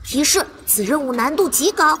提示：此任务难度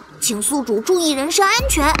极高，请宿主注意人身安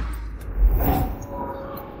全。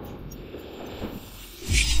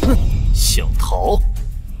想逃？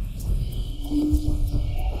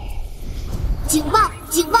警报！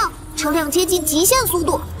警报！车辆接近极限速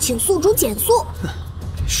度，请宿主减速。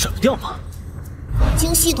省掉吗？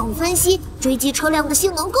经系统分析，追击车辆的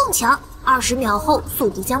性能更强。20秒后，宿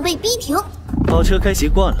主将被逼停。跑车开习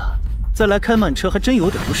惯了，再来开慢车还真有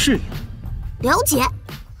点不适应。了解。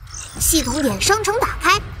系统点商城打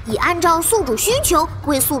开，已按照宿主需求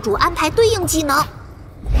为宿主安排对应技能。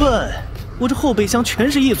笨，我这后备箱全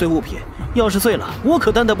是易碎物品，要是碎了，我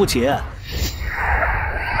可担待不起。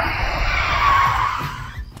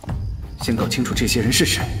先搞清楚这些人是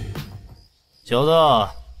谁。小子，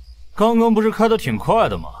刚刚不是开得挺快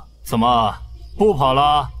的吗？怎么不跑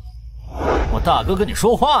了？我大哥跟你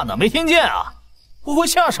说话呢，没听见啊？不会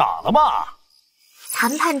吓傻了吧？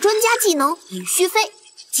谈判专家技能已续费，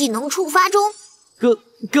技能触发中。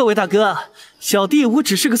各位大哥，小弟我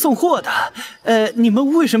只是个送货的，你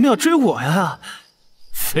们为什么要追我呀？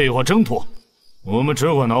废话真多，我们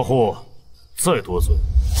只管拿货，再多嘴，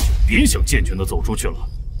别想健全的走出去了。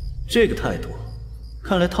这个态度，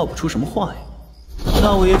看来套不出什么话呀。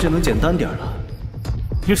那我也只能简单点了。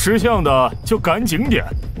你识相的就赶紧点，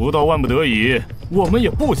不到万不得已，我们也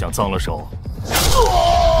不想脏了手。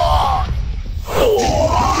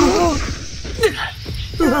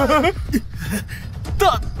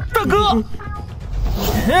大哥，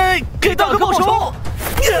给大哥报仇！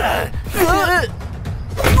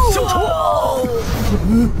小丑！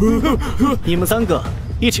你们3个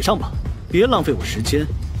一起上吧，别浪费我时间，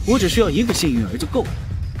我只需要1个幸运儿就够了。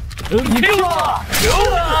你听我！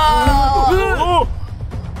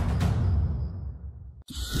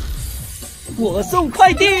我送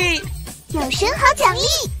快递，有神豪奖励。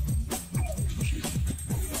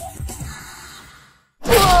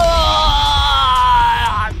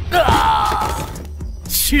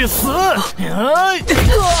去死！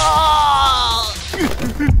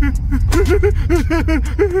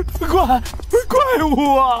怪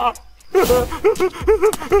物啊！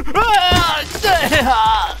对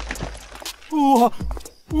呀，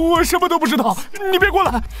我什么都不知道，你别过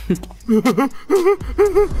来！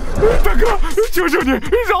大哥，求求你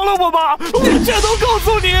饶了我吧，我全都告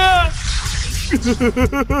诉你。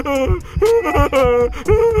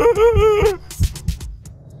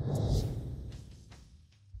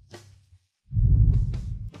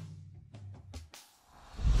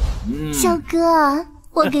小哥，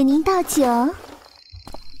我给您倒酒。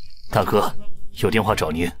大哥，有电话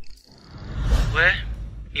找您。喂，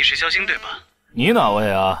你是肖星对吧？你哪位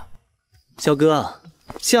啊？小哥，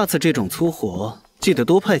下次这种粗活记得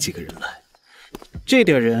多派几个人来，这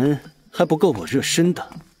点人还不够我热身的。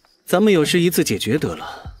咱们有事一次解决得了，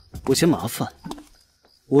不嫌麻烦。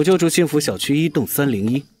我就住幸福小区1栋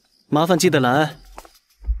301，麻烦记得来。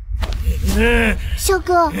小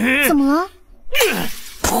哥，怎么了？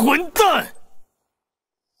混蛋！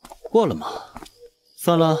过了吗？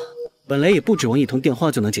算了，本来也不指望一通电话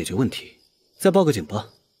就能解决问题，再报个警吧。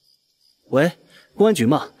喂，公安局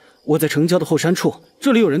吗？我在城郊的后山处，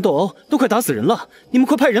这里有人斗殴，都快打死人了，你们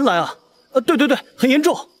快派人来啊！对，很严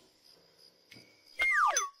重。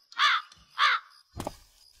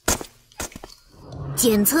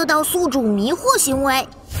检测到宿主迷惑行为。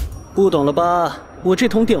不懂了吧？我这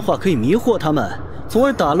通电话可以迷惑他们，从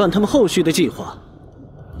而打乱他们后续的计划。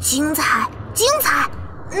精彩！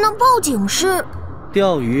那报警是？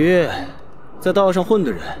钓鱼，在道上混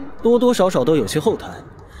的人多多少少都有些后台，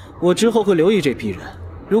我之后会留意这批人。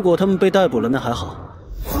如果他们被逮捕了，那还好；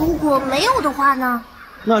如果没有的话呢？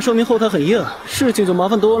那说明后台很硬，事情就麻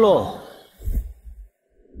烦多喽。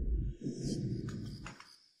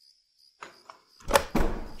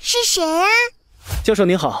是谁啊？教授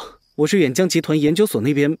您好，我是远江集团研究所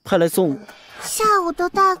那边派来送下午的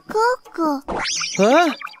大哥哥。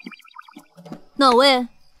哪位？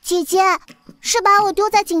姐姐，是把我丢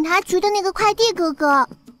在警察局的那个快递哥哥，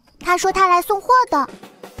他说他来送货的。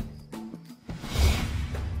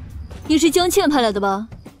你是江倩派来的吧？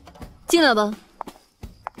进来吧。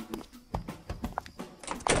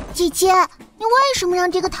姐姐，你为什么让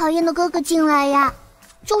这个讨厌的哥哥进来呀？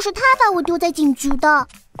就是他把我丢在警局的。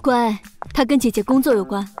乖，他跟姐姐工作有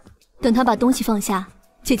关。等他把东西放下，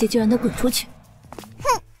姐姐就让他滚出去。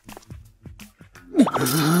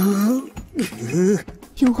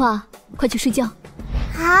听话，快去睡觉。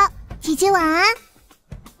好，姐姐晚安。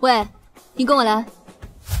喂，你跟我来。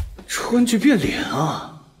川剧变脸啊！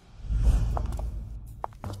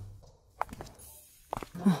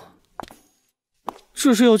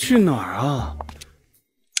这是要去哪儿啊？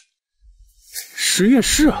实验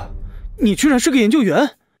室？你居然是个研究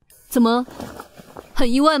员？怎么，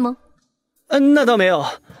很意外吗？那倒没有，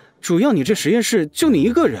主要你这实验室就你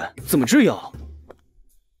一个人，怎么制药？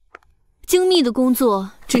精密的工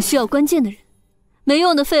作只需要关键的人，没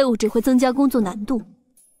用的废物只会增加工作难度。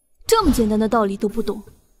这么简单的道理都不懂，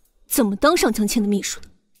怎么当上江倩的秘书的？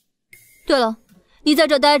对了，你在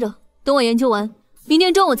这待着，等我研究完，明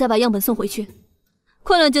天中午再把样本送回去。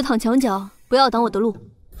困了就躺墙角，不要挡我的路。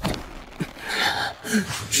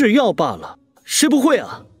制药罢了，谁不会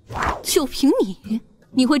啊？就凭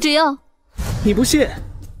你会制药？你不信？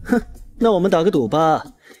哼，那我们打个赌吧。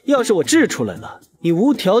要是我制出来了，你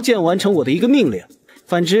无条件完成我的一个命令；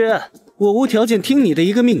反之，我无条件听你的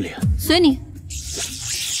一个命令。随你。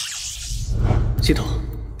系统，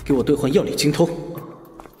给我兑换药理精通。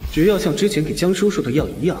只要像之前给江叔叔的药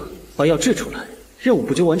一样，把药制出来，任务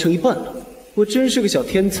不就完成一半了？我真是个小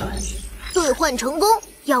天才。兑换成功，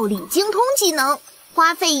药理精通技能，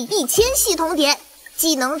花费1000系统点，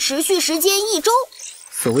技能持续时间1周。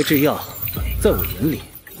所谓制药，在我眼里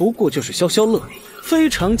不过就是消消乐，非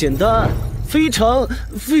常简单，非常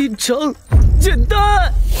简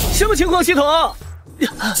单。什么情况，系统？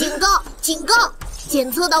警告！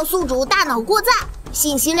检测到宿主大脑过载，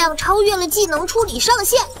信息量超越了技能处理上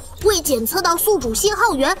限，未检测到宿主信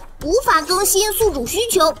号源，无法更新宿主需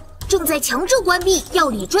求，正在强制关闭药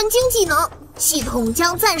理专精技能，系统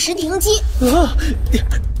将暂时停机。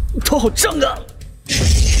头好胀啊！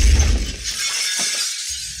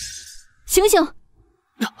醒醒，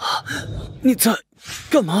你在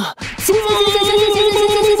干嘛？醒！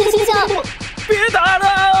别打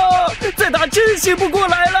了，再打真醒不过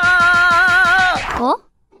来了。哦，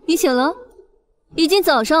你醒了？已经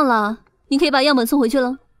早上了，你可以把样本送回去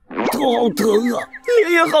了。头好疼啊，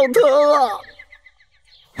脸也好疼啊。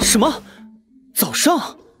什么？早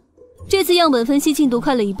上？这次样本分析进度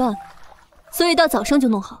快了一半，所以到早上就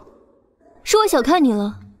弄好。是我小看你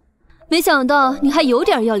了，没想到你还有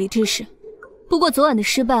点药理知识。不过昨晚的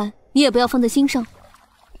失败，你也不要放在心上。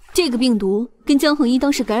这个病毒跟江恒一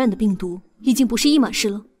当时感染的病毒已经不是一码事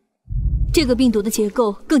了。这个病毒的结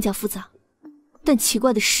构更加复杂，但奇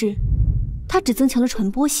怪的是，它只增强了传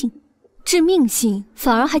播性，致命性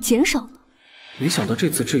反而还减少了。没想到这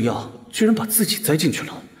次制药居然把自己栽进去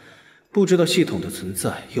了，不知道系统的存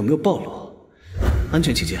在有没有暴露。安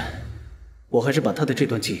全起见，我还是把他的这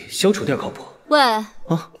段记消除掉靠谱。喂，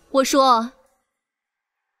啊，我说，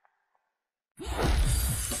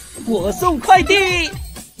我送快递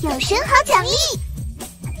有神豪奖励。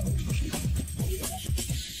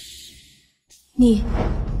你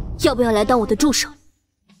要不要来当我的助手？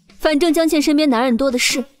反正江倩身边男人多的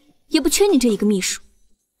是，也不缺你这一个秘书，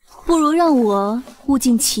不如让我物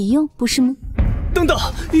尽其用，不是吗？等等，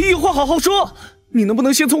有话好好说，你能不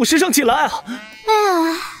能先从我身上起来啊？哎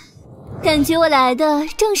呀，感觉我来的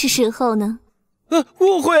正是时候呢。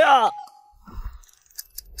误会啊！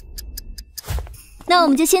那我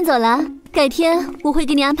们就先走了，改天我会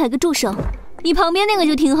给你安排个助手，你旁边那个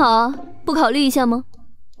就挺好，不考虑一下吗？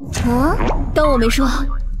啊，当我没说。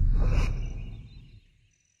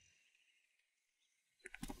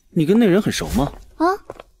你跟那人很熟吗？啊，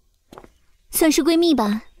算是闺蜜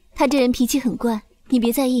吧。她这人脾气很怪，你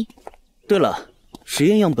别在意。对了，实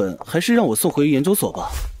验样本还是让我送回研究所吧。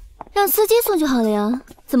让司机送就好了呀。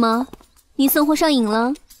怎么，你送货上瘾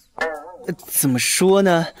了？怎么说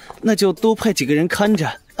呢？那就多派几个人看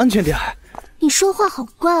着，安全点儿。你说话好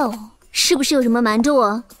怪哦，是不是有什么瞒着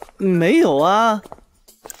我？没有啊。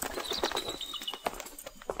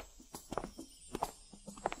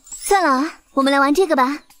算了，我们来玩这个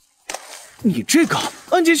吧。你这个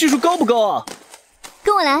安全系数高不高啊？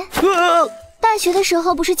跟我来。大学的时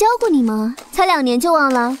候不是教过你吗？才2年就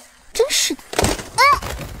忘了，真是的。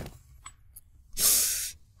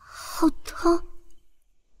好疼。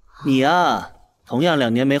你呀，同样2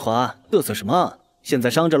年没滑，嘚瑟什么？现在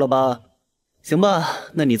伤着了吧？行吧，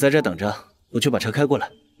那你在这等着，我去把车开过来。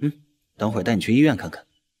等会儿带你去医院看看。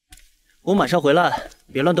我马上回来，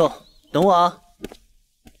别乱动，等我啊。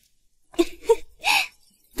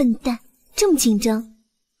笨蛋，这么紧张。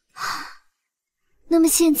那么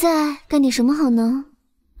现在干点什么好呢？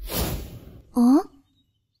哦，哇，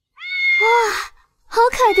好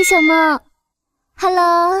可爱的小猫。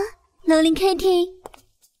Hello， 楼林 Kitty。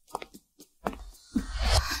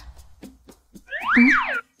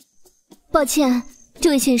抱歉，这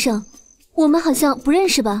位先生，我们好像不认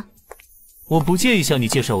识吧？我不介意向你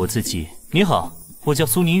介绍我自己。你好，我叫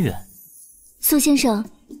苏宁远。苏先生，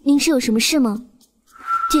您是有什么事吗？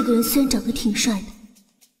这个人虽然长得挺帅的，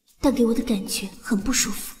但给我的感觉很不舒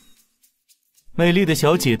服。美丽的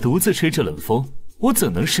小姐独自吹着冷风，我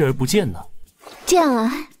怎能视而不见呢？这样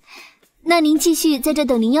啊，那您继续在这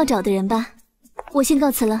等您要找的人吧，我先告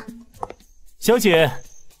辞了。小姐，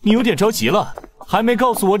你有点着急了，还没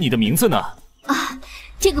告诉我你的名字呢。啊，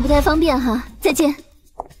这个不太方便哈，再见。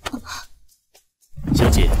小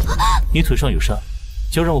姐，你腿上有伤，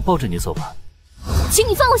就让我抱着你走吧。请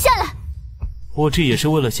你放我下来。我这也是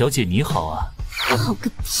为了小姐你好啊。好个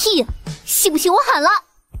屁呀！信不信我喊了？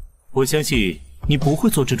我相信你不会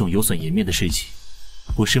做这种有损颜面的事情，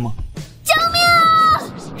不是吗？救命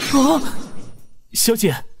啊！啊！小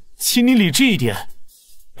姐，请你理智一点。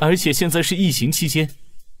而且现在是疫情期间，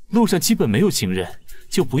路上基本没有行人，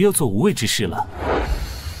就不要做无谓之事了。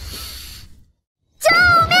救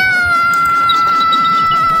命！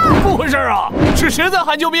怎么回事啊？是谁在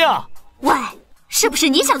喊救命？喂，是不是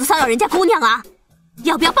你小子骚扰人家姑娘啊？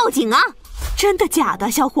要不要报警啊？真的假的，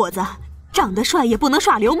小伙子？长得帅也不能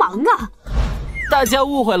耍流氓啊！大家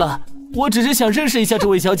误会了，我只是想认识一下这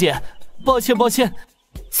位小姐，抱歉抱歉。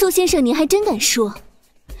苏先生，您还真敢说，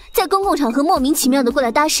在公共场合莫名其妙的过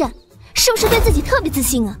来搭讪，是不是对自己特别自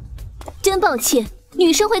信啊？真抱歉，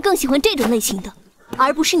女生会更喜欢这种类型的，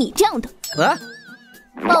而不是你这样的。啊，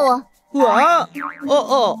抱我。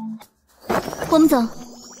哦，我们走。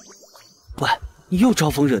喂，你又招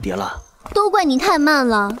蜂惹蝶了。都怪你太慢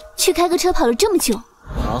了，去开个车跑了这么久。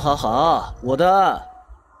好，我的。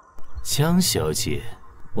江小姐，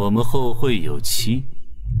我们后会有期。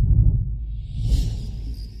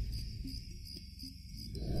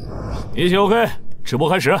一切 OK， 直播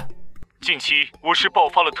开始。近期我市爆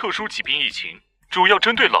发了特殊疾病疫情，主要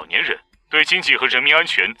针对老年人，对经济和人民安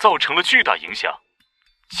全造成了巨大影响，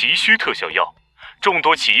急需特效药。众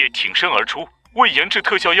多企业挺身而出，为研制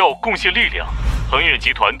特效药贡献力量。恒远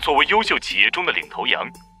集团作为优秀企业中的领头羊。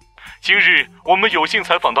今日我们有幸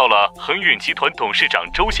采访到了恒远集团董事长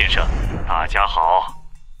周先生。大家好，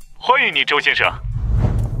欢迎你，周先生。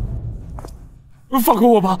放过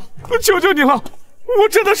我吧，求求你了，我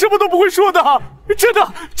真的什么都不会说的，真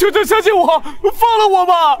的，求求相信我，放了我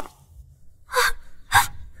吧！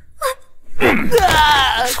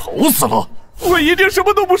愁死了！我一定什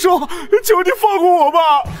么都不说，求你放过我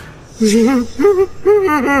吧！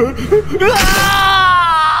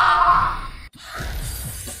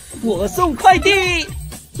我送快递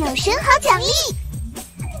有神豪奖励。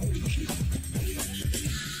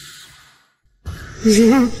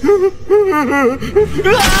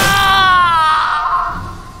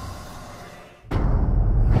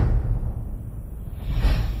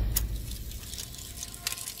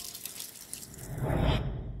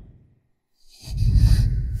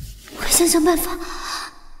快想想办法，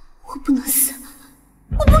我不能死，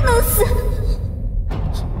我不能死！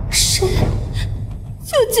谁？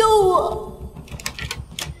救救我！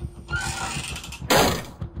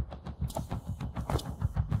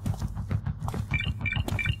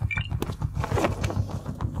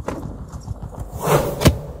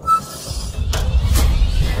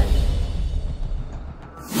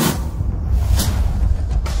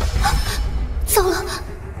糟了，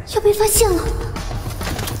要被发现了！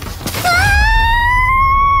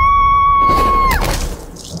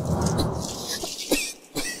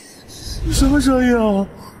什么声音啊？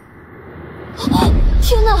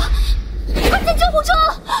天哪！快叫救护车！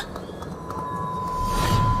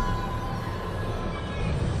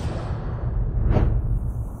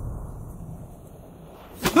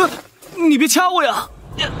你别掐我呀！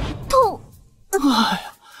痛！哎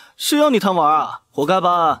呀，谁让你贪玩啊？活该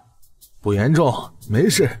吧！不严重，没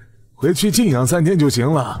事，回去静养3天就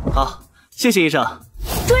行了。好，谢谢医生。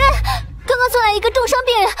主任，刚刚送来一个重伤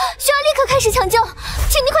病人，需要立刻开始抢救，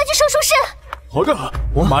请您快去手术室。好的，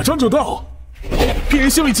我马上就到。病人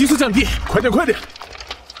心率急速降低，快点快点！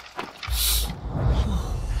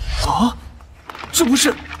啊，这不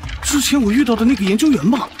是之前我遇到的那个研究员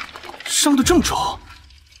吗？伤得这么重，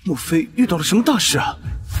莫非遇到了什么大事啊？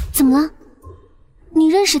怎么了？你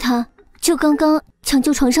认识他？就刚刚抢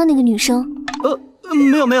救床上那个女生？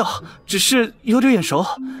没有，只是有点眼熟。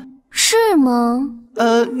是吗？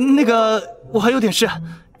那个我还有点事，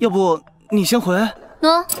要不你先回？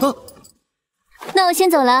那我先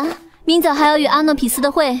走了，明早还要与阿诺匹斯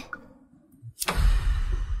的会。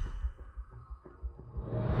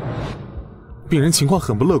病人情况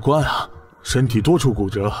很不乐观啊，身体多处骨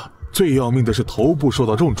折，最要命的是头部受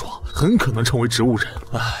到重创，很可能成为植物人。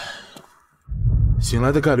唉，醒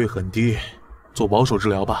来的概率很低，做保守治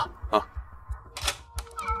疗吧。啊，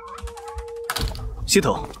系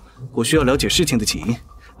统，我需要了解事情的起因，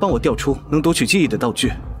帮我调出能夺取记忆的道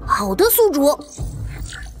具。好的，宿主。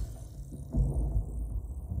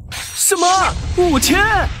什么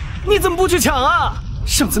？5000？你怎么不去抢啊？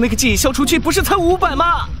上次那个记忆消除器不是才500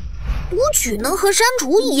吗？读取能和删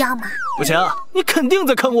除一样吗？不行，你肯定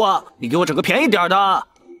在坑我！你给我整个便宜点的。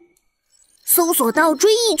搜索到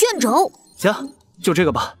追忆卷轴。行，就这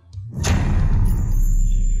个吧。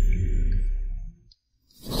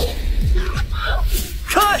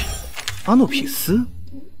开！阿诺匹斯，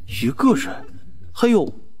一个人，还有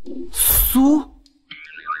苏。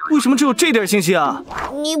为什么只有这点信息啊？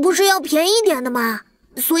你不是要便宜点的吗？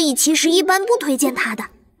所以其实一般不推荐他的。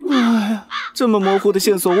哎呀，这么模糊的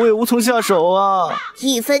线索我也无从下手啊！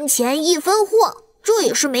一分钱一分货，这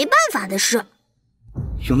也是没办法的事。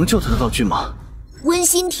有能叫他的道具吗？温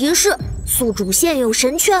馨提示：宿主现有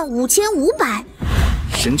神券5500。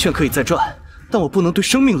神券可以再赚，但我不能对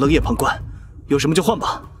生命冷眼旁观。有什么就换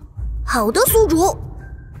吧。好的，宿主。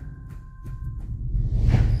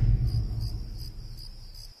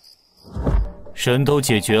人都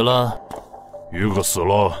解决了，一个死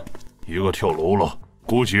了，一个跳楼了，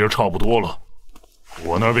估计也差不多了。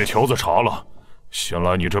我那儿被条子查了，先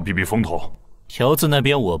来你这避避风头。条子那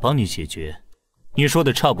边我帮你解决。你说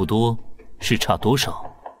的差不多是差多少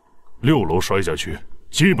？6楼摔下去，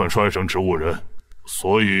基本摔成植物人，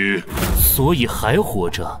所以还活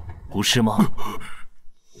着，不是吗？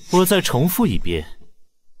我再重复一遍，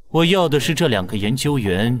我要的是这2个研究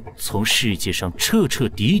员从世界上彻彻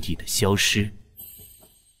底底的消失。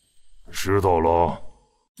知道了。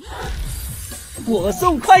我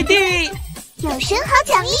送快递有神豪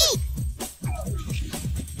奖励。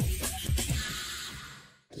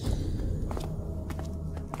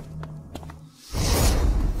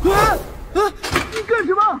你干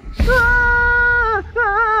什么？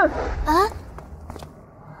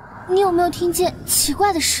没有听见奇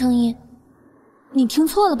怪的声音？你听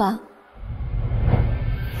错了吧？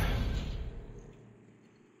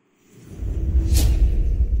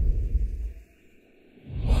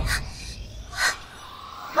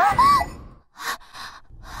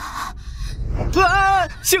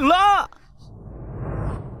醒了！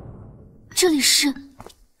这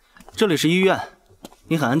里是医院，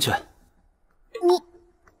你很安全。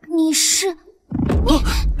你是你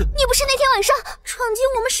不是那天晚上闯进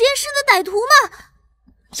我们实验室的歹徒吗？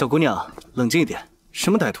小姑娘，冷静一点。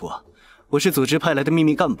什么歹徒啊？我是组织派来的秘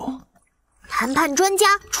密干部。谈判专家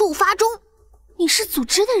触发中。你是组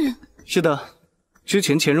织的人？是的，之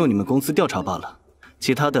前潜入你们公司调查罢了，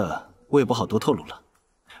其他的我也不好多透露了。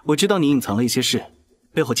我知道你隐藏了一些事，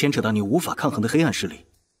背后牵扯到你无法抗衡的黑暗势力。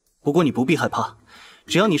不过你不必害怕，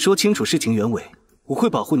只要你说清楚事情原委，我会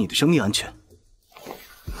保护你的生命安全。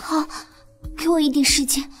好，给我一点时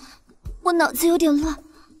间，我脑子有点乱。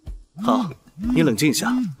好，你冷静一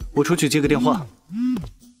下，我出去接个电话。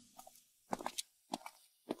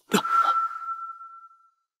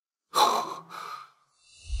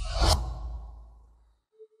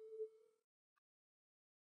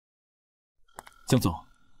江总，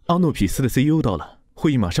阿诺匹斯的 CEO 到了，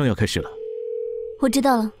会议马上要开始了。我知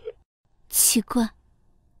道了。奇怪，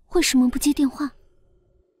为什么不接电话？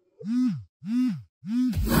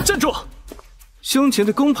站住！胸前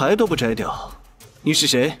的工牌都不摘掉，你是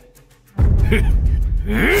谁？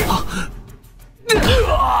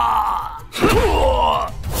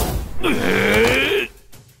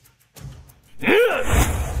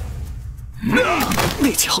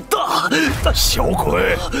力气好大！小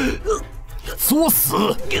鬼，作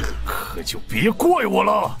死！可就别怪我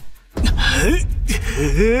了。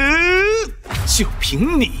就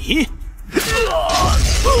凭你！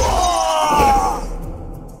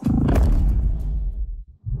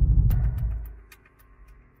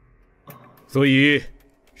所以，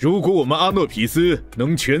如果我们阿诺匹斯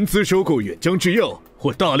能全资收购远江制药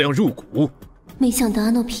或大量入股，没想到阿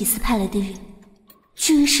诺匹斯派来的人，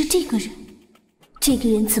居然是这个人。这个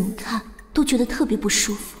人怎么看都觉得特别不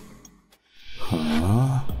舒服，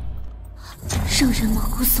让人毛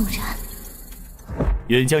骨悚然。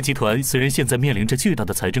远江集团虽然现在面临着巨大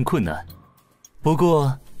的财政困难，不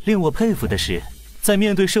过令我佩服的是，在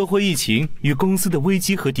面对社会疫情与公司的危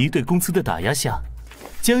机和敌对公司的打压下，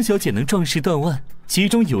江小姐能壮士断腕，集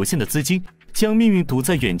中有限的资金，将命运赌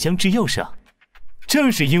在远江制药上。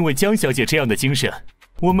正是因为江小姐这样的精神，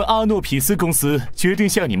我们阿诺匹斯公司决定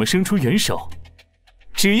向你们伸出援手。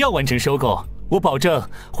只要完成收购，我保证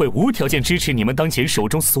会无条件支持你们当前手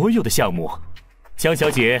中所有的项目。江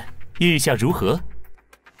小姐，意下如何？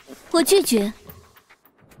我拒绝。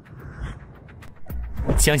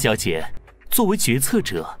江小姐，作为决策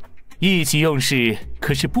者，意气用事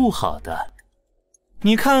可是不好的。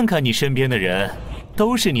你看看你身边的人，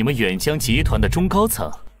都是你们远江集团的中高层，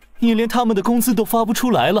你连他们的工资都发不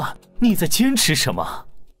出来了，你在坚持什么？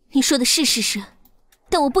你说的是事实，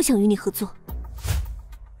但我不想与你合作。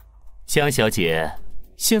江小姐，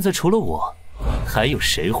现在除了我，还有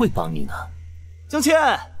谁会帮你呢？江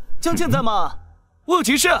倩，江倩在吗？我有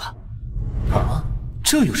急事。啊，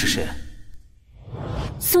这又是谁？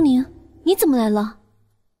苏宁，你怎么来了？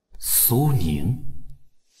苏宁，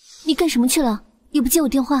你干什么去了？也不接我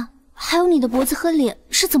电话，还有你的脖子和脸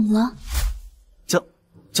是怎么了？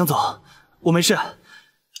江总，我没事。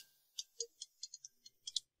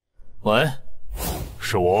喂，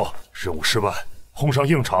是我，任务失败，碰上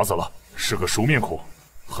硬茬子了，是个熟面孔，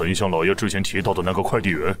很像老爷之前提到的那个快递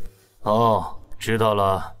员。哦，知道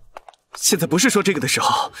了。现在不是说这个的时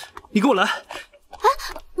候，你跟我来。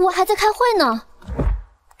我还在开会呢。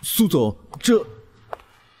苏总，这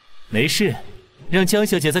没事，让江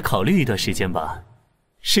小姐再考虑一段时间吧。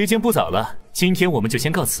时间不早了，今天我们就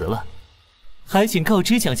先告辞了。还请告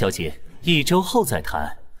知江小姐，1周后再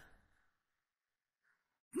谈。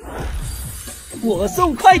我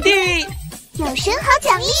送快递有神豪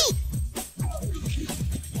奖励。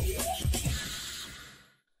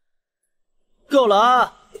够了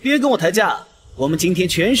啊！别跟我抬价，我们今天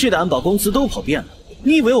全市的安保公司都跑遍了，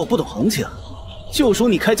你以为我不懂行情？就属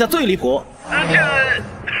你开价最离谱。那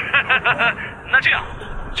这样，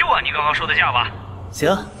就按你刚刚说的价吧。行，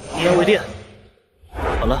一言为定。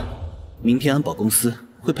好了，明天安保公司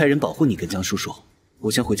会派人保护你跟江叔叔，我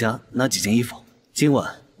先回家拿几件衣服。今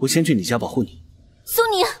晚我先去你家保护你。苏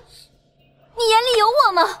宁，你眼里有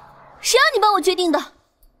我吗？谁让你帮我决定的？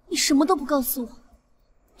你什么都不告诉我，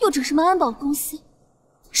又整什么安保公司？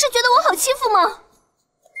是觉得我好欺负吗？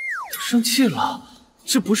生气了？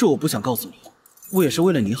这不是我不想告诉你，我也是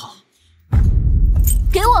为了你好。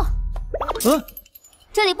给我！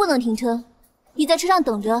这里不能停车，你在车上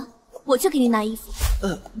等着，我去给你拿衣服。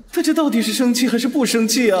他这到底是生气还是不生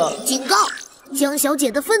气啊？警告！江小姐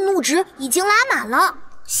的愤怒值已经拉满了，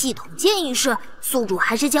系统建议是宿主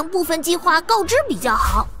还是将部分计划告知比较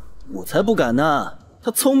好。我才不敢呢，他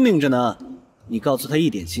聪明着呢。你告诉他一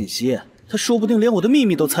点信息，他说不定连我的秘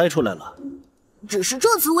密都猜出来了。只是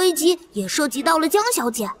这次危机也涉及到了江小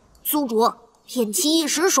姐，宿主骗妻一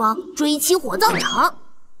时爽，追妻火葬场。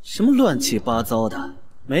什么乱七八糟的，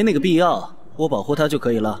没那个必要，我保护她就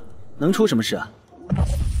可以了，能出什么事啊？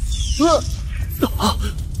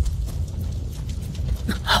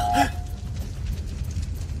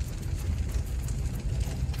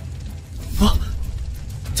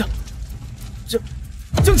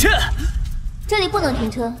郑倩，这里不能停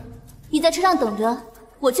车，你在车上等着，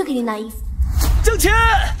我去给你拿衣服。郑倩，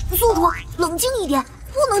宿主冷静一点，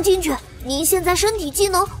不能进去，您现在身体机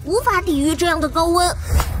能无法抵御这样的高温。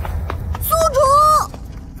宿主，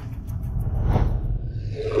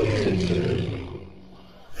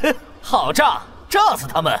哼，好炸，炸死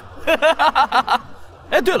他们！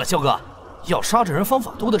哎，对了，肖哥，要杀这人方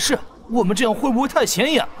法多的是，我们这样会不会太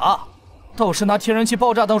显眼了？倒是拿天然气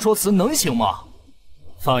爆炸当说辞，能行吗？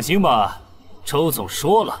放心吧，周总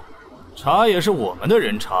说了，查也是我们的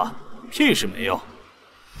人查，屁事没有。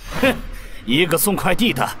哼，一个送快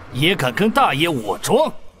递的也敢跟大爷我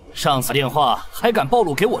装，上次电话还敢暴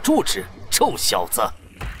露给我住址，臭小子！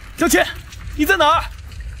江谦，你在哪儿？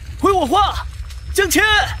回我话，江谦！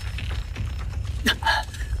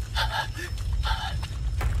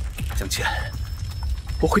江谦，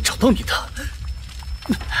我会找到你的。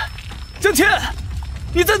江谦，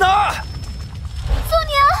你在哪儿？苏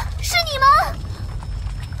宁，是你吗？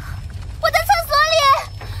我在厕所里，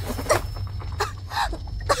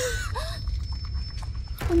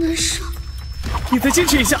好难受。你再坚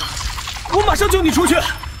持一下，我马上救你出去。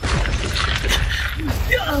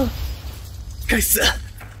该死！苏宁，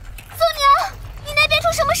你那边出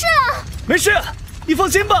什么事了？没事，你放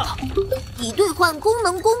心吧。已兑换功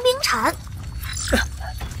能工兵铲。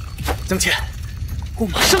江谦，我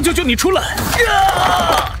马上就救你出来。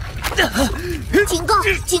警告！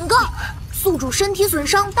警告！宿主身体损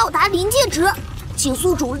伤到达临界值，请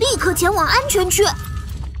宿主立刻前往安全区。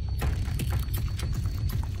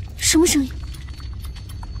什么声音？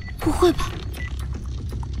不会吧？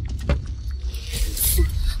苏宁，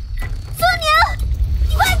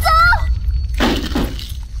你快走！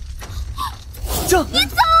你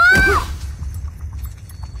走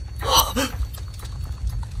啊！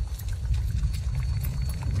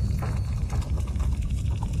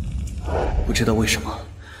不知道为什么，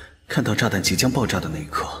看到炸弹即将爆炸的那一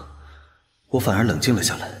刻，我反而冷静了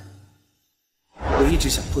下来。我一直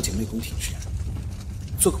想破解内功体质，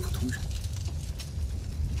做个普通人。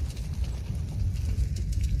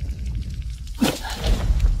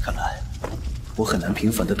看来我很难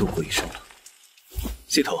平凡的度过一生了。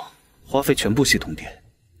系统花费全部系统点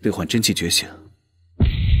兑换真气觉醒。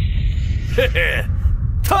嘿嘿，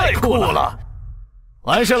太酷了！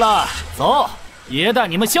完事了，走。爷带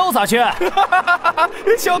你们潇洒去，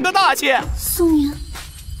肖哥大气。苏宁，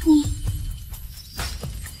你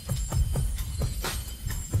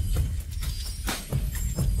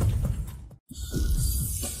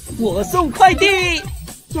我送快递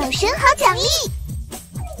有神豪奖励。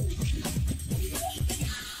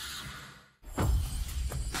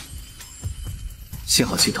幸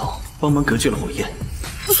好系统帮忙隔绝了火焰。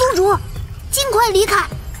宿主，尽快离开，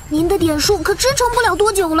您的点数可支撑不了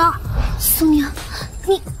多久了。苏宁，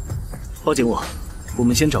你抱紧我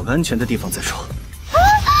们先找个安全的地方再说。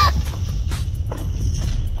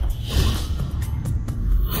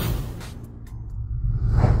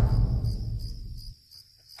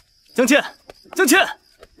江谦，江谦，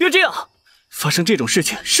别这样！发生这种事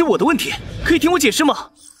情是我的问题，可以听我解释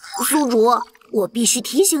吗？宿主，我必须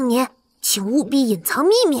提醒您，请务必隐藏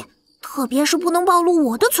秘密，特别是不能暴露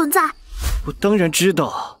我的存在。我当然知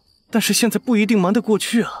道，但是现在不一定瞒得过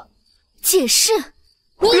去啊。解释？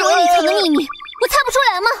你以为你藏的秘密我猜不出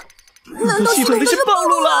来吗？难道系统的事暴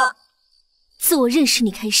露了？自我认识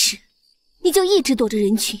你开始，你就一直躲着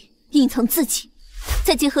人群，隐藏自己，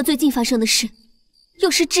再结合最近发生的事，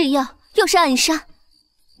又是制药，又是暗杀，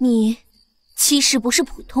你其实不是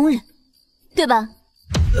普通人，对吧？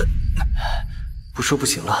不说不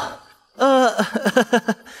行了。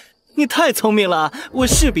你太聪明了，我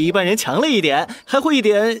是比一般人强了一点，还会一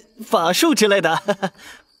点法术之类的。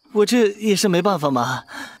我这也是没办法嘛，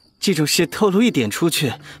这种事透露一点出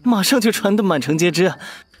去，马上就传得满城皆知，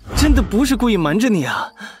真的不是故意瞒着你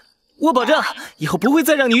啊！我保证以后不会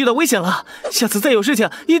再让你遇到危险了，下次再有事情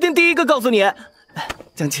一定第一个告诉你。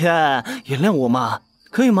江谦，原谅我嘛，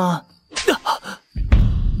可以吗？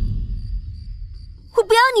我我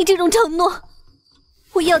不要你这种承诺，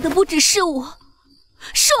我要的不只是我，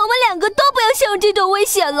是我们2个都不要陷入这种危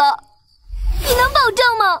险了。你能保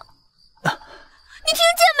证吗？你听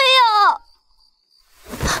见没有？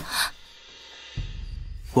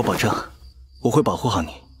我保证，我会保护好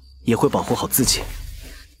你，也会保护好自己。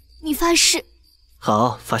你发誓？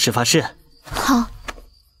好，发誓发誓。好，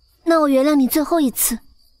那我原谅你最后一次。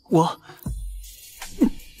我。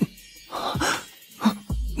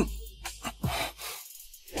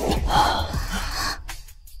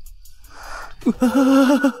苏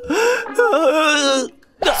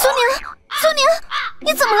宁，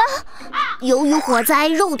你怎么了？由于火灾，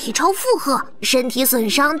肉体超负荷，身体损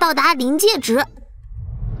伤到达临界值。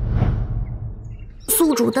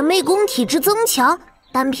宿主的媚功体质增强，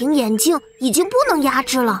单凭眼镜已经不能压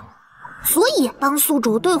制了，所以帮宿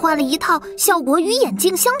主兑换了一套效果与眼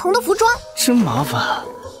镜相同的服装。真麻烦。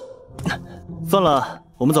算了，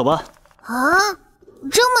我们走吧。啊，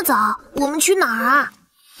这么早？我们去哪儿啊？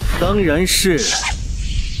当然是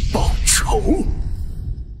报仇。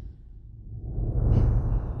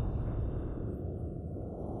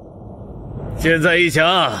现在一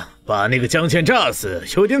想，把那个江倩炸死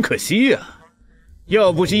有点可惜呀。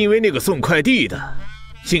要不是因为那个送快递的，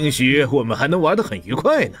兴许我们还能玩得很愉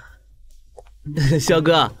快呢。肖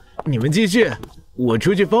哥，你们继续，我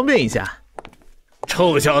出去方便一下。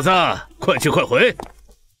臭小子，快去快回！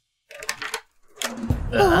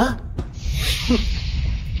啊！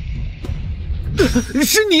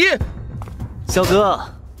是你，小哥，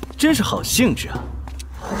真是好兴致啊！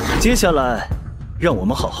接下来，让我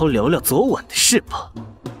们好好聊聊昨晚的事吧。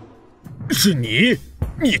是你？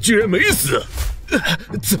你居然没死？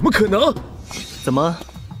怎么可能？怎么，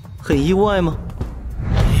很意外吗？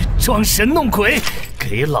装神弄鬼，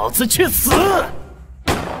给老子去死！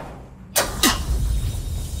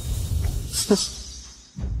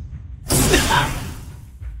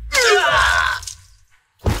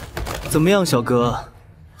怎么样，小哥，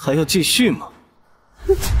还要继续吗？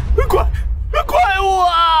怪物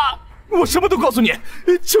啊！我什么都告诉你，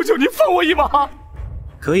求求你放我一马！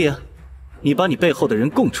可以啊，你把你背后的人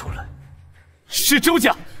供出来。是周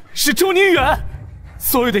家，是周宁远，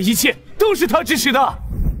所有的一切都是他指使的。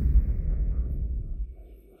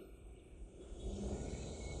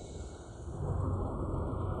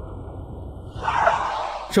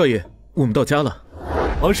少爷，我们到家了。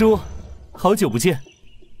王叔，好久不见。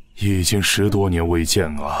已经10多年未见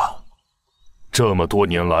啊！这么多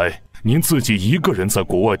年来，您自己一个人在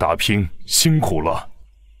国外打拼，辛苦了。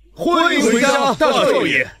欢迎回家，大少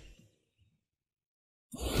爷。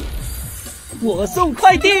我送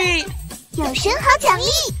快递，有神豪奖励。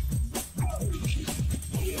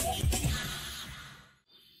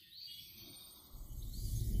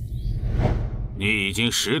你已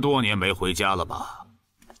经10多年没回家了吧？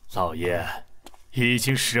老爷，已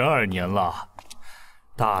经12年了。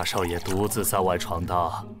大少爷独自在外闯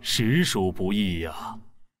荡，实属不易呀。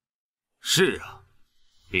是啊，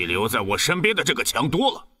比留在我身边的这个强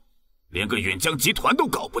多了，连个远江集团都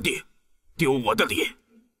搞不定，丢我的脸。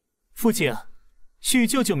父亲，叙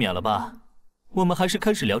旧就免了吧，我们还是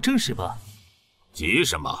开始聊正事吧。急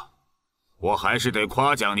什么？我还是得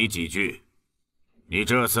夸奖你几句。你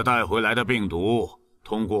这次带回来的病毒，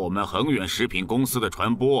通过我们恒远食品公司的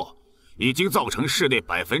传播，已经造成市内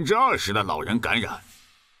20%的老人感染。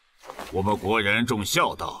我们国人重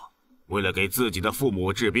孝道，为了给自己的父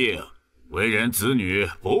母治病，为人子女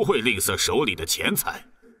不会吝啬手里的钱财，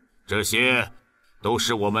这些都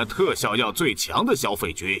是我们特效药最强的消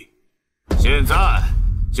费军。现在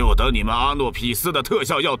就等你们阿诺匹斯的特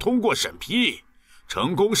效药通过审批，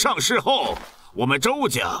成功上市后，我们周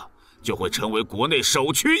家就会成为国内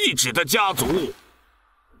首屈一指的家族。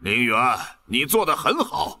宁远，你做得很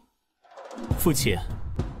好。父亲，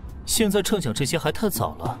现在畅想这些还太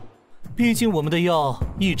早了，毕竟我们的药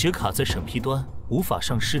一直卡在审批端，无法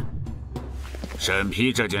上市。审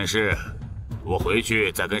批这件事，我回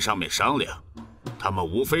去再跟上面商量，他们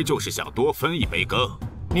无非就是想多分一杯羹。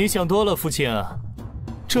你想多了，父亲啊，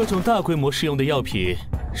这种大规模试用的药品，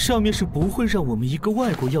上面是不会让我们一个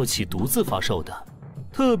外国药企独自发售的，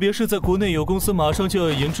特别是在国内有公司马上就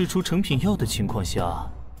要研制出成品药的情况下，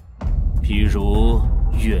比如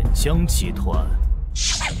远江集团。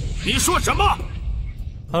你说什么？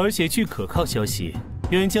而且据可靠消息，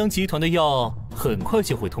远江集团的药很快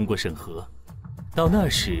就会通过审核，到那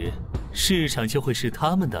时市场就会是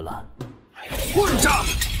他们的了。混账！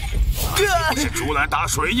是竹篮打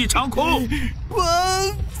水一场空。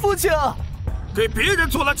父亲，给别人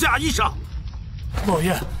做了假医生。老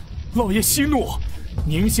爷息怒，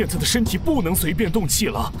您现在的身体不能随便动气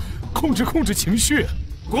了，控制情绪。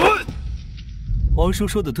滚！王叔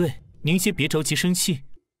说的对，您先别着急生气，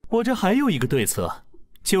我这还有一个对策，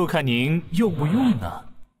就看您用不用呢。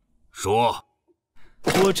说，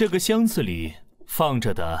我这个箱子里放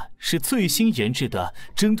着的是最新研制的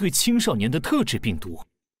针对青少年的特制病毒。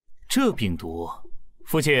这病毒，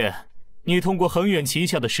父亲，你通过恒远旗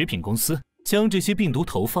下的食品公司将这些病毒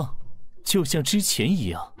投放，就像之前一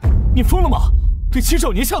样。你疯了吗？对青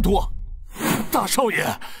少年下毒？大少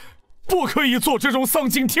爷，不可以做这种丧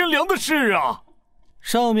尽天良的事啊！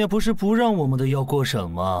上面不是不让我们的药过审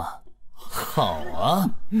吗？好啊，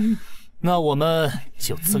那我们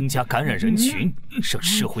就增加感染人群，让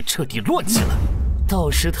社会彻底乱起来，到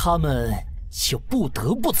时他们就不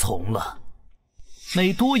得不从了。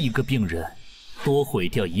每多一个病人，多毁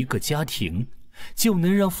掉一个家庭，就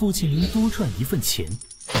能让父亲您多赚一份钱，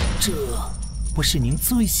这不是您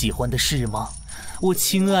最喜欢的事吗？我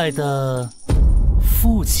亲爱的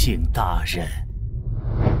父亲大人。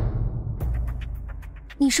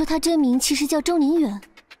你说他真名其实叫周宁远，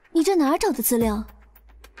你这哪儿找的资料？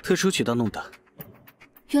特殊渠道弄的。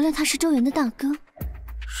原来他是周元的大哥。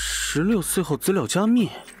16岁后资料加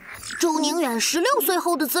密。周宁远16岁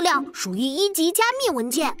后的资料属于1级加密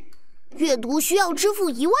文件，阅读需要支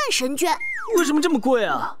付1万神券。为什么这么贵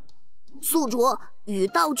啊？宿主，与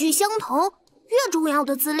道具相同，越重要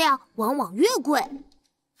的资料往往越贵。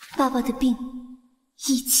爸爸的病，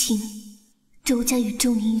疫情，周家与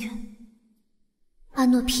周宁远，阿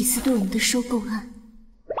诺匹斯对我们的收购案。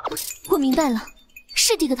我明白了，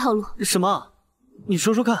是这个套路。什么？你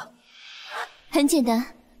说说看。很简单，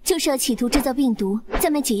就是要企图制造病毒，再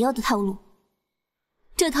卖解药的套路。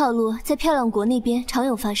这套路在漂亮国那边常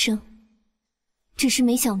有发生，只是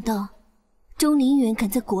没想到周宁远敢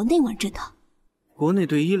在国内玩这套。国内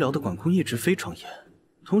对医疗的管控一直非常严，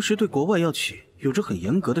同时对国外药企有着很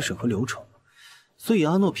严格的审核流程，所以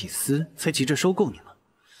阿诺匹斯才急着收购你们，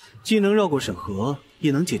既能绕过审核，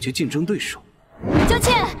也能解决竞争对手。周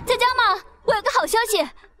倩，在家吗？我有个好消息，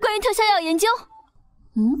关于特效药研究。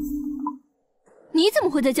你怎么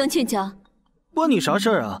会在江倩家？关你啥事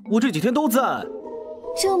儿啊？我这几天都在。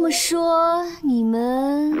这么说，你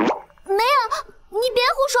们没有？你别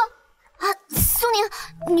胡说啊！苏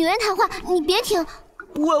宁，女人谈话你别听。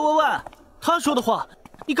喂，他说的话，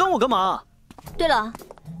你赶我干嘛？对了，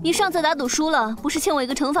你上次打赌输了，不是欠我一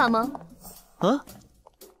个惩罚吗？啊？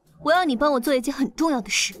我要你帮我做一件很重要的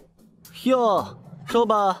事。哟，说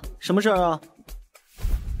吧，什么事儿啊？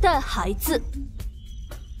带孩子。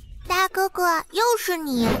大哥哥，又是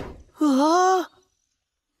你啊！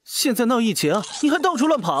现在闹疫情，你还到处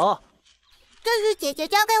乱跑？这是姐姐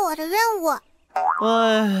交给我的任务。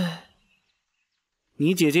哎，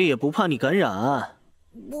你姐姐也不怕你感染？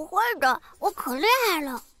不会的，我可厉害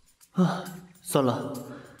了。啊，算了，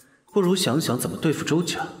不如想想怎么对付周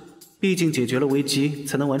家，毕竟解决了危机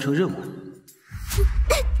才能完成任务。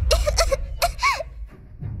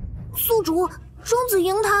宿主，钟子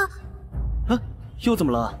莹她……啊，又怎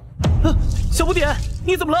么了？啊，小不点，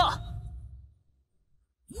你怎么了？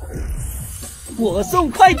我送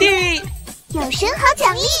快递有神豪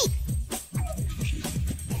奖励。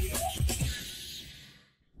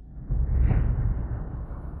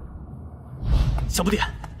小不点，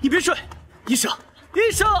你别睡！医生，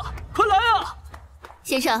快来啊！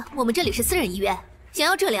先生，我们这里是私人医院，想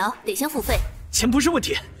要治疗得先付费。钱不是问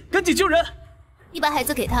题，赶紧救人！你把孩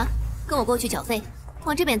子给他，跟我过去缴费，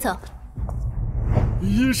往这边走。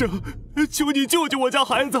医生，求你救救我家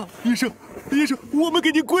孩子！医生，我们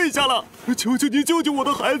给你跪下了，求求你救救我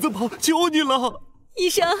的孩子吧，求你了！医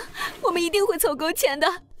生，我们一定会凑够钱的，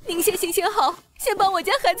您先行好，先帮我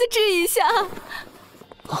家孩子治一下。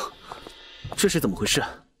啊，这是怎么回事？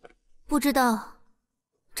不知道，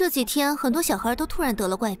这几天很多小孩都突然得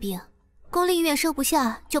了怪病，公立医院收不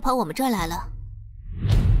下，就跑我们这儿来了。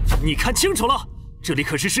你看清楚了，这里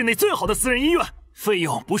可是市内最好的私人医院，费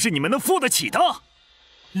用不是你们能付得起的。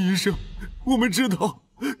医生，我们知道，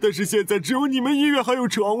但是现在只有你们医院还有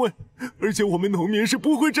床位，而且我们农民是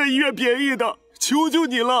不会占医院便宜的，求求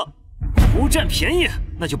你了！不占便宜，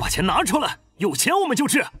那就把钱拿出来，有钱我们就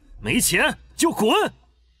治，没钱就滚！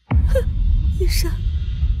哼，医生，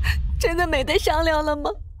真的没得商量了吗？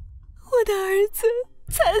我的儿子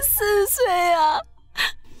才4岁啊！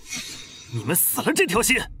你们死了这条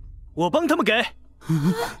心，我帮他们给。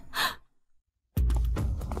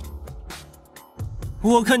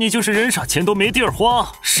我看你就是人傻钱多没地儿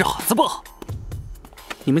花，傻子吧？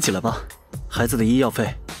你们起来吧，孩子的医药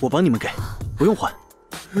费我帮你们给，不用还。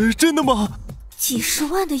真的吗？几10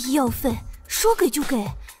万的医药费，说给就给，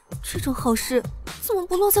这种好事怎么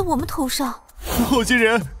不落在我们头上？好心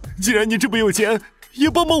人，既然你这么有钱，也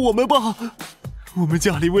帮帮我们吧。我们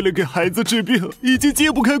家里为了给孩子治病，已经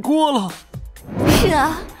揭不开锅了。是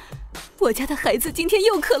啊，我家的孩子今天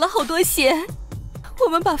又渴了好多血，我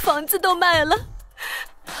们把房子都卖了。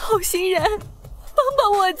好心人，帮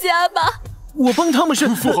帮我家吧！我帮他们是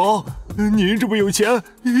富豪，您这么有钱，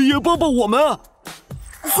也帮帮我们啊！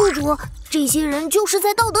宿主，这些人就是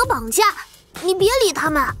在道德绑架，你别理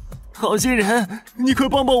他们。好心人，你快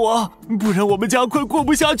帮帮我，不然我们家快过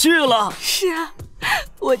不下去了。是啊，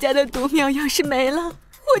我家的独苗要是没了，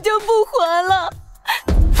我就不活了。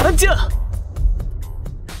安静！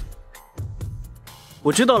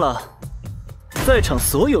我知道了，在场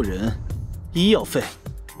所有人，医药费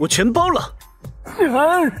我全包了。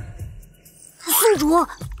宿主，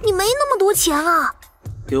你没那么多钱啊！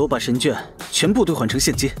给我把神券全部兑换成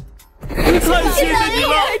现金。太谢谢你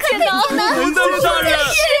了，人大大人！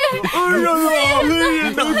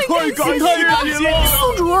太感谢你了，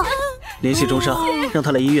宿主。联系周杀，让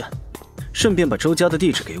他来医院，顺便把周家的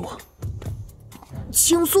地址给我。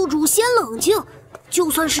请宿主先冷静，就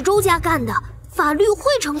算是周家干的，法律会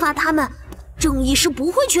惩罚他们，正义是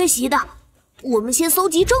不会缺席的。我们先搜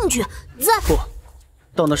集证据，再……不，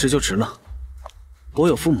到那时就迟了。我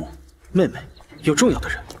有父母、妹妹，有重要的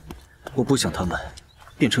人，我不想他们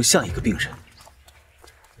变成下一个病人。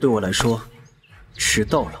对我来说，迟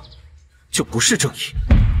到了就不是正义。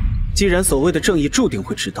既然所谓的正义注定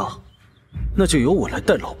会迟到，那就由我来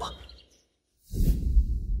代劳吧。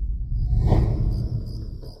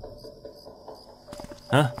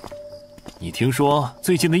你听说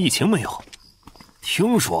最近的疫情没有？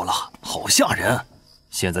听说了，好吓人。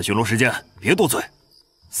现在巡逻时间，别多嘴，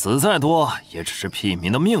死再多也只是屁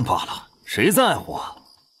民的命罢了，谁在乎啊？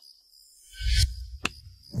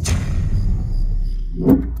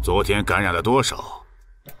昨天感染了多少？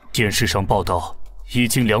电视上报道，已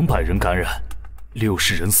经200人感染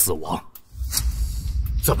，60人死亡。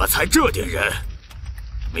怎么才这点人？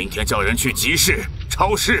明天叫人去集市、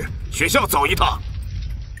超市、学校走一趟，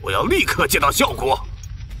我要立刻见到效果，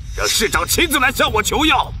让市长亲自来向我求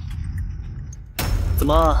药。怎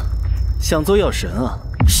么，想做药神啊？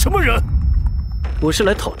什么人？我是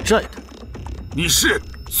来讨债的。你是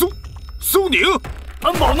苏宁？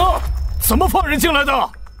安保呢？怎么放人进来的？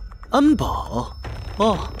安保？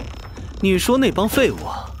哦，你说那帮废物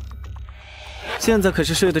啊？现在可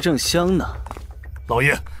是睡得正香呢。老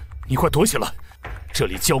爷，你快躲起来，这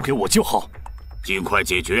里交给我就好。尽快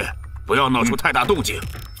解决，不要闹出太大动静。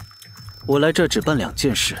我来这只办2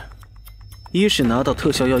件事：一是拿到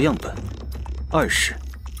特效药样本，2是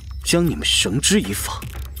将你们绳之以法。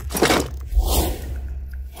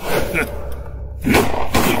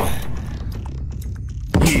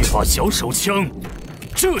一把小手枪，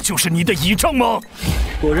这就是你的倚仗吗？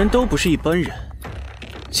果然都不是一般人。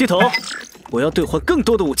系统，我要兑换更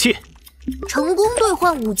多的武器。成功兑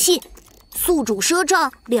换武器，宿主赊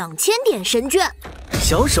账2000点神券。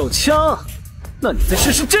小手枪，那你再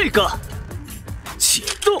试试这个。启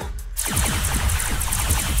动。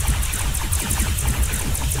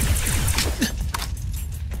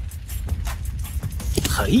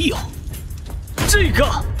还有这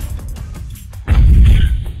个。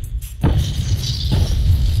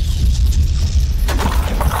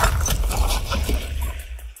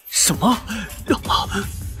什么？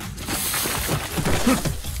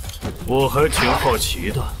我还挺好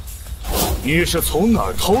奇的，你是从哪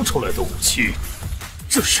儿掏出来的武器？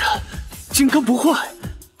这是金刚不坏，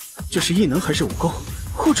这是异能还是武功，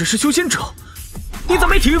或者是修仙者？你咋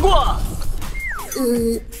没提过？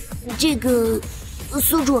这个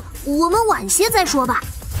宿主，我们晚些再说吧。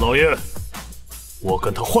老爷，我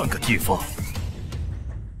跟他换个地方。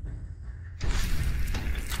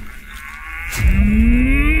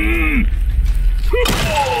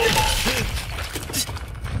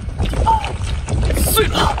碎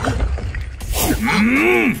了。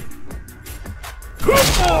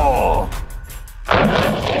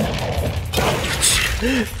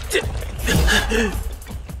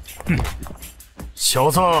小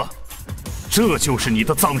子，这就是你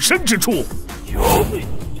的葬身之处。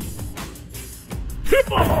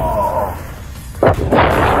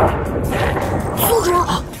宿主，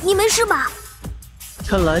你没事吧？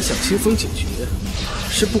看来想轻松解决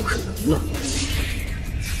是不可能了。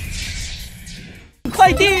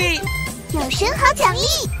快递有神豪奖励。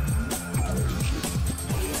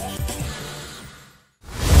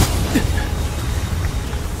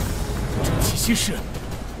这气息室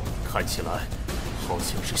看起来好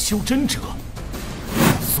像是修真者。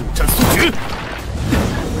速战速决，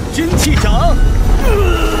真气掌！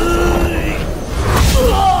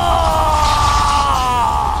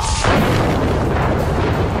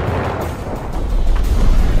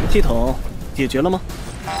系统解决了吗？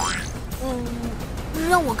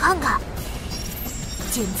让我看看，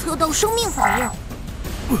检测到生命反应。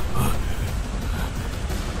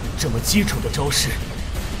这么基础的招式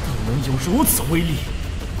都能有如此威力，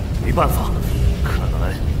没办法，看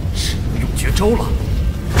来只能用绝招了。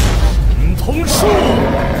神通术！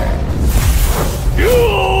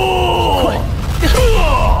快！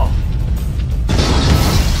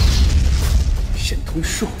神通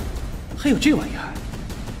术，还有这玩意儿？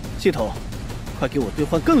系统，快给我兑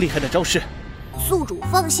换更厉害的招式！宿主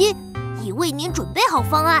放心，已为您准备好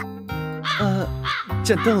方案。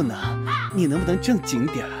战斗呢？你能不能正经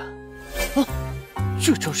点啊？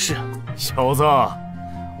这招式，小子，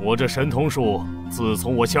我这神通术自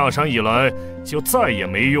从我下山以来就再也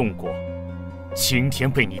没用过，今天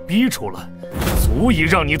被你逼出来，足以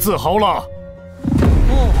让你自豪了。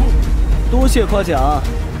多谢夸奖。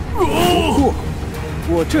不过，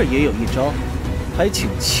我这儿也有一招，还请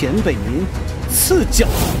前辈您赐教。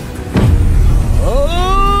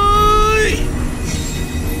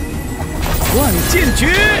万剑诀，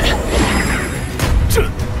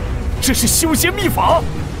这是修仙秘法，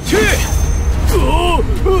去！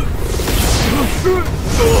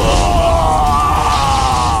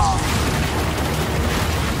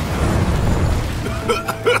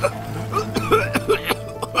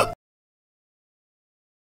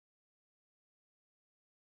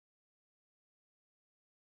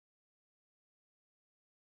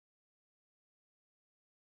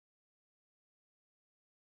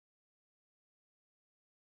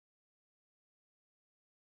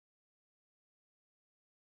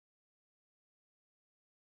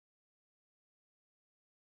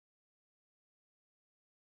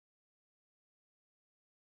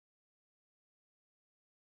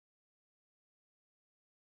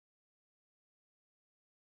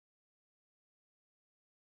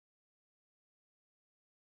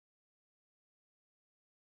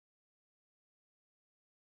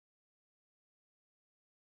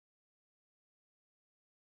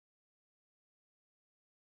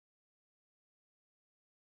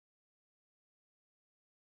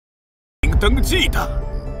登记的，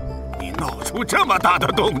你闹出这么大的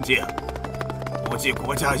动静，估计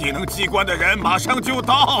国家异能机关的人马上就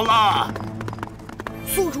到了。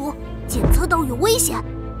宿主，检测到有危险，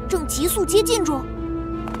正急速接近中。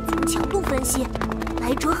从强度分析，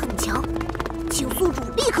来者很强，请宿主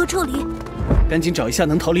立刻撤离。赶紧找一下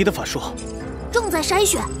能逃离的法术。正在筛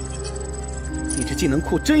选。你这技能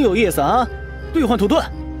库真有意思啊！兑换土遁。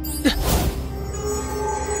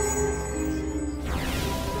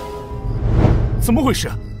怎么回事？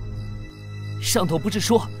上头不是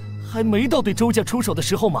说还没到对周家出手的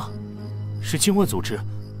时候吗？是境外组织，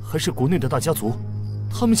还是国内的大家族？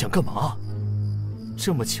他们想干嘛？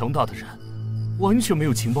这么强大的人，完全没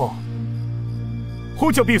有情报。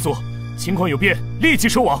呼叫 B 组，情况有变，立即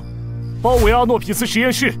收网，包围阿诺皮斯实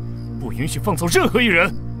验室，不允许放走任何一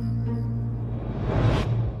人。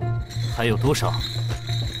还有多少？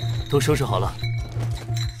都收拾好了。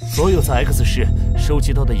所有在 X 市收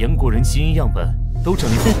集到的洋国人基因样本都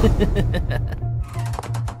整理好了。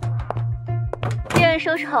既然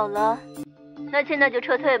收拾好了，那现在就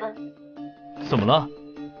撤退吧。怎么了？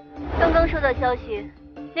刚刚收到消息，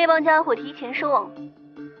那帮家伙提前收网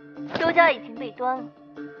了，周家已经被端了。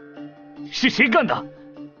是谁干的？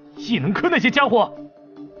异能科那些家伙？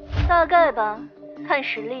大概吧，看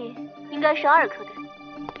实力应该是2科的人。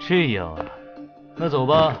这样啊，那走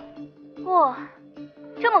吧。哇，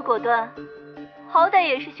这么果断，好歹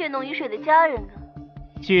也是血浓于水的家人啊。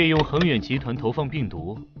借用恒远集团投放病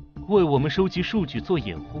毒，为我们收集数据做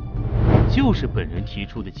掩护，就是本人提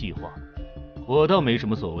出的计划。我倒没什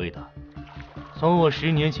么所谓的。从我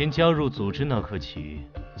10年前加入组织那刻起，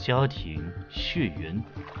家庭、血缘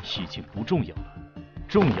已经不重要了，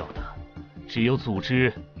重要的只有组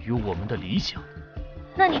织与我们的理想。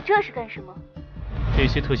那你这是干什么？这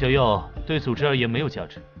些特效药对组织而言没有价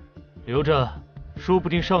值，留着，说不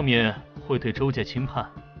定上面会对周家轻判。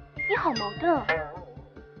你好矛盾啊！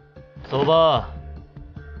走吧。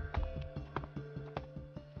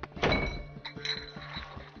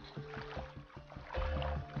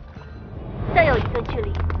再有一段距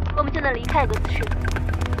离，我们就能离开 X 市，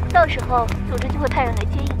到时候组织就会派人来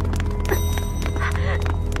接应。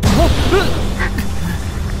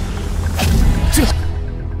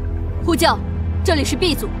呼叫，这里是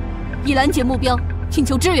B 组，已拦截目标，请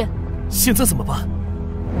求支援。现在怎么办？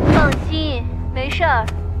放心，没事儿，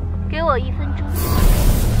给我1分钟。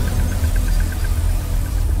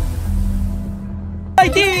快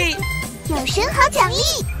递有神豪奖励。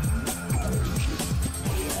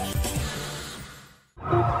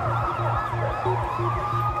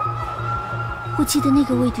我记得那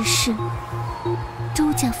个位置是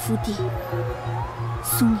周家府邸。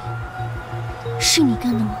苏宁，是你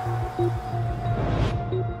干的吗？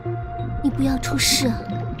你不要出事啊！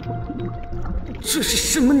这是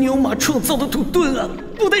什么牛马创造的土遁啊！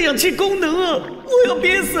不带氧气功能啊！我要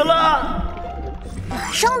憋死了！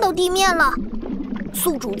马上到地面了，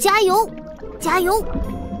宿主加油，加油！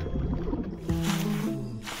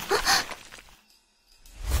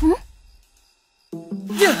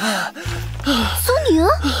苏宁，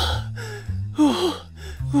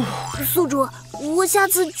宿主，我下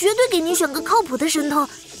次绝对给您选个靠谱的神偷。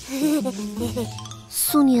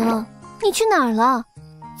苏宁，你去哪儿了？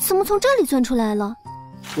怎么从这里钻出来了？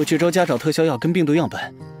我去周家找特效药跟病毒样本，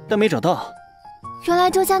但没找到。原来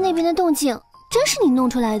周家那边的动静真是你弄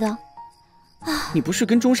出来的。啊，你不是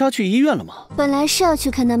跟中沙去医院了吗？本来是要去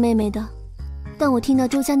看他妹妹的，但我听到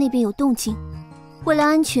周家那边有动静，为了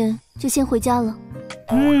安全就先回家了。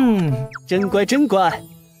真乖真乖。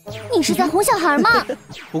你是在哄小孩吗？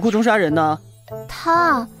不顾中沙人呢？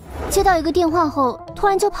他接到一个电话后突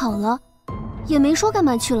然就跑了，也没说干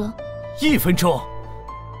嘛去了。1分钟，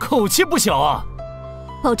口气不小啊！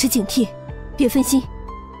保持警惕，别分心。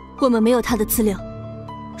我们没有他的资料，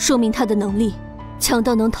说明他的能力强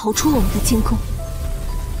到能逃出我们的监控。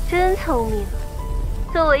真聪明！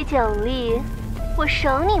作为奖励，我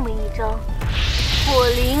赏你们一招火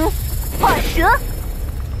灵化蛇。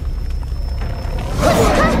快躲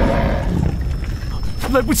开！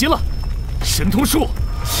来不及了，神通术，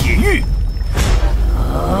铁玉！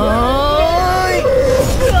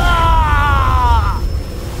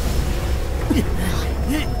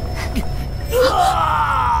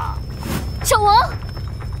小王，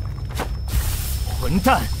混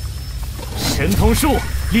蛋！神通术，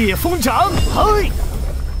烈风掌！嘿！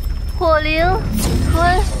火灵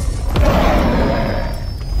吞，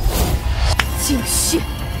继续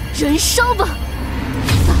燃烧吧！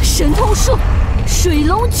大神通术，水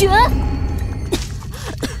龙卷！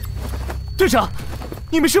队长，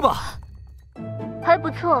你没事吧？还不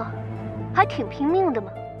错，还挺拼命的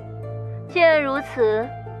嘛。既然如此，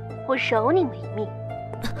我饶你们一命。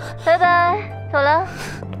拜拜，走了。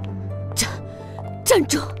站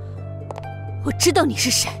住！我知道你是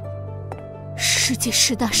谁，世界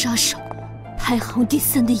10大杀手，排行第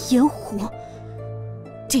3的炎狐。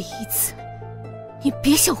这一次，你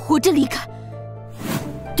别想活着离开。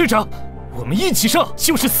队长，我们一起上，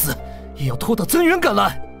就是死也要拖到增援赶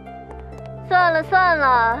来。算了算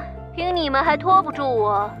了，凭你们还拖不住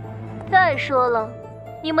我。再说了，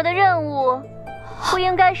你们的任务不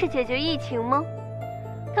应该是解决疫情吗？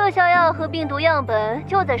特效药和病毒样本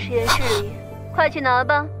就在实验室里，快去拿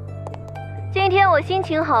吧。今天我心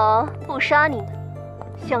情好，不杀你们。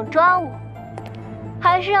想抓我，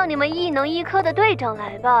还是让你们异能医科的队长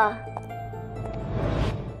来吧。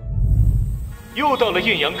又到了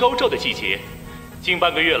艳阳高照的季节，近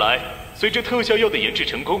半个月来，随着特效药的研制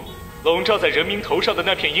成功，笼罩在人民头上的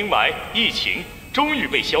那片阴霾——疫情，终于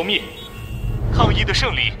被消灭。抗疫的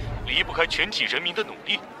胜利离不开全体人民的努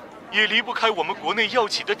力，也离不开我们国内药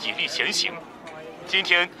企的砥砺前行。今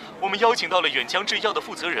天我们邀请到了远江制药的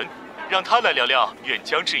负责人，让他来聊聊远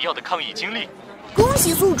江制药的抗疫经历。恭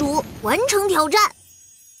喜宿主完成挑战。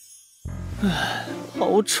唉，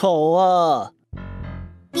好丑啊！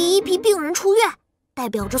第一批病人出院，代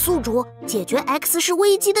表着宿主解决 X 市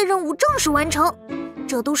危机的任务正式完成，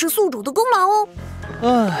这都是宿主的功劳哦。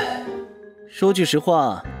唉，说句实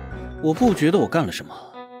话，我不觉得我干了什么。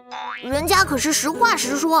人家可是实话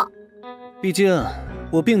实说。毕竟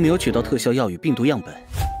我并没有取到特效药与病毒样本。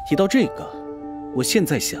提到这个，我现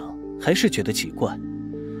在想还是觉得奇怪。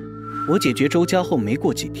我解决周家后没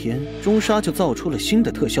过几天，中沙就造出了新的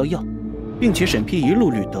特效药，并且审批一路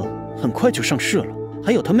绿灯，很快就上市了。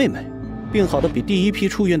还有他妹妹，病好的比第一批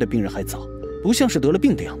出院的病人还早，不像是得了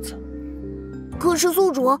病的样子。可是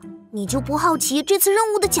宿主，你就不好奇这次任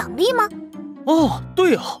务的奖励吗？哦，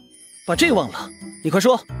对哦，把这忘了，你快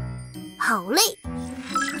说。好嘞，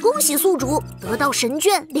恭喜宿主得到神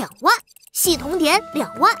券2万，系统点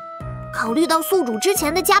2万。考虑到宿主之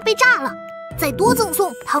前的家被炸了，再多赠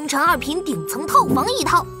送汤臣2品顶层套房1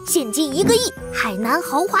套，现金1个亿，海南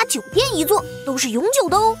豪华酒店1座，都是永久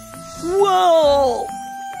的哦。哇哦，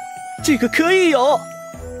这个可以有，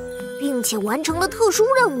并且完成了特殊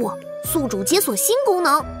任务，宿主解锁新功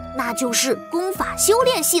能，那就是功法修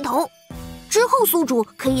炼系统。之后宿主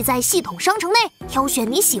可以在系统商城内挑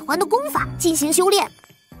选你喜欢的功法进行修炼。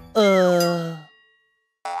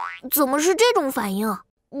怎么是这种反应？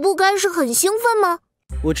不该是很兴奋吗？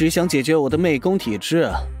我只想解决我的媚功体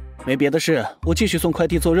质，没别的事，我继续送快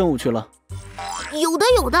递做任务去了。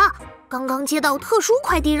有的，刚刚接到特殊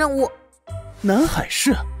快递任务。南海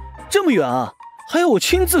市，这么远啊，还要我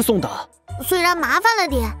亲自送达？虽然麻烦了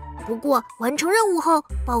点，不过完成任务后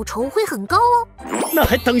报酬会很高哦。那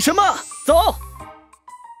还等什么？走！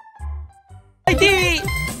快递，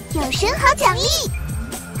有神豪奖励。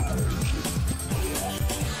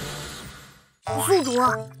宿主，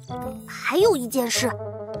还有一件事。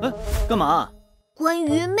干嘛？关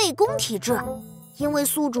于媚宫体质，因为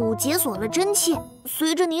宿主解锁了真气，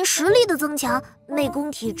随着您实力的增强，媚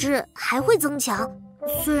宫体质还会增强。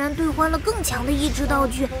虽然兑换了更强的益智道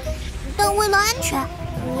具，但为了安全，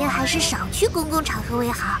您还是少去公共场合为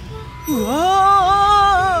好。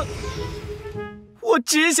我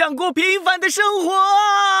只想过平凡的生活。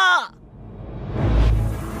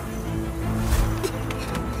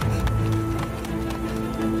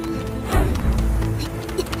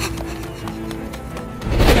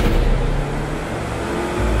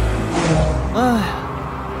哎，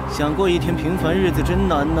想过一天平凡日子真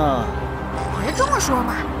难呐。别这么说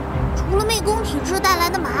嘛，除了媚宫体质带来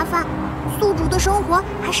的麻烦，宿主的生活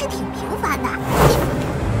还是挺平凡的。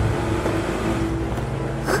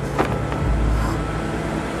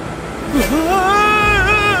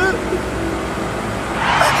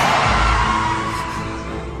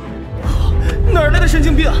哪来的神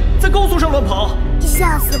经病，在高速上乱跑？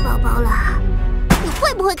吓死宝宝了！你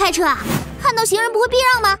会不会开车啊？看到行人不会避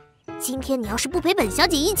让吗？今天你要是不赔本小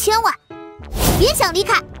姐1000万，别想离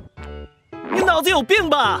开！你脑子有病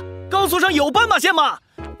吧？高速上有斑马线吗？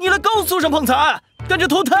你来高速上碰瓷，赶着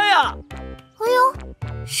投胎啊！哎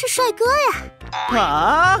呦，是帅哥呀！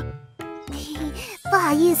啊？不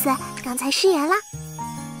好意思，刚才失言了。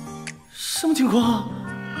什么情况？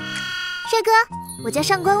帅哥，我叫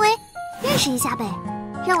上官微，认识一下呗，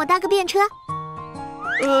让我搭个便车。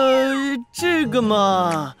这个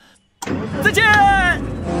嘛，再见。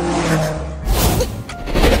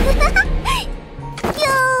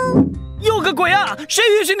有个鬼啊！谁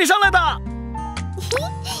允许你上来的？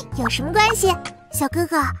有什么关系？小哥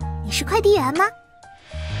哥，你是快递员吗？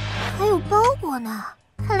还有包裹呢，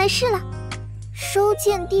看来是了。收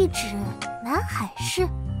件地址南海市，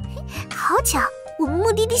好巧，我们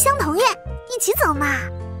目的地相同耶，一起走嘛。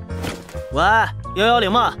喂，110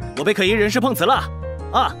吗？我被可疑人士碰瓷了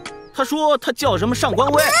啊！他说他叫什么上官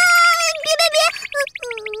微。别！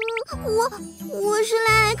我是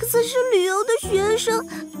来 X 市旅游的学生，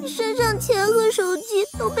身上钱和手机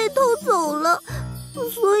都被偷走了，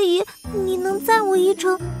所以你能载我一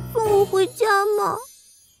程，送我回家吗？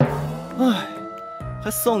唉，还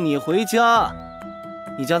送你回家？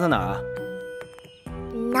你家在哪儿啊？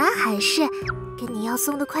南海市，跟你要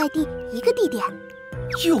送的快递一个地点。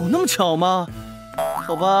有那么巧吗？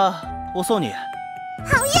好吧，我送你。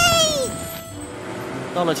好耶！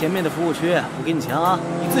到了前面的服务区，我给你钱啊，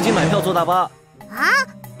你自己买票坐大巴。啊？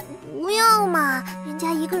不要嘛，人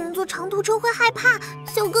家一个人坐长途车会害怕，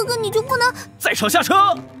小哥哥你就不能在场下车。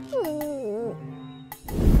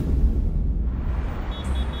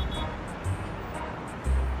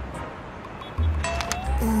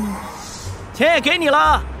钱也给你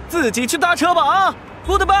了，自己去搭车吧啊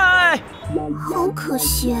 ！Goodbye。好可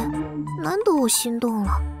惜，难得我心动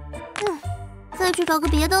了。再去找个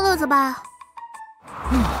别的乐子吧。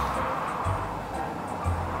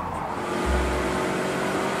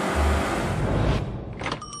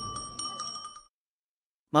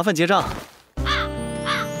麻烦结账。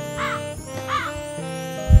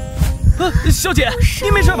小姐，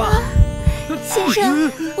您没事吧？先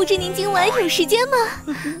生，不知您今晚有时间吗？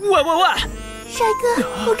喂！帅哥，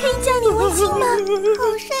我可以叫你微信吗？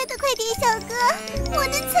好帅的快递小哥，我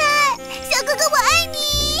的菜，小哥哥我爱你！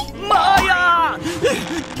妈呀！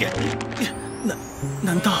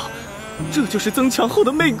难道这就是增强后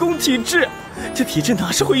的媚宫体质？这体质哪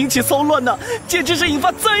是会引起骚乱呢？简直是引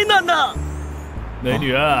发灾难呢！美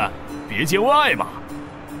女，别见外嘛！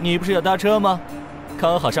你不是要搭车吗？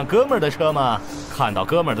刚好上哥们儿的车吗？看到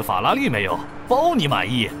哥们儿的法拉利没有？包你满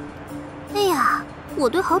意。哎呀，我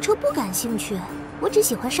对豪车不感兴趣，我只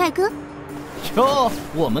喜欢帅哥。哟，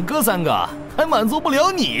我们哥3个还满足不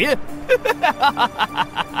了你。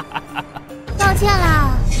抱歉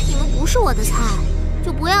啦，你们不是我的菜，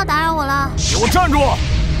就不要打扰我了。给我站住！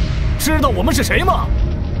知道我们是谁吗？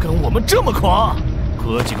跟我们这么狂，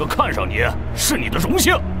哥几个看上你是你的荣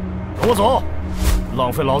幸。跟我走，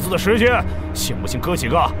浪费老子的时间，信不信哥几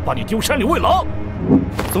个把你丢山里喂狼？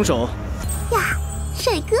松手！呀，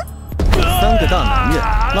帅哥！3个大男人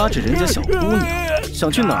拉着人家小姑娘，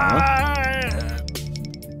想去哪儿啊？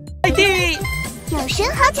快递有神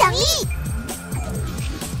豪奖励！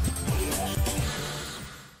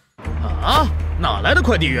啊，哪来的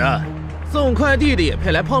快递员？送快递的也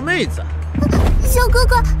配来泡妹子？小哥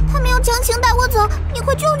哥，他们要强行带我走，你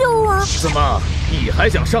快救救我！怎么，你还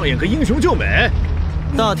想上演个英雄救美？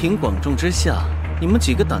大庭广众之下，你们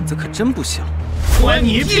几个胆子可真不小。关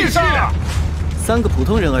你屁事！3个普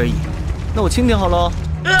通人而已，那我轻点好了。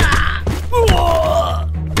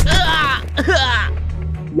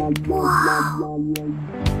哇！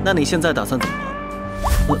那你现在打算怎么？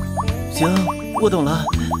行，我懂了。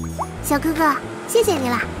小哥哥，谢谢你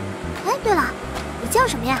啦。哎，对了，你叫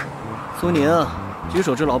什么呀？苏宁，举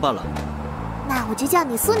手之劳罢了。那我就叫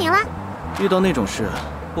你苏宁啦。遇到那种事，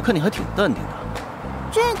我看你还挺淡定的。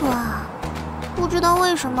这个啊，不知道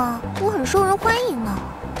为什么我很受人欢迎呢，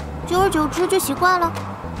久而久之就习惯了。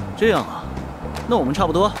这样啊，那我们差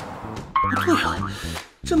不多。不对啊，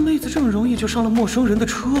这妹子这么容易就上了陌生人的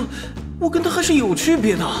车，我跟她还是有区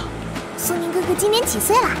别的。苏宁哥哥今年几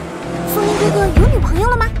岁啦？苏宁哥哥有女朋友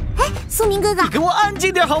了吗？哎，苏宁哥哥，你给我安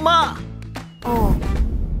静点好吗？哦。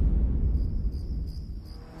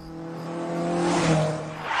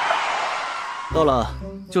到了，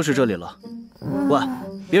就是这里了。喂，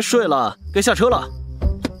别睡了，该下车了。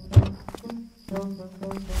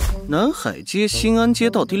南海街新安街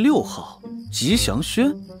道第6号，吉祥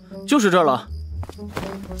轩，就是这儿了。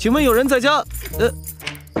请问有人在家？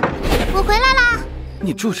我回来啦。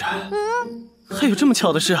你住这儿？还有这么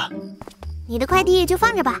巧的事？你的快递就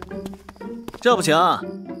放着吧。这不行，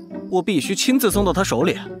我必须亲自送到他手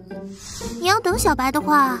里。你要等小白的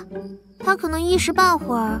话，他可能一时半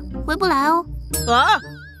会儿回不来哦。啊？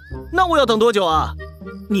那我要等多久啊？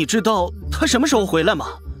你知道他什么时候回来吗？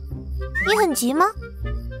你很急吗？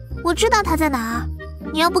我知道他在哪儿，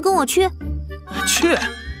你要不跟我去？去，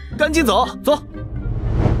赶紧走，走。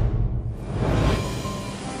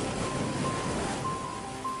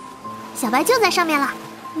小白就在上面了。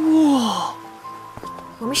哇！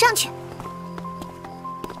我们上去。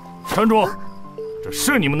站住！这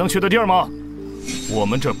是你们能去的地儿吗？我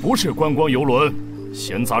们这不是观光游轮，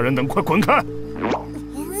闲杂人等快滚开！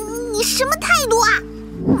你什么态度啊？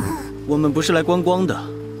我们不是来观光的，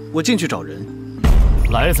我进去找人。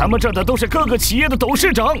来咱们这儿的都是各个企业的董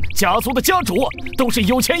事长、家族的家主，都是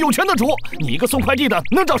有钱有权的主。你一个送快递的，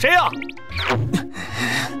能找谁啊？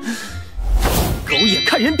狗眼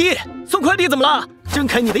看人低，送快递怎么了？睁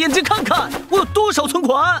开你的眼睛看看，我有多少存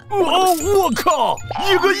款！我靠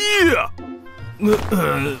，1个亿！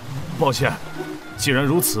抱歉，既然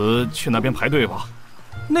如此，去那边排队吧。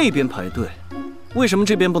那边排队？为什么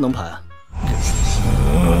这边不能排啊？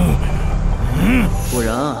果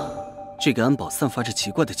然啊，这个安保散发着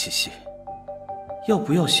奇怪的气息。要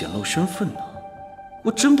不要显露身份呢？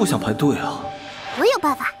我真不想排队啊。我有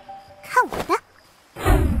办法，看我的！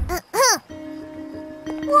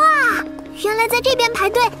哇，原来在这边排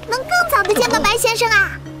队能更早的见到白先生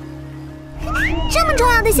啊！这么重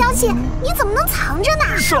要的消息，你怎么能藏着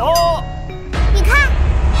呢？啥？你看，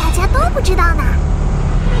大家都不知道呢。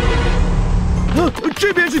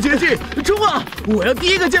这边是捷径，冲啊！我要第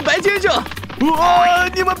一个见白先生！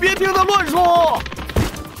你们别听他乱说。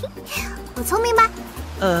我聪明吧？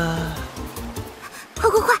快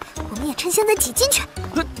快快，我们也趁现在挤进去。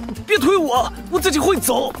别推我，我自己会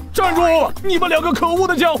走。站住！你们2个可恶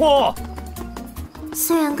的家伙！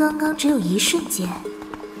虽然刚刚只有1瞬间，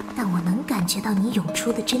但我能感觉到你涌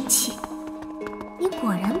出的真气。你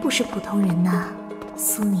果然不是普通人呐，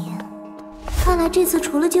苏宁。看来这次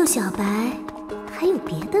除了救小白，还有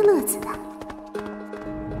别的乐子的。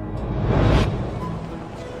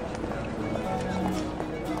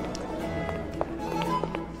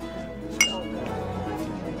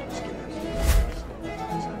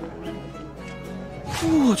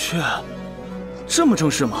我去，这么正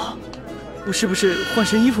式吗？我是不是换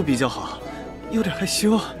身衣服比较好？有点害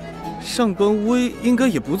羞，上官微应该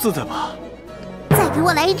也不自在吧？再给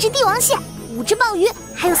我来1只帝王蟹，5只鲍鱼，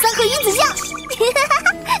还有3盒鱼子酱。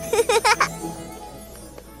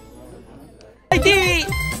快递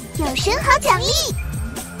有神豪奖励。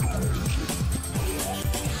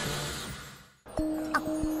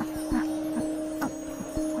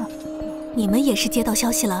你们也是接到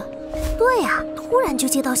消息了？对呀，突然就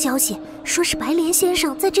接到消息，说是白莲先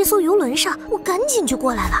生在这艘游轮上，我赶紧就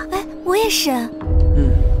过来了。哎，我也是。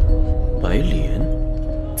白莲，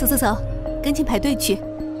走走走，跟进排队去。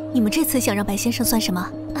你们这次想让白先生算什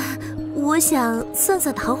么？我想算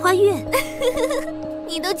算桃花运。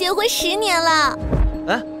你都结婚10年了。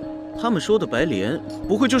哎，他们说的白莲，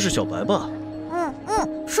不会就是小白吧？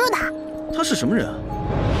是的。他是什么人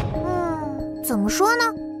啊？怎么说呢？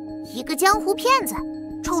一个江湖骗子，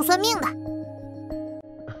臭算命的。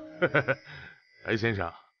白先生，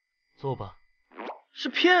坐吧。是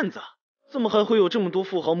骗子？怎么还会有这么多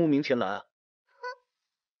富豪慕名前来啊？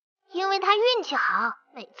因为他运气好，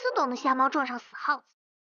每次都能瞎猫撞上死耗子。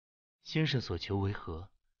先生所求为何？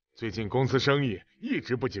最近公司生意一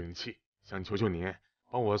直不景气，想求求您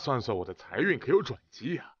帮我算算我的财运可有转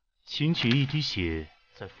机呀。请取1滴血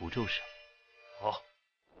在符咒上。好。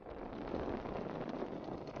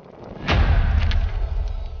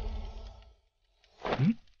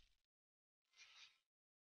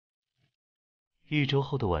1周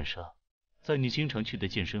后的晚上，在你经常去的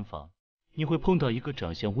健身房，你会碰到一个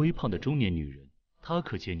长相微胖的中年女人，她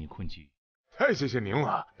可解你困局。太谢谢您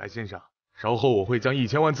了，白先生。稍后我会将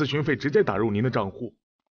1000万咨询费直接打入您的账户。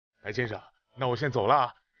白先生，那我先走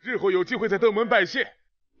了，日后有机会再登门拜谢。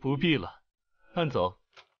不必了，慢走。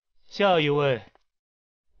下一位。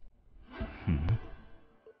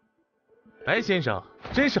白先生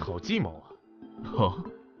真是好计谋啊！哦，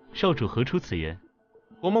少主何出此言？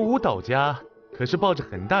我们舞蹈家可是抱着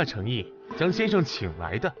很大诚意将先生请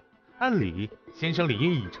来的，按理先生理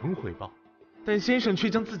应以诚回报，但先生却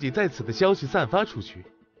将自己在此的消息散发出去，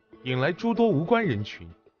引来诸多无关人群，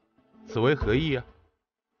此为何意啊？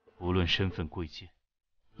无论身份贵贱，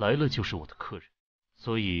来了就是我的客人，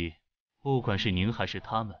所以不管是您还是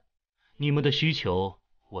他们，你们的需求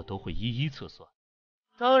我都会一一测算。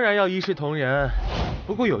当然要一视同仁，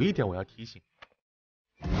不过有一点我要提醒，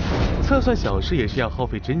测算小事也是要耗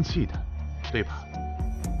费真气的，对吧？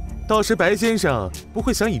到时白先生不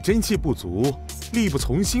会想以真气不足、力不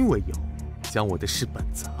从心为由，将我的事本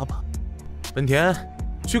砸吧？本田，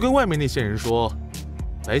去跟外面那些人说，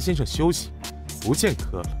白先生休息，不见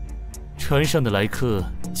客了。船上的来客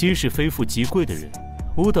皆是非富即贵的人，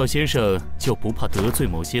舞蹈先生就不怕得罪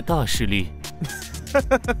某些大势力？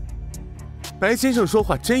白先生说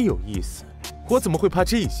话真有意思，我怎么会怕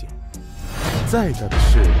这些？再大的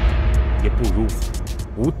事也不如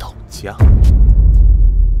舞蹈家。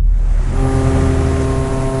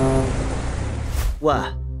喂，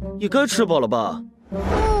你该吃饱了吧？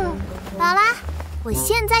饱啦，我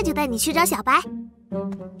现在就带你去找小白。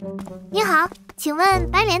你好，请问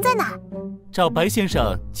白莲在哪？找白先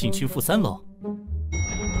生，请去负3楼。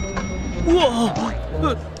哇，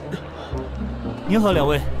您好，两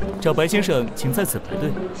位，找白先生，请在此排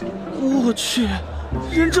队。我去，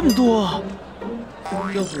人这么多，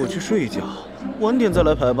要不我去睡一觉，晚点再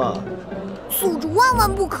来排吧。宿主万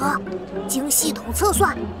万不可！经系统测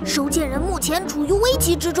算，收件人目前处于危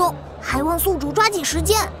急之中，还望宿主抓紧时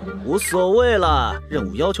间。无所谓啦，任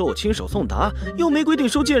务要求我亲手送达，又没规定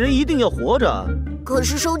收件人一定要活着。可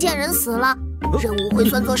是收件人死了，任务会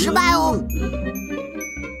算作失败哦。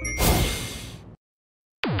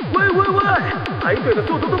喂，排队的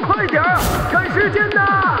速度都快点儿，赶时间呢！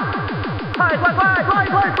快！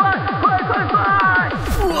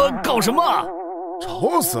我搞什么？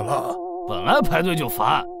吵死了！本来排队就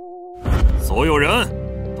烦。所有人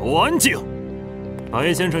都安静。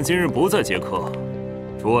白先生今日不在接客，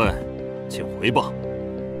诸位请回吧。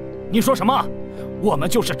你说什么？我们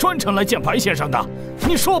就是专程来见白先生的，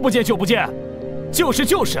你说不见就不见？就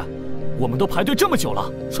是，我们都排队这么久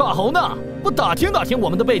了，耍猴呢？不打听打听我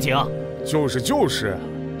们的背景？就是。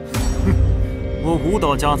我舞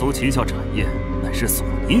蹈家族旗下产业乃是索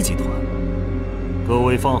尼集团，各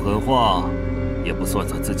位放狠话，也不算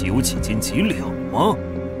算自己有几斤几两吗？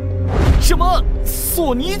什么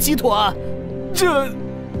索尼集团？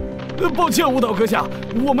抱歉，舞蹈阁下，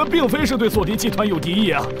我们并非是对索尼集团有敌意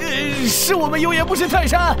啊，是我们有眼不识泰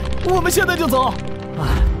山，我们现在就走。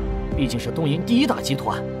哎，毕竟是东瀛第1大集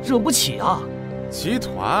团，惹不起啊。集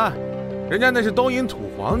团？人家那是东瀛土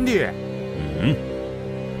皇帝。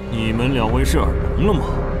你们2位是耳聋了吗？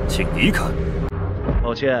请离开。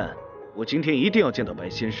抱歉，我今天一定要见到白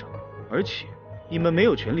先生，而且你们没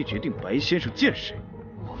有权利决定白先生见谁。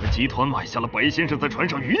我们集团买下了白先生在船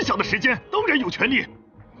上余下的时间，当然有权利。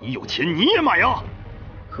你有钱你也买啊？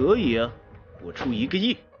可以啊，我出1个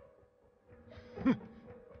亿。哼，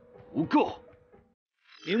不够。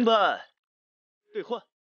明白。兑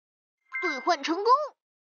换成功。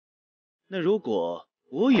那如果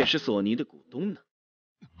我也是索尼的股东呢？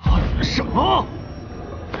什么？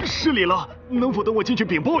失礼了，能否等我进去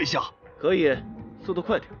禀报一下？可以，速度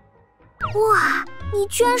快点。哇，你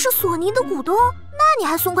居然是索尼的股东，那你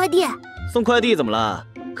还送快递？送快递怎么了？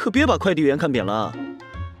可别把快递员看扁了。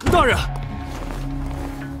大人，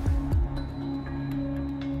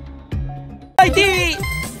快递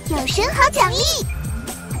有神豪奖励。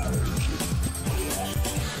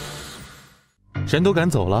人都赶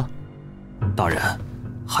走了。大人，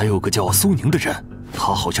还有个叫苏宁的人，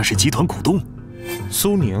他好像是集团股东。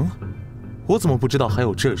苏宁？我怎么不知道还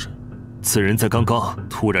有这人？此人在刚刚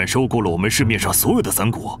突然收购了我们市面上所有的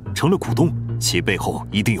3国，成了股东，其背后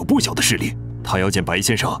一定有不小的势力。他要见白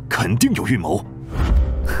先生，肯定有预谋。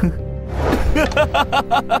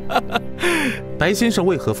白先生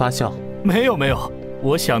为何发笑？没有，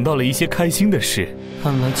我想到了一些开心的事。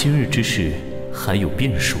看来今日之事还有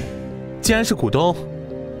变数。既然是股东，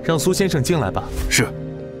让苏先生进来吧。是。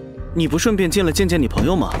你不顺便进来见见你朋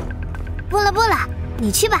友吗？不了，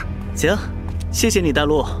你去吧。行，谢谢你，大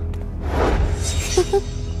陆。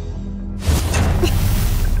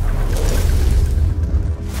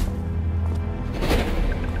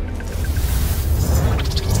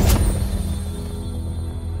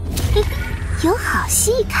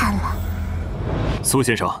看了。苏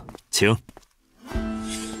先生，请。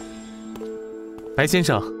白先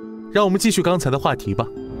生，让我们继续刚才的话题吧。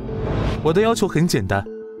我的要求很简单，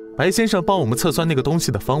白先生帮我们测算那个东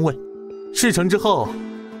西的方位，事成之后，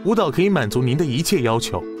舞蹈可以满足您的一切要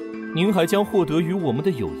求。您还将获得与我们的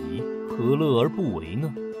友谊，何乐而不为呢？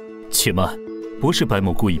且慢，不是白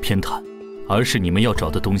某故意偏袒，而是你们要找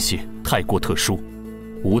的东西太过特殊。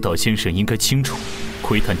舞蹈先生应该清楚，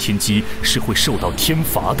窥探天机是会受到天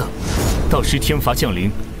罚的。到时天罚降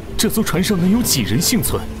临，这艘船上能有几人幸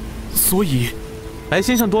存？所以，白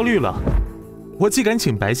先生多虑了。我既敢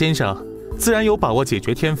请白先生，自然有把握解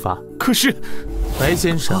决天罚。可是，白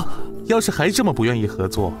先生要是还这么不愿意合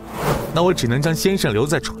作，那我只能将先生留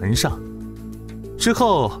在船上，之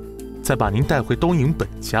后再把您带回东瀛本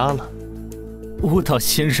家了。舞蹈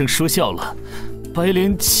先生说笑了，白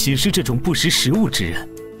莲岂是这种不识时务之人？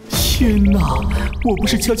天哪！我不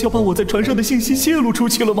是悄悄把我在船上的信息泄露出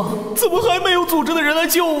去了吗？怎么还没有组织的人来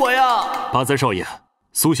救我呀？八哉少爷，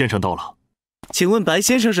苏先生到了。请问白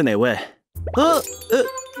先生是哪位？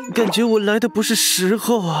感觉我来的不是时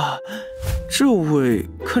候啊。这位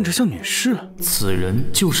看着像女士，此人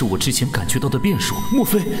就是我之前感觉到的变数，莫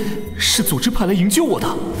非是组织派来营救我的？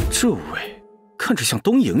这位看着像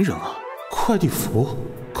东瀛人啊。快递服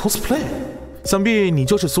cosplay， 想必你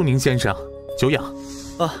就是苏宁先生，久仰。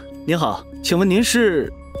啊，您好，请问您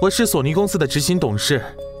是？我是索尼公司的执行董事，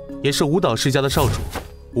也是舞蹈世家的少主，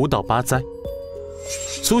舞蹈八哉。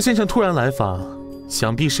苏先生突然来访，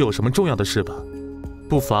想必是有什么重要的事吧？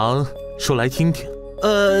不妨说来听听。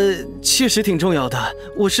确实挺重要的，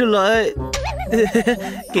我是来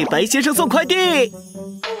给白先生送快递。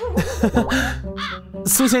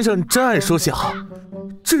苏先生真爱说笑，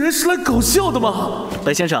这人是来搞笑的吗？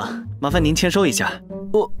白先生，麻烦您签收一下。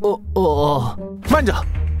慢着，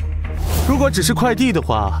如果只是快递的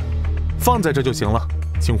话，放在这就行了，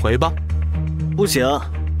请回吧。不行，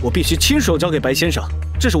我必须亲手交给白先生，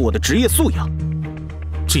这是我的职业素养。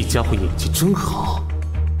这家伙演技真好。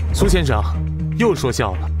苏先生又说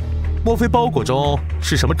笑了，莫非包裹中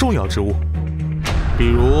是什么重要之物？比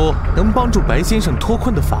如能帮助白先生脱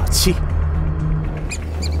困的法器？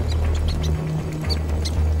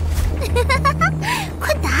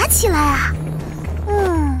快打起来啊！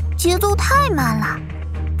节奏太慢了，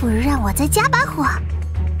不如让我再加把火。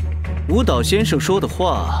舞蹈先生说的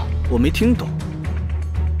话我没听懂，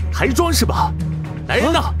还装是吧？来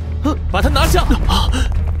人呐，把他拿下！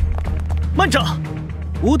慢着，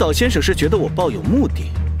舞蹈先生是觉得我抱有目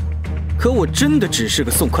的，可我真的只是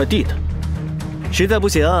个送快递的。实在不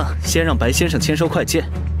行，先让白先生签收快件，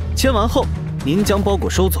签完后您将包裹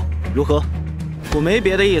收走，如何？我没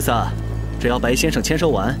别的意思，只要白先生签收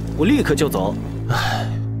完，我立刻就走。唉，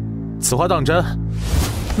此话当真？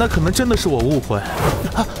那可能真的是我误会。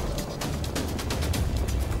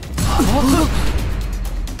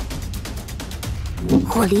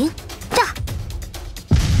火灵炸！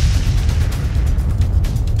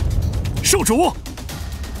少主，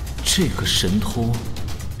这个神偷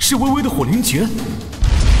是微微的火灵诀，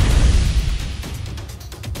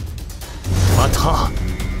把他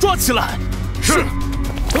抓起来！是。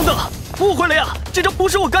等等，误会了呀，这招不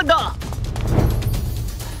是我干的。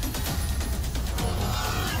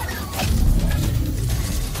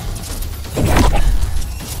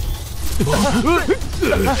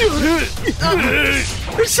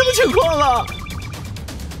什么情况啊？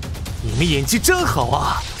你们演技真好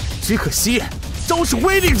啊，只可惜招式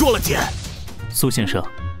威力弱了点。苏先生，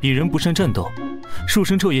鄙人不善战斗，束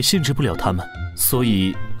身咒也限制不了他们，所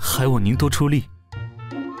以还望您多出力。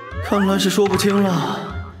看来是说不清了。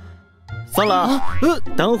桑朗，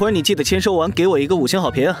等会儿你记得签收完给我一个5星好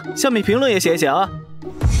评，下面评论也写一写啊。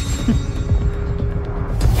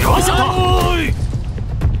拿下他！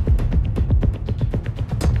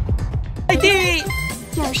快递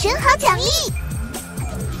有神豪奖励，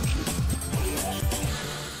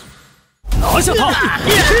拿下他！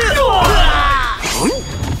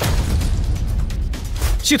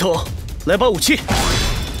系统，来把武器。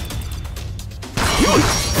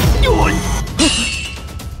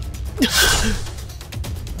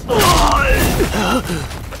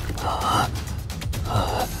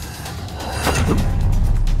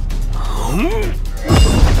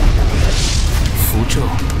符咒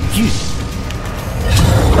运。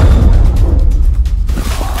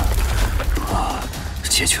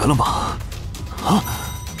解决了吗？啊！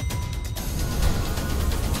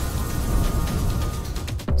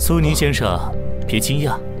苏宁先生，别惊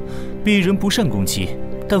讶，鄙人不善攻击，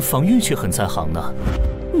但防御却很在行呢。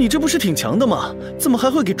你这不是挺强的吗？怎么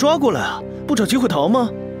还会给抓过来啊？不找机会逃吗？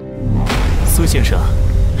苏先生，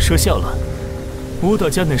说笑了。舞蹈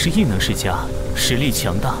家乃是异能世家，实力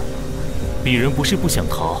强大，鄙人不是不想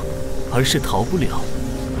逃，而是逃不了。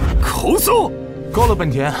口诉！够了，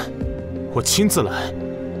本田，我亲自来。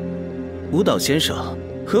舞蹈先生，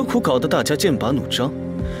何苦搞得大家剑拔弩张？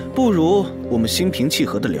不如我们心平气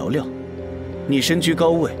和的聊聊。你身居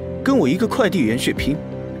高位，跟我一个快递员血拼，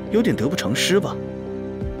有点得不偿失吧？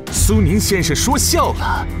苏宁先生说笑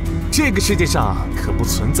了，这个世界上可不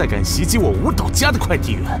存在敢袭击我舞蹈家的快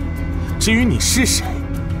递员。至于你是谁，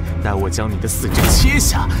待我将你的四肢切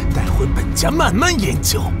下，带回本家慢慢研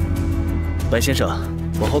究。白先生，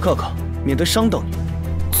往后靠靠，免得伤到你。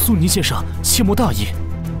苏宁先生，切莫大意。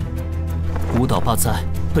舞蹈八哉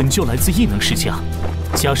本就来自异能世家，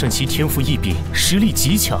加上其天赋异禀，实力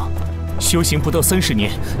极强，修行不到30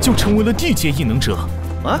年就成为了地阶异能者。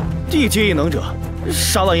啊，地阶异能者，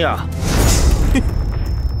啥玩意儿啊？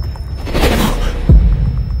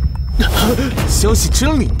消息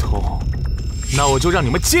真灵通，那我就让你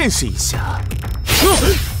们见识一下。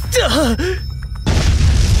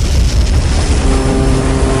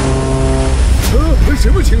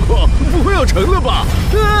什么情况？不会要成了吧？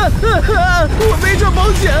我没赚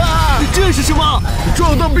保险啊！这是什么？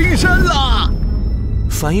撞到冰山了！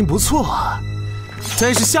反应不错，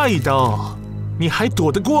但是下一刀你还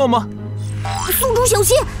躲得过吗？宿主小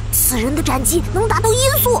心，此人的斩击能达到音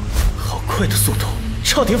速。好快的速度，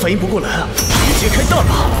差点反应不过来啊！直接开大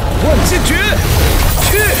吧，万剑诀，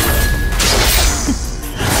去！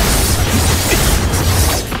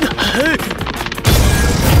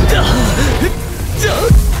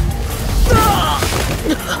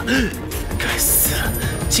该死，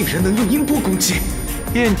竟然能用音波攻击！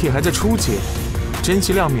炼体还在初阶，真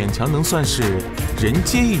气量勉强能算是人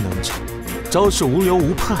阶异能者，招式无流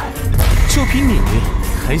无派，就凭你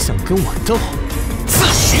还想跟我斗？自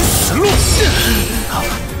寻死路！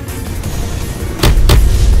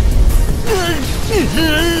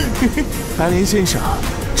白莲先生，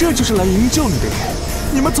这就是来营救你的人，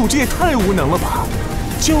你们组织也太无能了吧！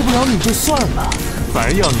救不了你就算了，反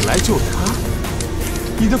而要你来救他。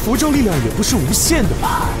你的符咒力量也不是无限的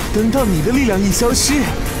吧？等到你的力量一消失，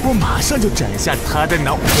我马上就斩下他的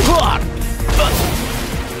脑壳！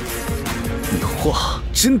你话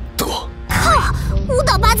真多！靠！舞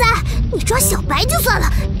蹈八哉，你抓小白就算了，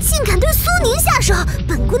竟敢对苏宁下手，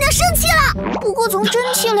本姑娘生气了。不过从真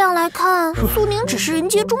气量来看，苏宁只是人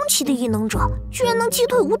阶中期的异能者，居然能击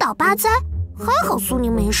退舞蹈八哉，还好苏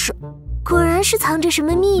宁没事。果然是藏着什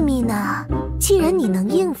么秘密呢？既然你能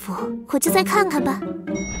应付，我就再看看吧。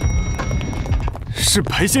是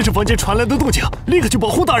白先生房间传来的动静，立刻去保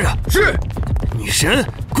护大人。是。女神，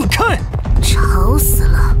滚开！吵死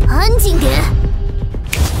了，安静点！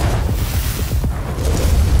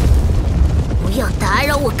不要打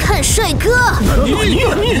扰我看帅哥。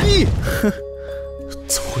你！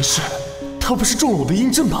怎么回事？他不是中了我的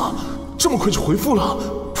阴阵吗？这么快就回复了，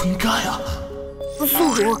不应该啊！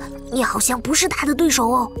宿主，你好像不是他的对手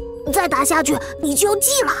哦，再打下去你就要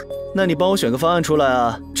记了。那你帮我选个方案出来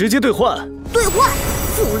啊，直接兑换。兑换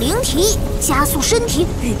附灵体，加速身体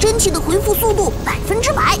与真气的回复速度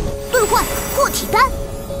100%。兑换过体丹，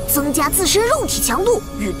增加自身肉体强度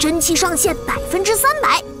与真气上限300%。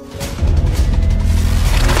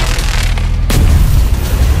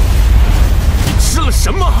你吃了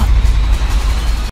什么？